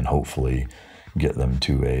ultimately and hopefully get them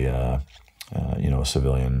to a you know, a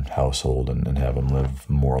civilian household and have them live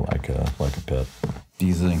more like a pet. Do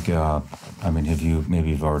you think, I mean, maybe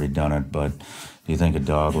you've already done it, but do you think a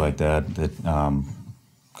dog like that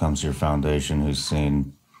comes to your foundation, who's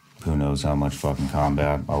seen who knows how much fucking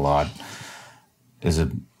combat, a lot, is it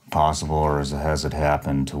possible, or has it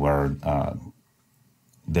happened to where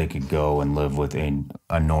they could go and live with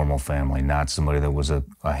a normal family, not somebody that was a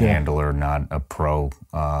handler, not a pro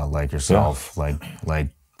like yourself, like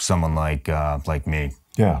someone like me?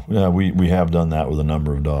 Yeah, we have done that with a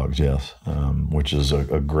number of dogs, yes, which is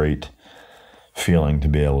a great feeling to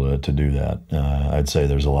be able to do that. I'd say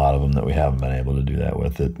there's a lot of them that we haven't been able to do that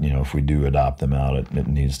with. That, you know, if we do adopt them out, it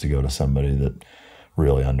needs to go to somebody that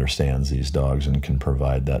really understands these dogs and can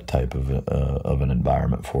provide that type of an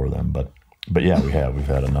environment for them. But yeah, we've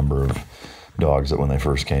had a number of dogs that when they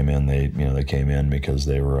first came in, they came in because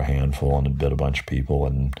they were a handful and had bit a bunch of people,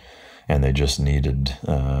 and they just needed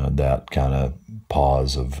that kind of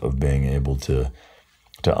pause of being able to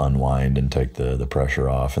unwind and take the pressure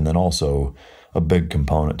off. And then also a big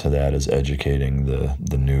component to that is educating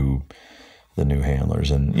the new handlers.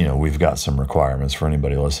 And, you know, we've got some requirements for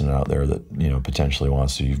anybody listening out there that, you know, potentially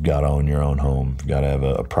wants to. You've got to own your own home. You've got to have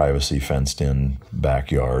a privacy fenced in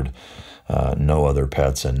backyard, no other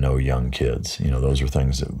pets, and no young kids. You know, those are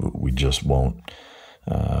things that we just won't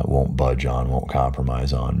budge on, won't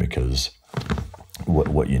compromise on, because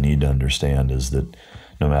what you need to understand is that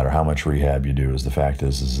no matter how much rehab you do, the fact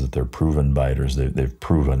is that they're proven biters. They've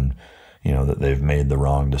proven, you know, that they've made the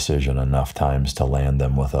wrong decision enough times to land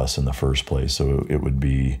them with us in the first place. So it would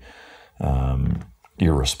be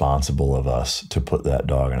irresponsible of us to put that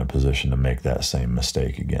dog in a position to make that same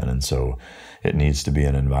mistake again. And so it needs to be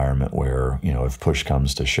an environment where, you know, if push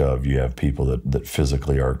comes to shove, you have people that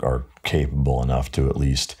physically are capable enough to at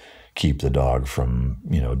least keep the dog from,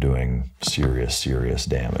 doing serious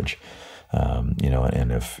damage.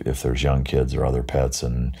 And if there's young kids or other pets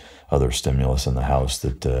and other stimulus in the house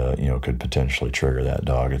that, could potentially trigger that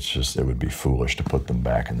dog, it would be foolish to put them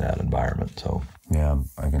back in that environment. So, yeah,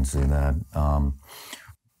 I can see that.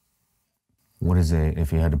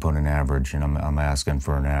 If you had to put an average, and I'm asking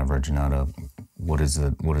for an average, not a, what does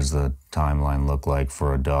the timeline look like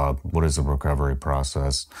for a dog? What is the recovery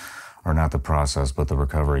process, or not the process, but the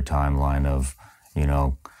recovery timeline of,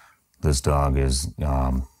 this dog is,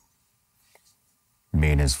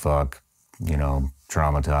 mean as fuck,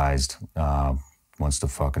 traumatized, wants to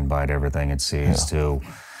fucking bite everything it sees, to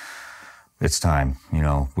it's time,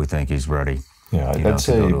 we think he's ready, I'd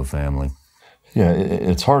say, to go to a family. Yeah,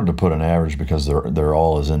 it's hard to put an average because they're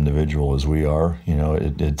all as individual as we are.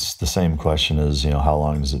 It's the same question as, how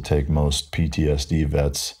long does it take most PTSD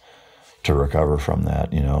vets to recover from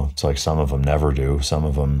that? It's like some of them never do, some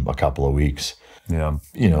of them a couple of weeks. Yeah.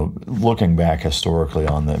 Looking back historically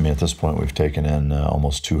on that, at this point we've taken in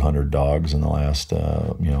almost 200 dogs in the last,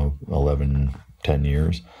 11, 10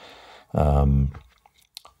 years. I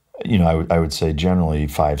would say generally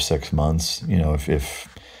 5-6 months, if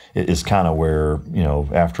it is kind of where,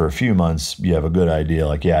 after a few months, you have a good idea,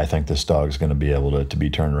 like, yeah, I think this dog's going to be able to be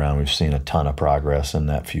turned around. We've seen a ton of progress in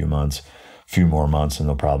that few months, few more months, and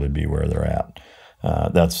they'll probably be where they're at.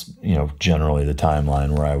 That's, generally the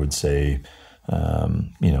timeline where I would say,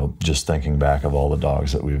 just thinking back of all the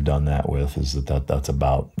dogs that we've done that with, is that's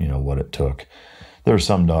about, what it took. There's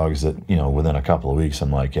some dogs that, within a couple of weeks,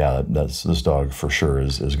 I'm like, yeah, this dog for sure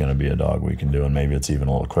is going to be a dog we can do, and maybe it's even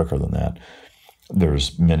a little quicker than that.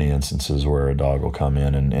 There's many instances where a dog will come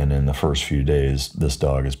in and in the first few days, this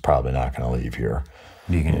dog is probably not going to leave here.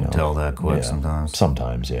 You can tell that quick sometimes.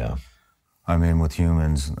 Sometimes, yeah. I mean, with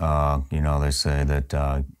humans, they say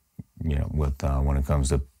that, when it comes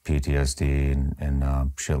to PTSD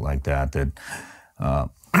and shit like that,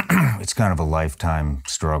 it's kind of a lifetime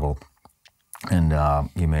struggle. And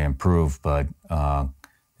you may improve, but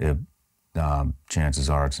chances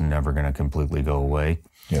are it's never going to completely go away.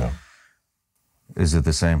 Yeah. Is it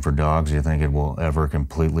the same for dogs? Do you think it will ever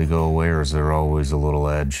completely go away, or is there always a little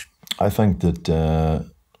edge? I think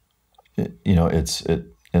that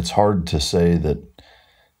it's hard to say that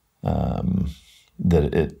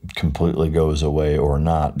that it completely goes away or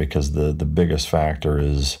not, because the biggest factor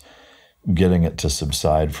is getting it to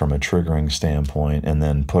subside from a triggering standpoint, and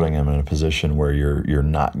then putting them in a position where you're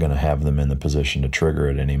not going to have them in the position to trigger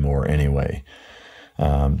it anymore anyway.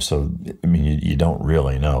 So, you don't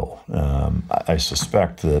really know. I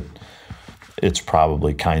suspect that it's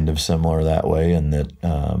probably kind of similar that way, and that,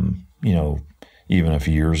 even if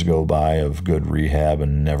years go by of good rehab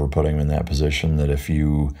and never putting them in that position, that if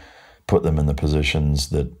you put them in the positions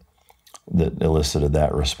that elicited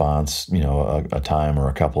that response, a time or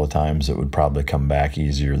a couple of times, it would probably come back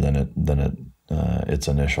easier than its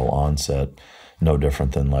initial onset. No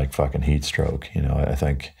different than like fucking heat stroke. I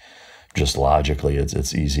think just logically,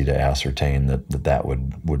 it's easy to ascertain that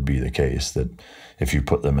would be the case. That if you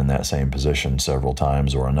put them in that same position several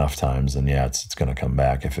times or enough times, then yeah, it's going to come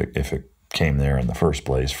back. If it came there in the first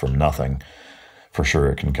place from nothing, for sure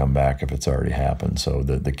it can come back if it's already happened. So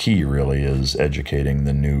the key really is educating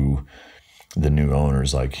the new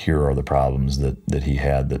owners. Like, here are the problems that he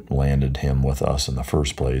had that landed him with us in the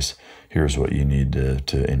first place. Here's what you need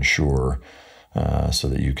to ensure. So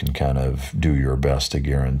that you can kind of do your best to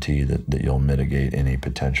guarantee that you'll mitigate any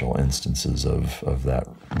potential instances of that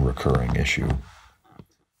recurring issue.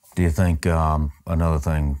 Do you think another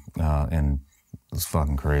thing, and it's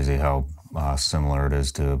fucking crazy how similar it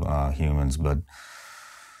is to humans, but,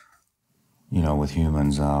 with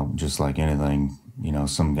humans, just like anything,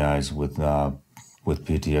 some guys with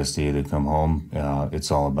PTSD that come home,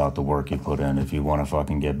 it's all about the work you put in. If you want to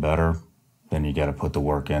fucking get better, then you got to put the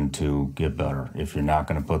work in to get better. If you're not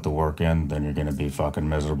going to put the work in, then you're going to be fucking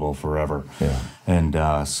miserable forever. Yeah.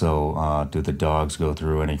 And so do the dogs go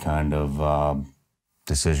through any kind of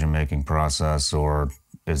decision-making process, or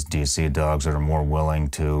do you see dogs that are more willing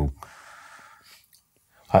to...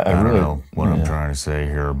 I don't really know what I'm trying to say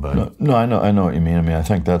here, but... No, I know what you mean. I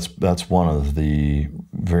think that's one of the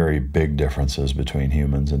very big differences between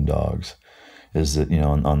humans and dogs, is that,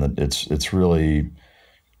 it's really...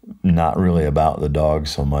 not really about the dog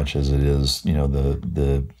so much as it is,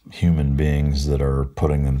 the human beings that are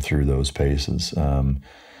putting them through those paces.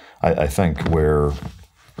 I think where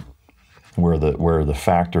the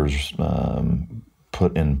factors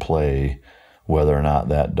put in play whether or not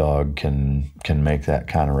that dog can make that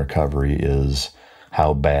kind of recovery is,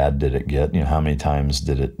 how bad did it get? How many times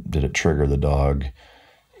did it trigger the dog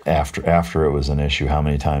after it was an issue, how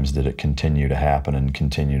many times did it continue to happen and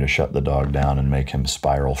continue to shut the dog down and make him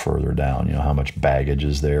spiral further down? You know, how much baggage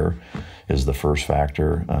is there is the first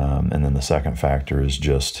factor. And then the second factor is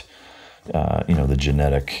just, you know, the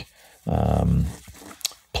genetic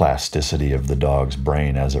plasticity of the dog's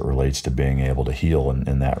brain as it relates to being able to heal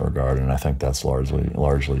in that regard. And I think that's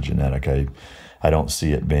largely genetic. I don't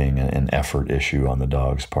see it being an effort issue on the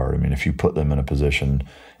dog's part. I mean, if you put them in a position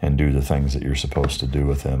and do the things that you're supposed to do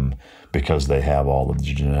with them because they have all of the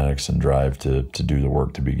genetics and drive to do the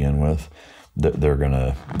work to begin with, they're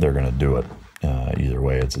gonna do it either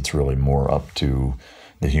way. It's really more up to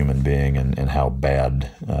the human being and how bad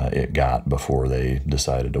it got before they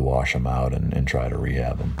decided to wash them out and try to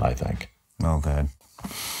rehab them, I think. Okay.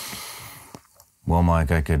 Well, Mike,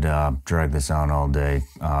 I could drag this on all day.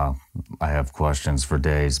 I have questions for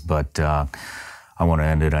days, but I want to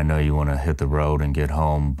end it. I know you want to hit the road and get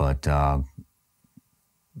home, but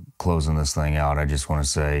closing this thing out, I just want to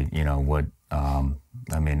say, you know, what,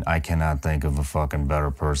 I mean, I cannot think of a fucking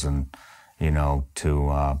better person, you know,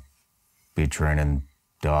 to be training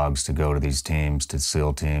dogs to go to these teams, to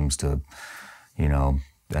SEAL teams, to, you know,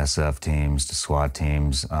 SF teams, to SWAT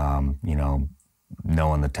teams, you know,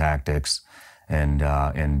 knowing the tactics and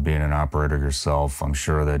being an operator yourself. I'm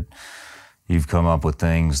sure that you've come up with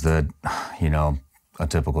things that, you know, a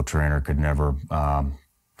typical trainer could never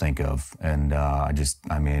think of. And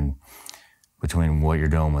I mean, between what you're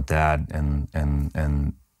doing with that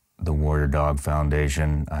and the Warrior Dog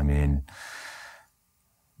Foundation, I mean,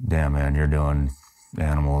 damn, man, you're doing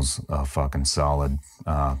animals fucking solid,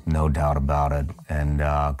 no doubt about it. And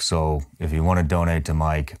so if you want to donate to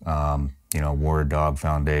Mike, you know, Warrior Dog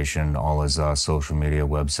Foundation, all his social media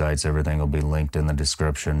websites, everything will be linked in the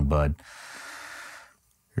description. But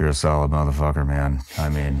you're a solid motherfucker, man. I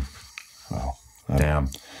mean, well, damn,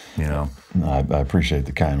 you know. I appreciate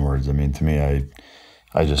the kind words. I mean, to me,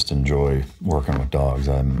 I just enjoy working with dogs.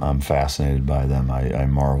 I'm fascinated by them. I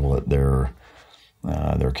marvel at their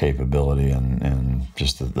capability and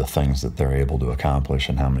just the things that they're able to accomplish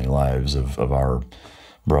and how many lives of our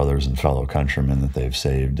brothers and fellow countrymen that they've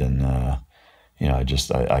saved. And, you know,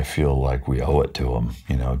 I feel like we owe it to them,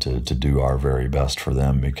 you know, to do our very best for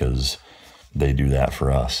them because they do that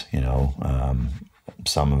for us, you know.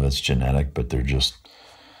 Some of it's genetic, but they're just,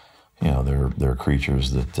 you know, they're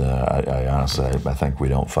creatures that I honestly, I think we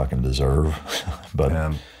don't fucking deserve, but...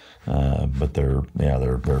 Yeah. But they're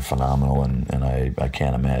phenomenal, and I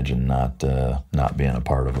can't imagine not being a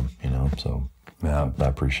part of them, you know. So yeah, I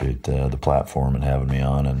appreciate the platform and having me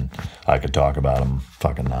on, and I could talk about them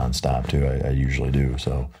fucking nonstop too. I usually do.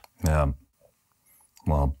 So yeah,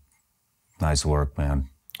 well, nice work, man.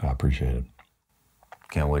 I appreciate it.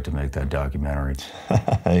 Can't wait to make that documentary.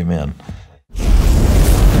 Amen.